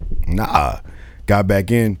 nah. Got back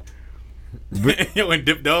in. You went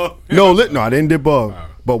dipped off? No, I didn't dip off.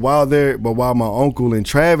 But while my uncle and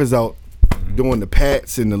Trav is out doing the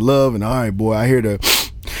pats and the love and all right, boy, I hear the.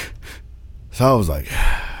 So I was like,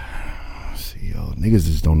 see, yo, niggas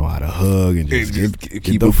just don't know how to hug and just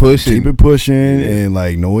keep it pushing, and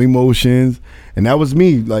like no emotions. And that was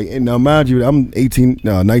me. Like, and now mind you, I'm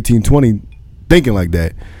 19, 20, thinking like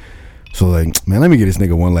that. So like, man, let me get this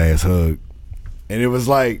nigga one last hug. And it was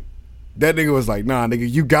like, that nigga was like, nah,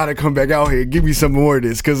 nigga, you gotta come back out here and give me some more of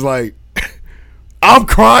this, cause like, I'm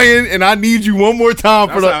crying and I need you one more time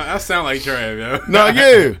for that sound like Trav, yo. No,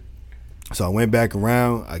 yeah. So I went back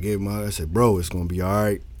around. I said, bro, it's gonna be all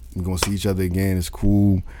right. We're gonna see each other again. It's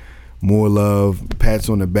cool. More love, pats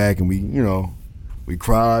on the back, and we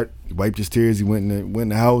cried. He wiped his tears. He went in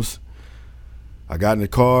the house. I got in the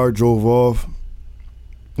car, drove off.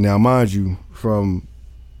 Now, mind you, from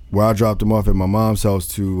where I dropped him off at my mom's house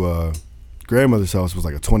to grandmother's house was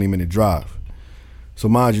like a 20-minute drive. So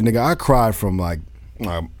mind you, nigga, I cried from like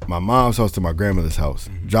my mom's house to my grandmother's house.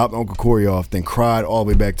 Dropped Uncle Corey off, then cried all the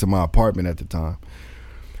way back to my apartment at the time.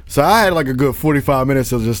 So I had like a good 45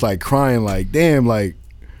 minutes of just like crying, like, damn, like,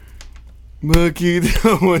 Mookie,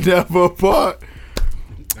 we'll never apart.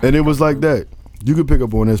 And it was like that. You could pick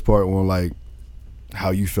up on this part on like how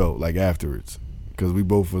you felt like afterwards, because we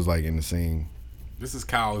both was like in the same. This is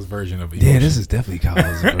Kyle's version of emotion. Yeah, this is definitely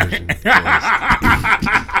Kyle's version.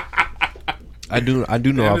 I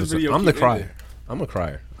do know. I'm the crier. I'm a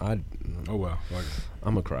crier. Oh well.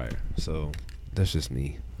 I'm a crier. So that's just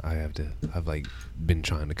me. I've like been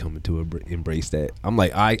trying to come to embrace that. I'm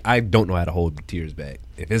like, I don't know how to hold the tears back.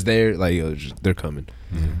 If it's there, like, they're coming.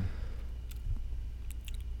 Mm-hmm.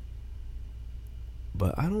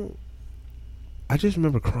 But I just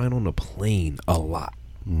remember crying on the plane a lot.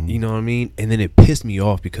 Mm-hmm. You know what I mean? And then it pissed me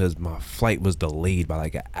off because my flight was delayed by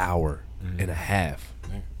like an hour and a half.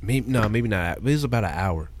 Maybe not. It was about an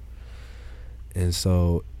hour. And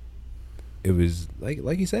so it was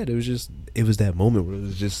like you said, it was that moment where it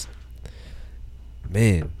was just,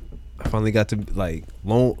 man, I finally got to like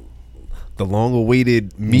the long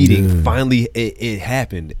awaited meeting. Yeah. Finally it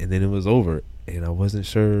happened, and then it was over, and I wasn't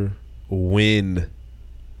sure when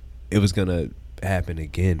it was gonna happen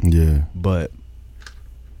again. Yeah. But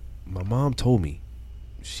my mom told me,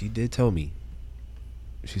 she did tell me,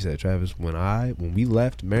 she said, Travis, when we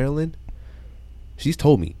left Maryland, she's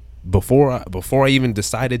told me before I even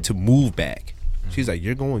decided to move back, she's like,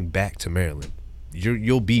 you're going back to Maryland.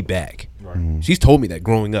 You'll be back. Right. Mm-hmm. She's told me that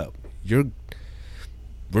growing up.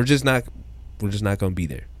 We're just not gonna be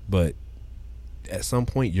there. But at some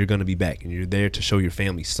point you're gonna be back, and you're there to show your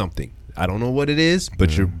family something. I don't know what it is,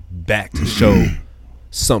 but you're back to show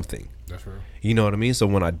something. That's right. You know what I mean? So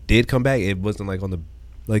when I did come back, it wasn't like on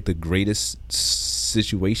the greatest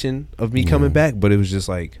situation of me coming back, but it was just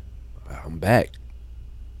like, I'm back.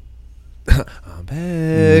 I'm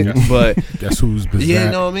back. But guess who's back? Yeah,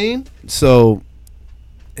 you know what I mean? So,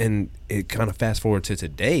 and it kind of fast forward to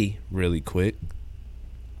today really quick.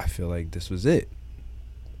 I feel like this was it.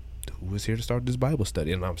 Who was here to start this Bible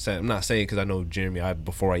study? And I'm not saying because I know Jeremy.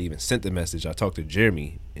 Before I even sent the message, I talked to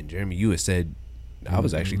Jeremy, and Jeremy, you had said I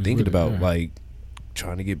was actually thinking about like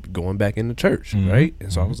trying to get going back into church, right?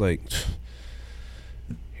 And so I was like,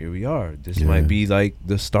 here we are. This might be like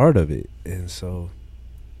the start of it. And so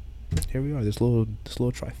here we are. This little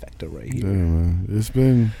trifecta right here. Yeah,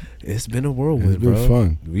 man. It's been a whirlwind, bro. It's been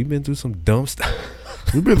fun. We've been through some dumb stuff.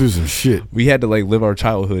 We've been through some shit. We had to like live our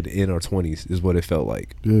childhood in our 20s is what it felt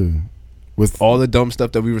like. Yeah. With all the dumb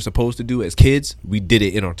stuff that we were supposed to do as kids, we did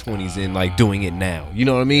it in our 20s and like doing it now. You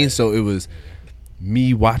know what I mean? So it was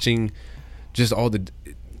me watching just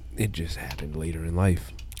it just happened later in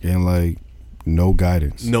life. And like no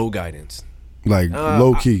guidance. Like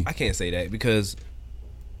low key. I can't say that because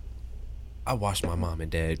I watched my mom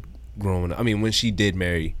and dad growing up. I mean, when she did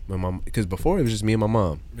marry my mom, because before it was just me and my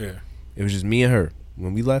mom. Yeah. It was just me and her.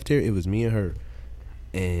 When we left here, it was me and her.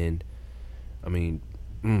 And I mean,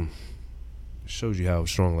 shows you how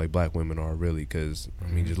strong like black women are really, because I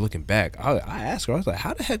mean, just looking back, I asked her, I was like,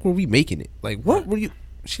 how the heck were we making it? Like, what were you?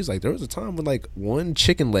 She's like, there was a time when like one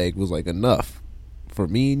chicken leg was like enough for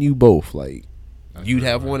me and you both. Like, you'd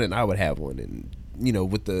have one and I would have one, and you know,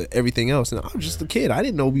 with the everything else. And I was just a kid. I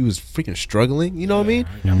didn't know we was freaking struggling. You know what I mean?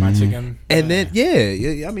 I got my chicken. And then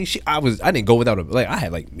I mean, I didn't go without I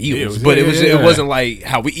had like meals, but it wasn't like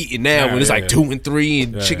how we eating now when it's like 2 and 3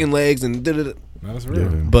 and chicken legs and da-da-da. That's real.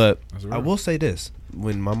 But I will say this: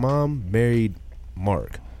 when my mom married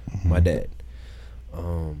Mark, my dad,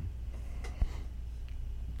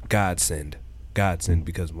 godsend,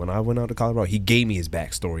 because when I went out to Colorado, he gave me his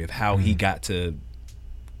backstory of how he got to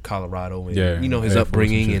Colorado and you know, his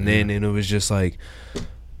upbringing, and then it was just like,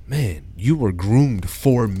 man, you were groomed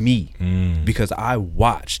for me, because I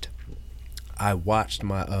watched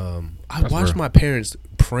my parents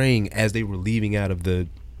praying as they were leaving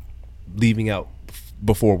out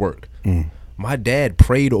before work. My dad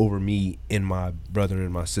prayed over me and my brother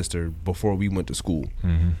and my sister before we went to school.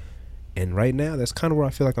 And right now, that's kind of where I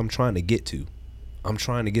feel like I'm trying to get to. I'm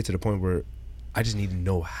trying to get to the point where I just need to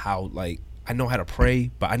know how, like, I know how to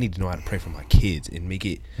pray, but I need to know how to pray for my kids and make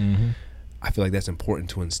it. I feel like that's important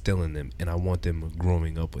to instill in them, and I want them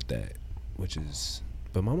growing up with that.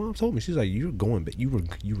 But my mom told me, she's like, "You're going, but you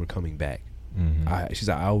were coming back." She's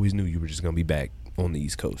like, "I always knew you were just gonna be back on the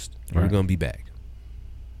East Coast. We're gonna be back."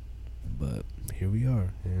 But here we are,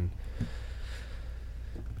 and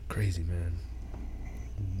crazy, man.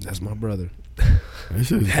 That's my brother.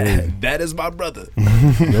 That is my brother.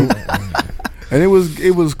 And it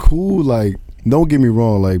was cool. Like, don't get me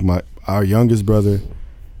wrong. Like our youngest brother,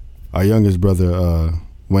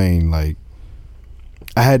 Wayne. Like,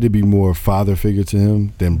 I had to be more father figure to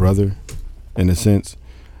him than brother, in a sense.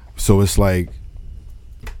 So it's like,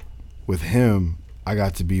 with him, I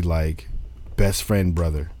got to be like best friend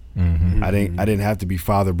brother. I didn't have to be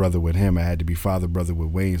father brother with him. I had to be father brother with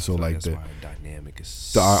Wayne. So like that's why our dynamic is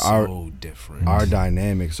so different. Our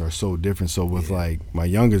dynamics are so different. So with like my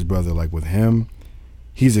youngest brother, like with him,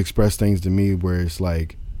 he's expressed things to me where it's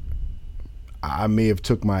like, I may have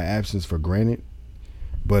took my absence for granted,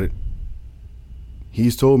 but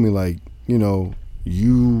he's told me, like, you know,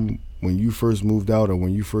 when you first moved out, or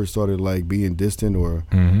when you first started like being distant, or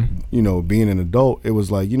you know, being an adult, it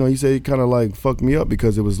was like, you know, he said it kind of like fucked me up,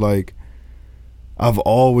 because it was like, I've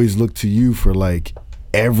always looked to you for like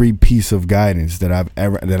every piece of guidance that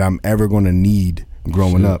I'm ever going to need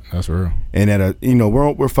growing up. That's real. And you know,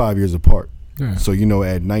 we're 5 years apart. Yeah. So, you know,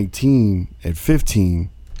 at 19, at 15,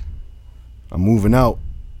 I'm moving out,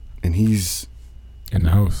 and he's in the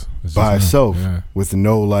house by himself with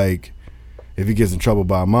no, like, if he gets in trouble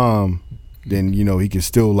by mom, then, you know, he can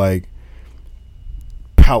still like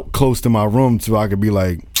pout close to my room so I could be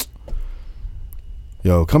like,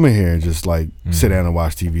 yo, come in here and just like sit down and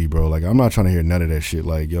watch TV, bro. Like, I'm not trying to hear none of that shit.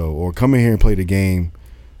 Like, yo, or come in here and play the game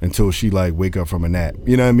until she like wake up from a nap.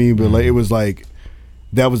 You know what I mean? But like, it was like,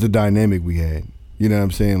 that was the dynamic we had. You know what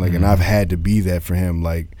I'm saying? Like, and I've had to be that for him.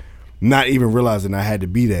 Like, not even realizing I had to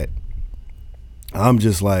be that. I'm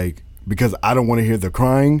just like, because I don't want to hear the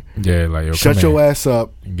crying. Yeah, like, yo, shut your ass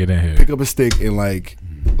up. Get in here. Pick up a stick and like,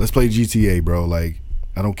 let's play GTA, bro. Like,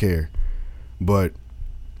 I don't care. But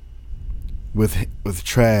with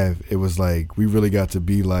Trav, it was like, we really got to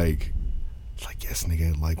be like, yes,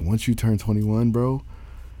 nigga. Like, once you turn 21, bro,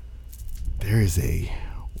 there is a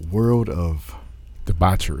world of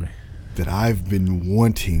debauchery that I've been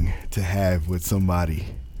wanting to have with somebody,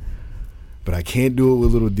 but I can't do it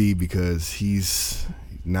with little D because he's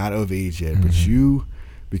not of age yet. But you,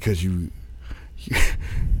 because you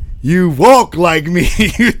walk like me,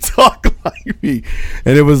 you talk like me,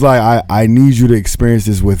 and it was like, I need you to experience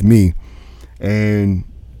this with me. And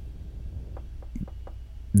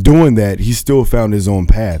doing that, he still found his own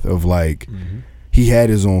path of like, he had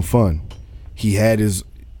his own fun. He had his,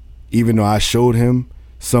 even though I showed him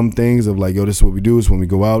some things of like, yo, this is what we do, is when we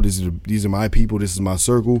go out, these are my people, this is my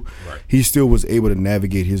circle. Right. He still was able to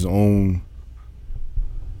navigate his own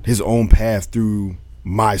path through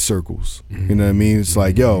my circles. You know what I mean? It's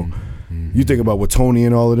like, yo, you think about with Tony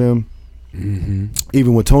and all of them,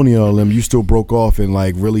 even with Tony and all of them, you still broke off and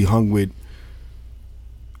like really hung with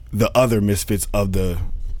the other misfits of the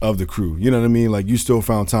crew. You know what I mean? Like, you still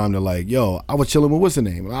found time to like, yo, I was chilling with what's her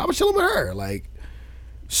name? I was chilling with her. Like,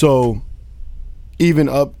 so even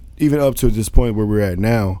up to this point where we're at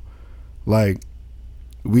now, like,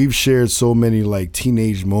 we've shared so many like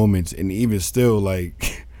teenage moments, and even still,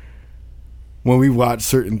 like, when we watch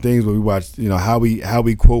certain things, when we watch, you know, how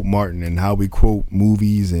we quote Martin and how we quote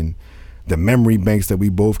movies and the memory banks that we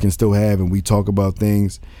both can still have, and we talk about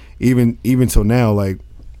things even till now, like,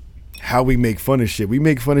 how we make fun of shit. We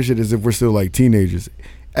make fun of shit as if we're still like teenagers.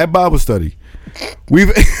 At Bible study, we've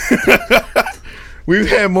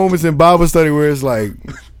had moments in Bible study where it's like,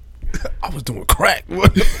 I was doing crack.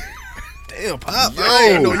 Damn, Pop. Yo. I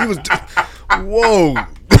didn't know you was. Whoa.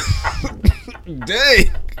 Dang.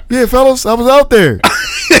 Yeah, fellas, I was out there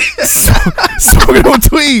smoking on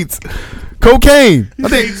tweeds, cocaine. I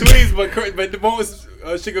think tweeds, but the most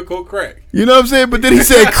sugar coke crack. You know what I'm saying? But then he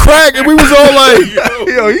said crack, and we was all like,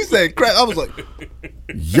 "Yo, he said crack." I was like,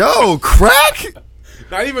 "Yo, crack."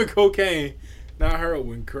 Not even cocaine, not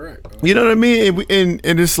heroin, crack. You know what I mean?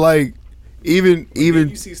 And it's like even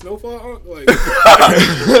you see Snowfall, like.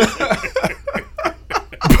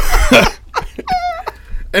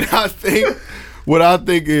 And I think what I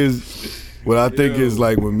think is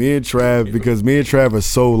like when me and Trav, because me and Trav are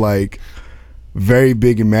so like very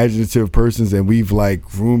big imaginative persons, and we've like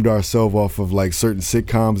groomed ourselves off of like certain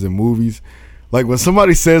sitcoms and movies. Like when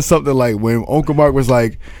somebody says something like when Uncle Mark was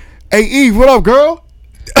like, "Hey Eve, what up, girl?"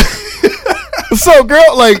 What's up,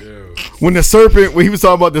 girl? Like when he was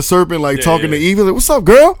talking about the serpent, like talking to Eve, like, "What's up,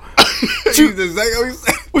 girl? What you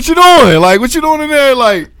doing? Like, what you doing in there?"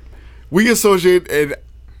 Like, we associate, and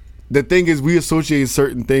the thing is, we associate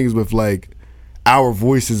certain things with like our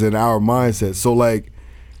voices and our mindset. So, like,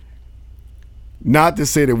 not to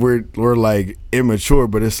say that we're like immature,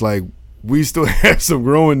 but it's like we still have some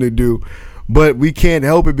growing to do, but we can't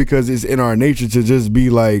help it because it's in our nature to just be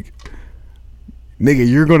like, nigga,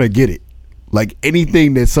 you're gonna get it. Like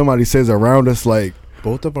anything that somebody says around us, like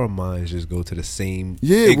both of our minds just go to the same.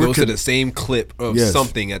 Yeah, it goes to the same clip of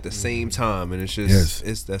something at the same time, and it's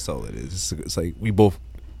just that's all it is. It's like we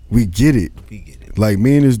get it. Like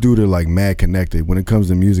me and this dude are like mad connected when it comes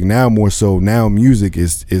to music. Now more so. Now music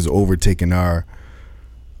is overtaking our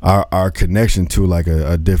connection to like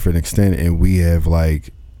a different extent, and we have like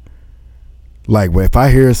if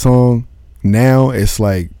I hear a song. Now it's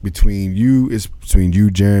like between you,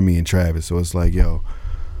 Jeremy, and Travis. So it's like, yo,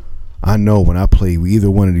 I know when I play either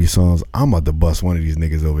one of these songs, I'm about to bust one of these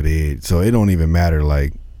niggas over the head. So it don't even matter.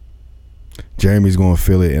 Like Jeremy's gonna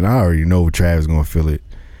feel it, and I already know Travis gonna feel it.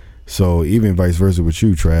 So even vice versa with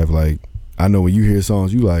you, Trav. Like I know when you hear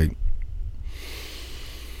songs, you like,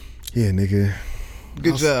 yeah, nigga,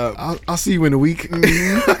 good job. I'll see you in a week.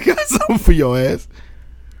 I got something for your ass.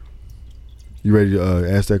 You ready to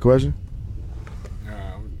ask that question?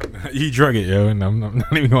 You drug it, yo, and I'm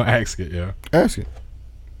not even gonna ask it, yo. Ask it.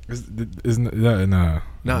 Nah,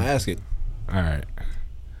 ask it. All right.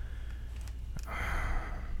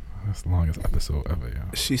 That's the longest episode ever, yo.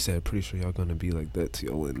 She said, "Pretty sure y'all gonna be like that to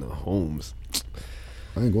y'all in the homes."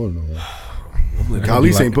 I ain't going to no home.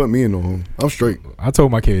 Khalise ain't put me in no home. I'm straight. I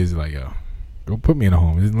told my kids like, yo, go put me in a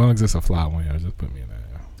home as long as it's a fly one, yo. Just put me in there.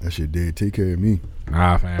 That shit dead. Take care of me.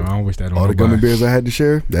 Nah, fam. I don't wish that on all the gummy bears I had to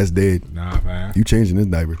share, that's dead. Nah, fam. You changing this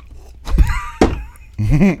diaper.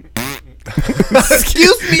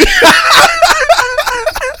 Excuse me.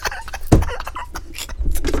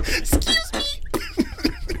 Excuse me.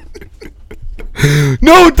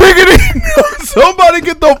 No diggity. No, somebody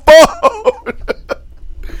get the phone.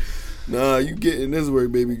 Nah, you getting this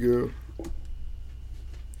work, baby girl.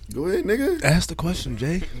 Go ahead, nigga. Ask the question,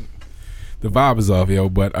 Jay. The vibe is off, yo.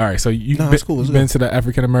 But all right, so you've been to the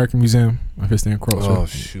African American Museum of History and Culture. Oh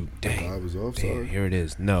shoot, dang! The vibe is off. Damn, here it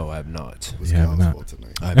is. No, I have not. It's Kyle's fault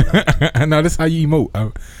tonight. I have not. No, this is how you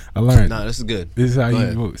emote. I learned. Nah, this is good. This is how you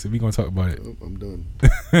emote. So we gonna talk about it. Oh, I'm done.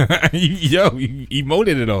 you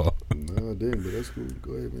emoted it all. Nah, damn, but that's cool.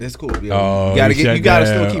 Go ahead, man. That's cool. Yo. You gotta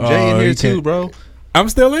still keep Jay in here too, bro. I'm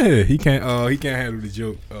still in here. He can't handle the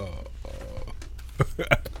joke.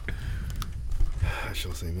 I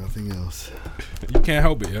shall say nothing else. You can't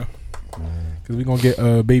help it, yo. Cause we gonna get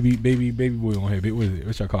baby boy on here. What is it?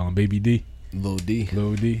 What y'all call him? Baby D. Lil D. Yeah.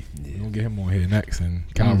 We gonna get him on here next, and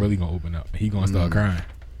Kyle really gonna open up. He gonna start crying.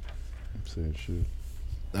 I'm saying shit.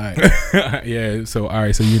 All right. Yeah. So all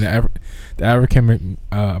right. So you in the African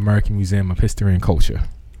American Museum of History and Culture.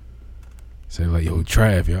 Say like, yo,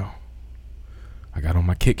 Trav, yo. I got on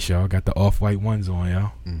my kicks, y'all. Got the off-white ones on,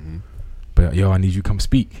 y'all. Mm-hmm. But yo, I need you to come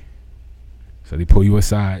speak. So they pull you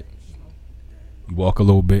aside. You walk a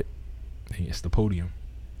little bit. And it's the podium.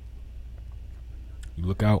 You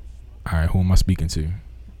look out. All right, who am I speaking to?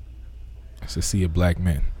 It's a sea of black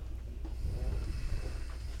men.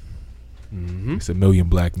 Mm-hmm. It's a million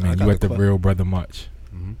black men. You at the Real Brother March.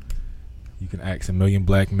 Mm-hmm. You can ask a million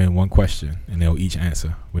black men one question, and they'll each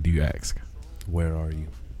answer. What do you ask? Where are you?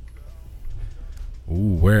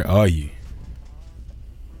 Ooh, where are you?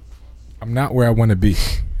 I'm not where I want to be.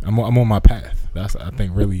 I'm on my path. That's, I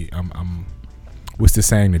think, really. I'm. What's the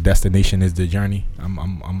saying? The destination is the journey. I'm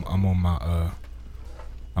on my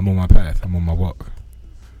I'm on my path. I'm on my walk.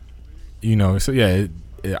 You know, so yeah,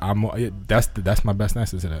 that's my best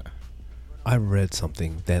answer to that. I read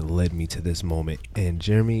something that led me to this moment, and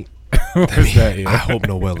Jeremy, What's that? Yeah. I hope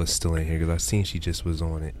Noelle is still in here because I've seen she just was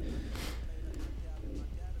on it.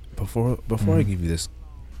 Before I give you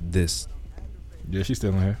this. Yeah, she's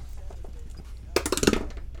still in here.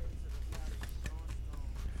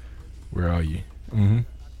 Where are you?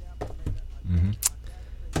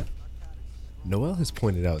 Noelle has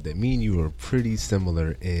pointed out that me and you are pretty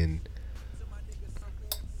similar in,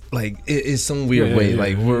 like, in some weird way.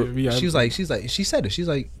 Like, she said it. She's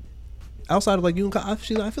like, outside of like you and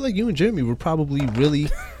she's like, I feel like you and Jeremy were probably really,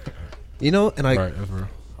 you know. And Right, that's real.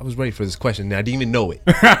 I was ready for this question. And I didn't even know it.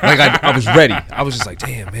 Like I was ready. I was just like,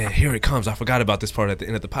 damn, man, here it comes. I forgot about this part at the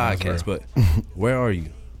end of the podcast. But where are you?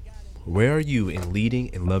 Where are you in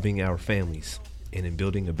leading and loving our families and in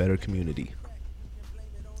building a better community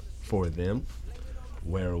for them?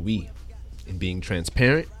 Where are we in being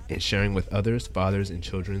transparent and sharing with others, fathers and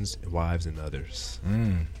children's and wives and others?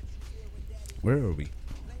 Where are we?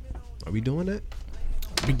 Are we doing that?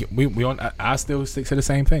 We on. I still stick to the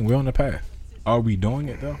same thing. We're on the path. Are we doing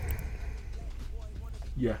it though?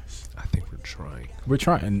 Yes. I think we're trying. We're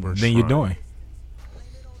trying. You're doing.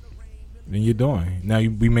 Then you're doing. Now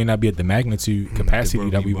we may not be at the magnitude capacity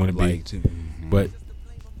that we want to be, but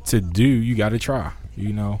to do, you got to try.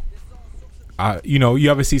 You know. You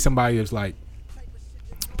ever see somebody that's like,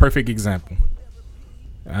 perfect example.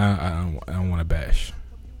 I don't want to bash.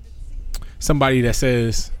 Somebody that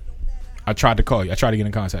says, I tried to call you. I tried to get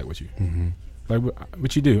in contact with you. Like,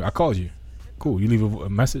 what you do? I called you. Cool. You leave a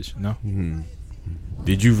message? No.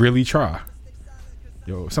 Did you really try?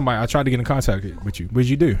 Yo, I tried to get in contact with you. What did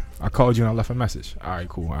you do? I called you and I left a message. All right,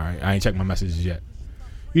 cool. All right. I ain't checked my messages yet.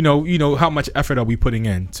 You know how much effort are we putting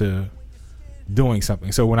into doing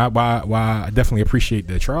something? So why I definitely appreciate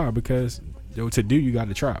the try, because to do, you got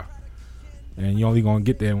to try. And you're only going to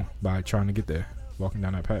get there by trying to get there, walking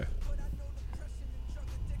down that path.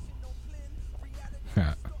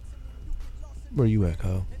 Where you at,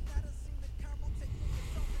 Kyle?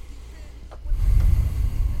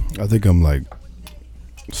 I think I'm like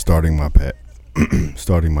starting my path.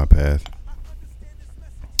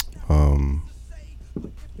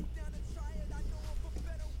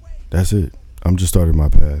 That's it. I'm just starting my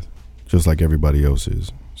path, just like everybody else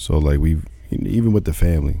is. So like even with the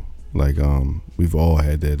family, like we've all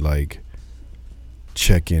had that like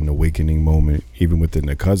check-in awakening moment, even within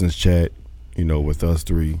the cousins chat, with us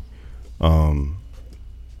three.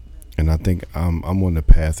 And I think I'm on the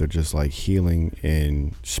path of just like healing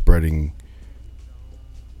and spreading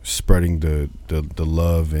the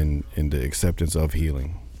love and the acceptance of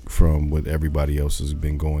healing from what everybody else has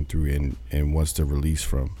been going through and wants to release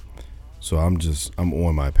from. So I'm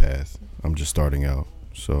on my path. I'm just starting out.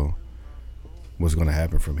 So what's going to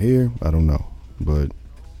happen from here, I don't know. But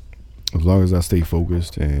as long as I stay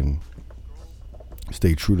focused and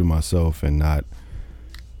stay true to myself and not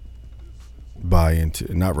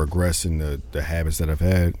regress in the habits that I've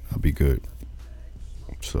had, I'll be good.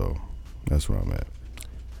 So that's where I'm at.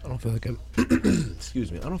 I don't feel like I'm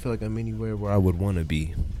excuse me. I don't feel like I'm anywhere where I would want to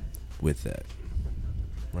be with that.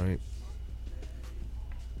 Right?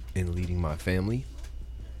 In leading my family,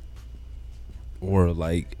 or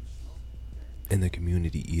like in the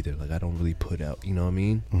community either. Like I don't really put out, you know what I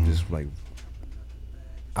mean? Just like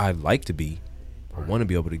I'd like to be. I want to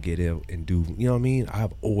be able to get out and do, you know what I mean? I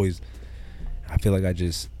feel like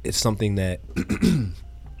it's something that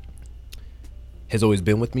has always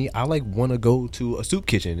been with me. I like want to go to a soup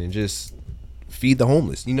kitchen and just feed the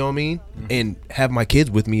homeless, you know what I mean? And have my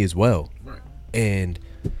kids with me as well. Right. And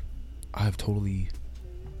I've totally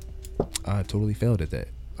failed at that.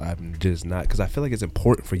 I'm just not, because I feel like it's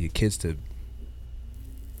important for your kids to,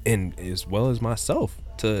 and as well as myself,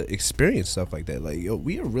 to experience stuff like that. Like, yo,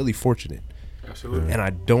 we are really fortunate. Absolutely. And I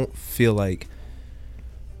don't feel like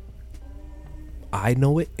I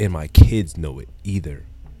know it and my kids know it either.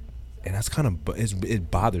 And that's kind of, it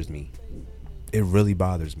bothers me. It really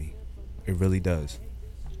bothers me. It really does.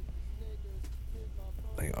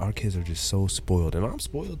 Like, our kids are just so spoiled, and I'm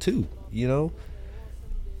spoiled too, you know?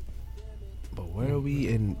 But where are we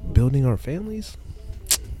in building our families?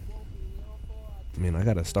 I mean, I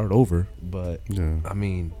got to start over, but yeah. I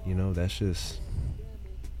mean, that's just,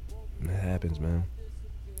 it happens, man.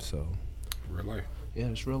 So. Real life. Yeah,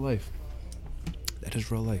 it's real life. That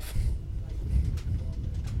is real life.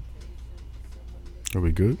 Are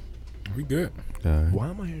we good? We good. Why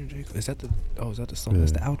am I hearing J. Cole? Is that the song? Yeah.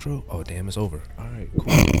 That's the outro? Oh, damn, it's over. All right,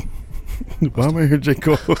 cool. Why am I hearing J.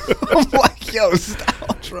 Cole? I'm like, yo, it's the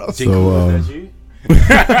outro. So,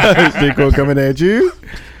 J. Cole coming at you.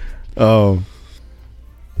 So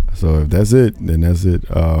if that's it, then that's it.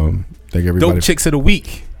 Thank everybody. Dope Chicks of the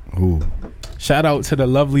Week. Ooh. Shout out to the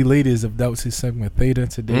lovely ladies of Delta Sigma Theta.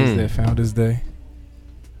 Today is their Founders Day.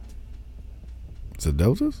 Is it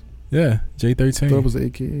Deltas? Yeah, J13. I thought it was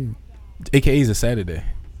AKA. AKA is a Saturday.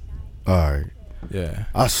 All right. Yeah.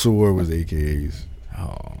 I swore it was AKAs.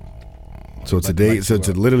 Oh. So today,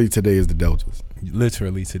 literally today is the Deltas.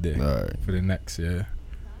 Literally today. All right. For the next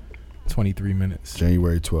 23 minutes.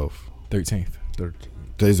 January 12th. 13th.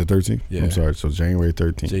 Today's the 13th? Yeah. I'm sorry. So January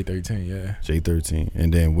 13th. J13, yeah. J13.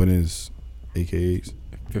 And then when is AKAs?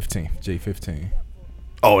 15th. J15.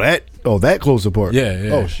 Oh, that close apart. Yeah.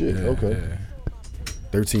 Oh, shit. Yeah, okay. Yeah.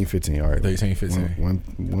 13, 15. All right. 13, 15.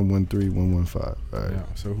 113, 115. All right. Yeah.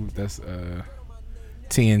 So that's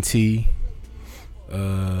TNT,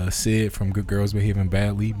 Sid from Good Girls Behaving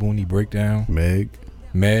Badly, Booney Breakdown, Meg.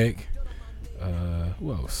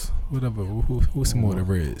 Who else? Whatever. Who's some more of the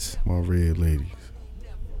Reds? My red ladies.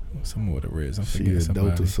 Some more of the Reds. I'm She forgetting a somebody.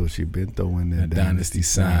 Delta, so she been throwing that Dynasty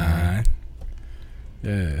sign.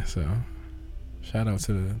 Yeah. So shout out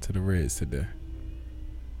to the Reds today.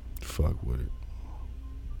 Fuck with it.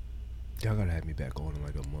 Y'all gotta have me back on in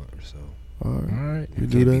like a month or so. All right. You It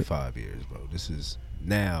do can't be that? 5 years, bro. This is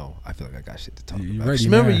now. I feel like I got shit to talk You about. ready Just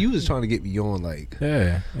remember, now. you was trying to get me on, like,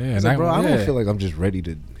 Yeah. I was like, bro, I don't feel like I'm just ready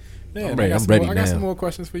to. Yeah, I'm ready. I I'm ready got now. some more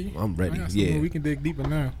questions for you. I'm ready. I got some Yeah, more. We can dig deeper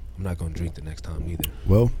now. I'm not gonna drink the next time either.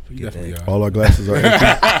 Well, You Get definitely that. are. all our glasses are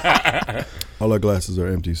empty. All our glasses are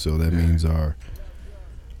empty, so that means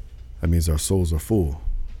our souls are full.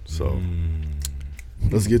 So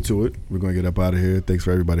let's get to it. We're gonna get up out of here. Thanks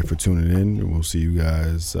for everybody for tuning in, and we'll see you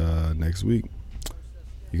guys next week.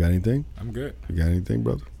 You got anything? I'm good. You got anything,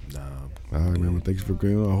 brother? Nah. All right, man. Well, thanks for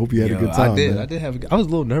being on. I hope you had a good time. I did. Man. I did have. I was a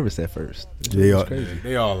little nervous at first. Yeah, It was crazy.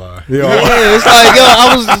 They all are. Yeah. Yeah, it's like, yo,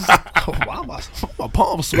 I was just, why my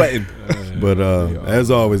palms sweating? But as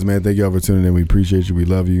always, man, thank y'all for tuning in. We appreciate you. We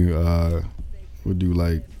love you. We'll do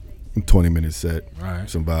like 20-minute set, Right.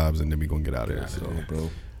 some vibes, and then we're going to get out of here. So, Bro,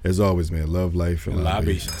 as always, man, love life and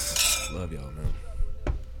Libations. love y'all,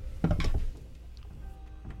 man.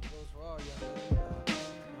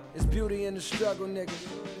 It's beauty in the struggle, nigga.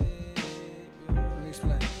 Let me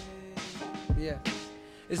explain. Yeah.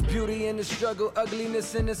 It's beauty in the struggle,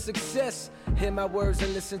 ugliness in the success. Hear my words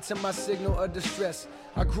and listen to my signal of distress.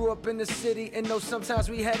 I grew up in the city and know sometimes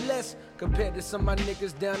we had less. Compared to some of my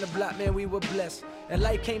niggas down the block, man, we were blessed. And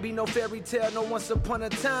life can't be no fairy tale, no once upon a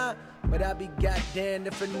time. But I be goddamn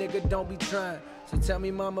if a nigga don't be trying. So tell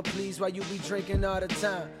me, mama, please, why you be drinking all the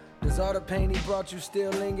time? Does all the pain he brought you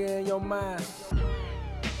still linger in your mind?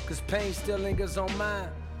 Cause pain still lingers on mine.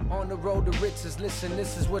 On the road to riches, listen,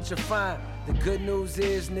 this is what you find. The good news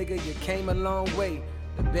is, nigga, you came a long way.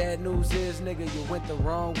 The bad news is, nigga, you went the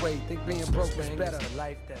wrong way. Think being broke is better. A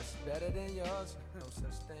life that's better than yours. No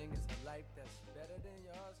such thing as a life that's better than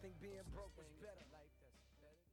yours. Think being broke is better.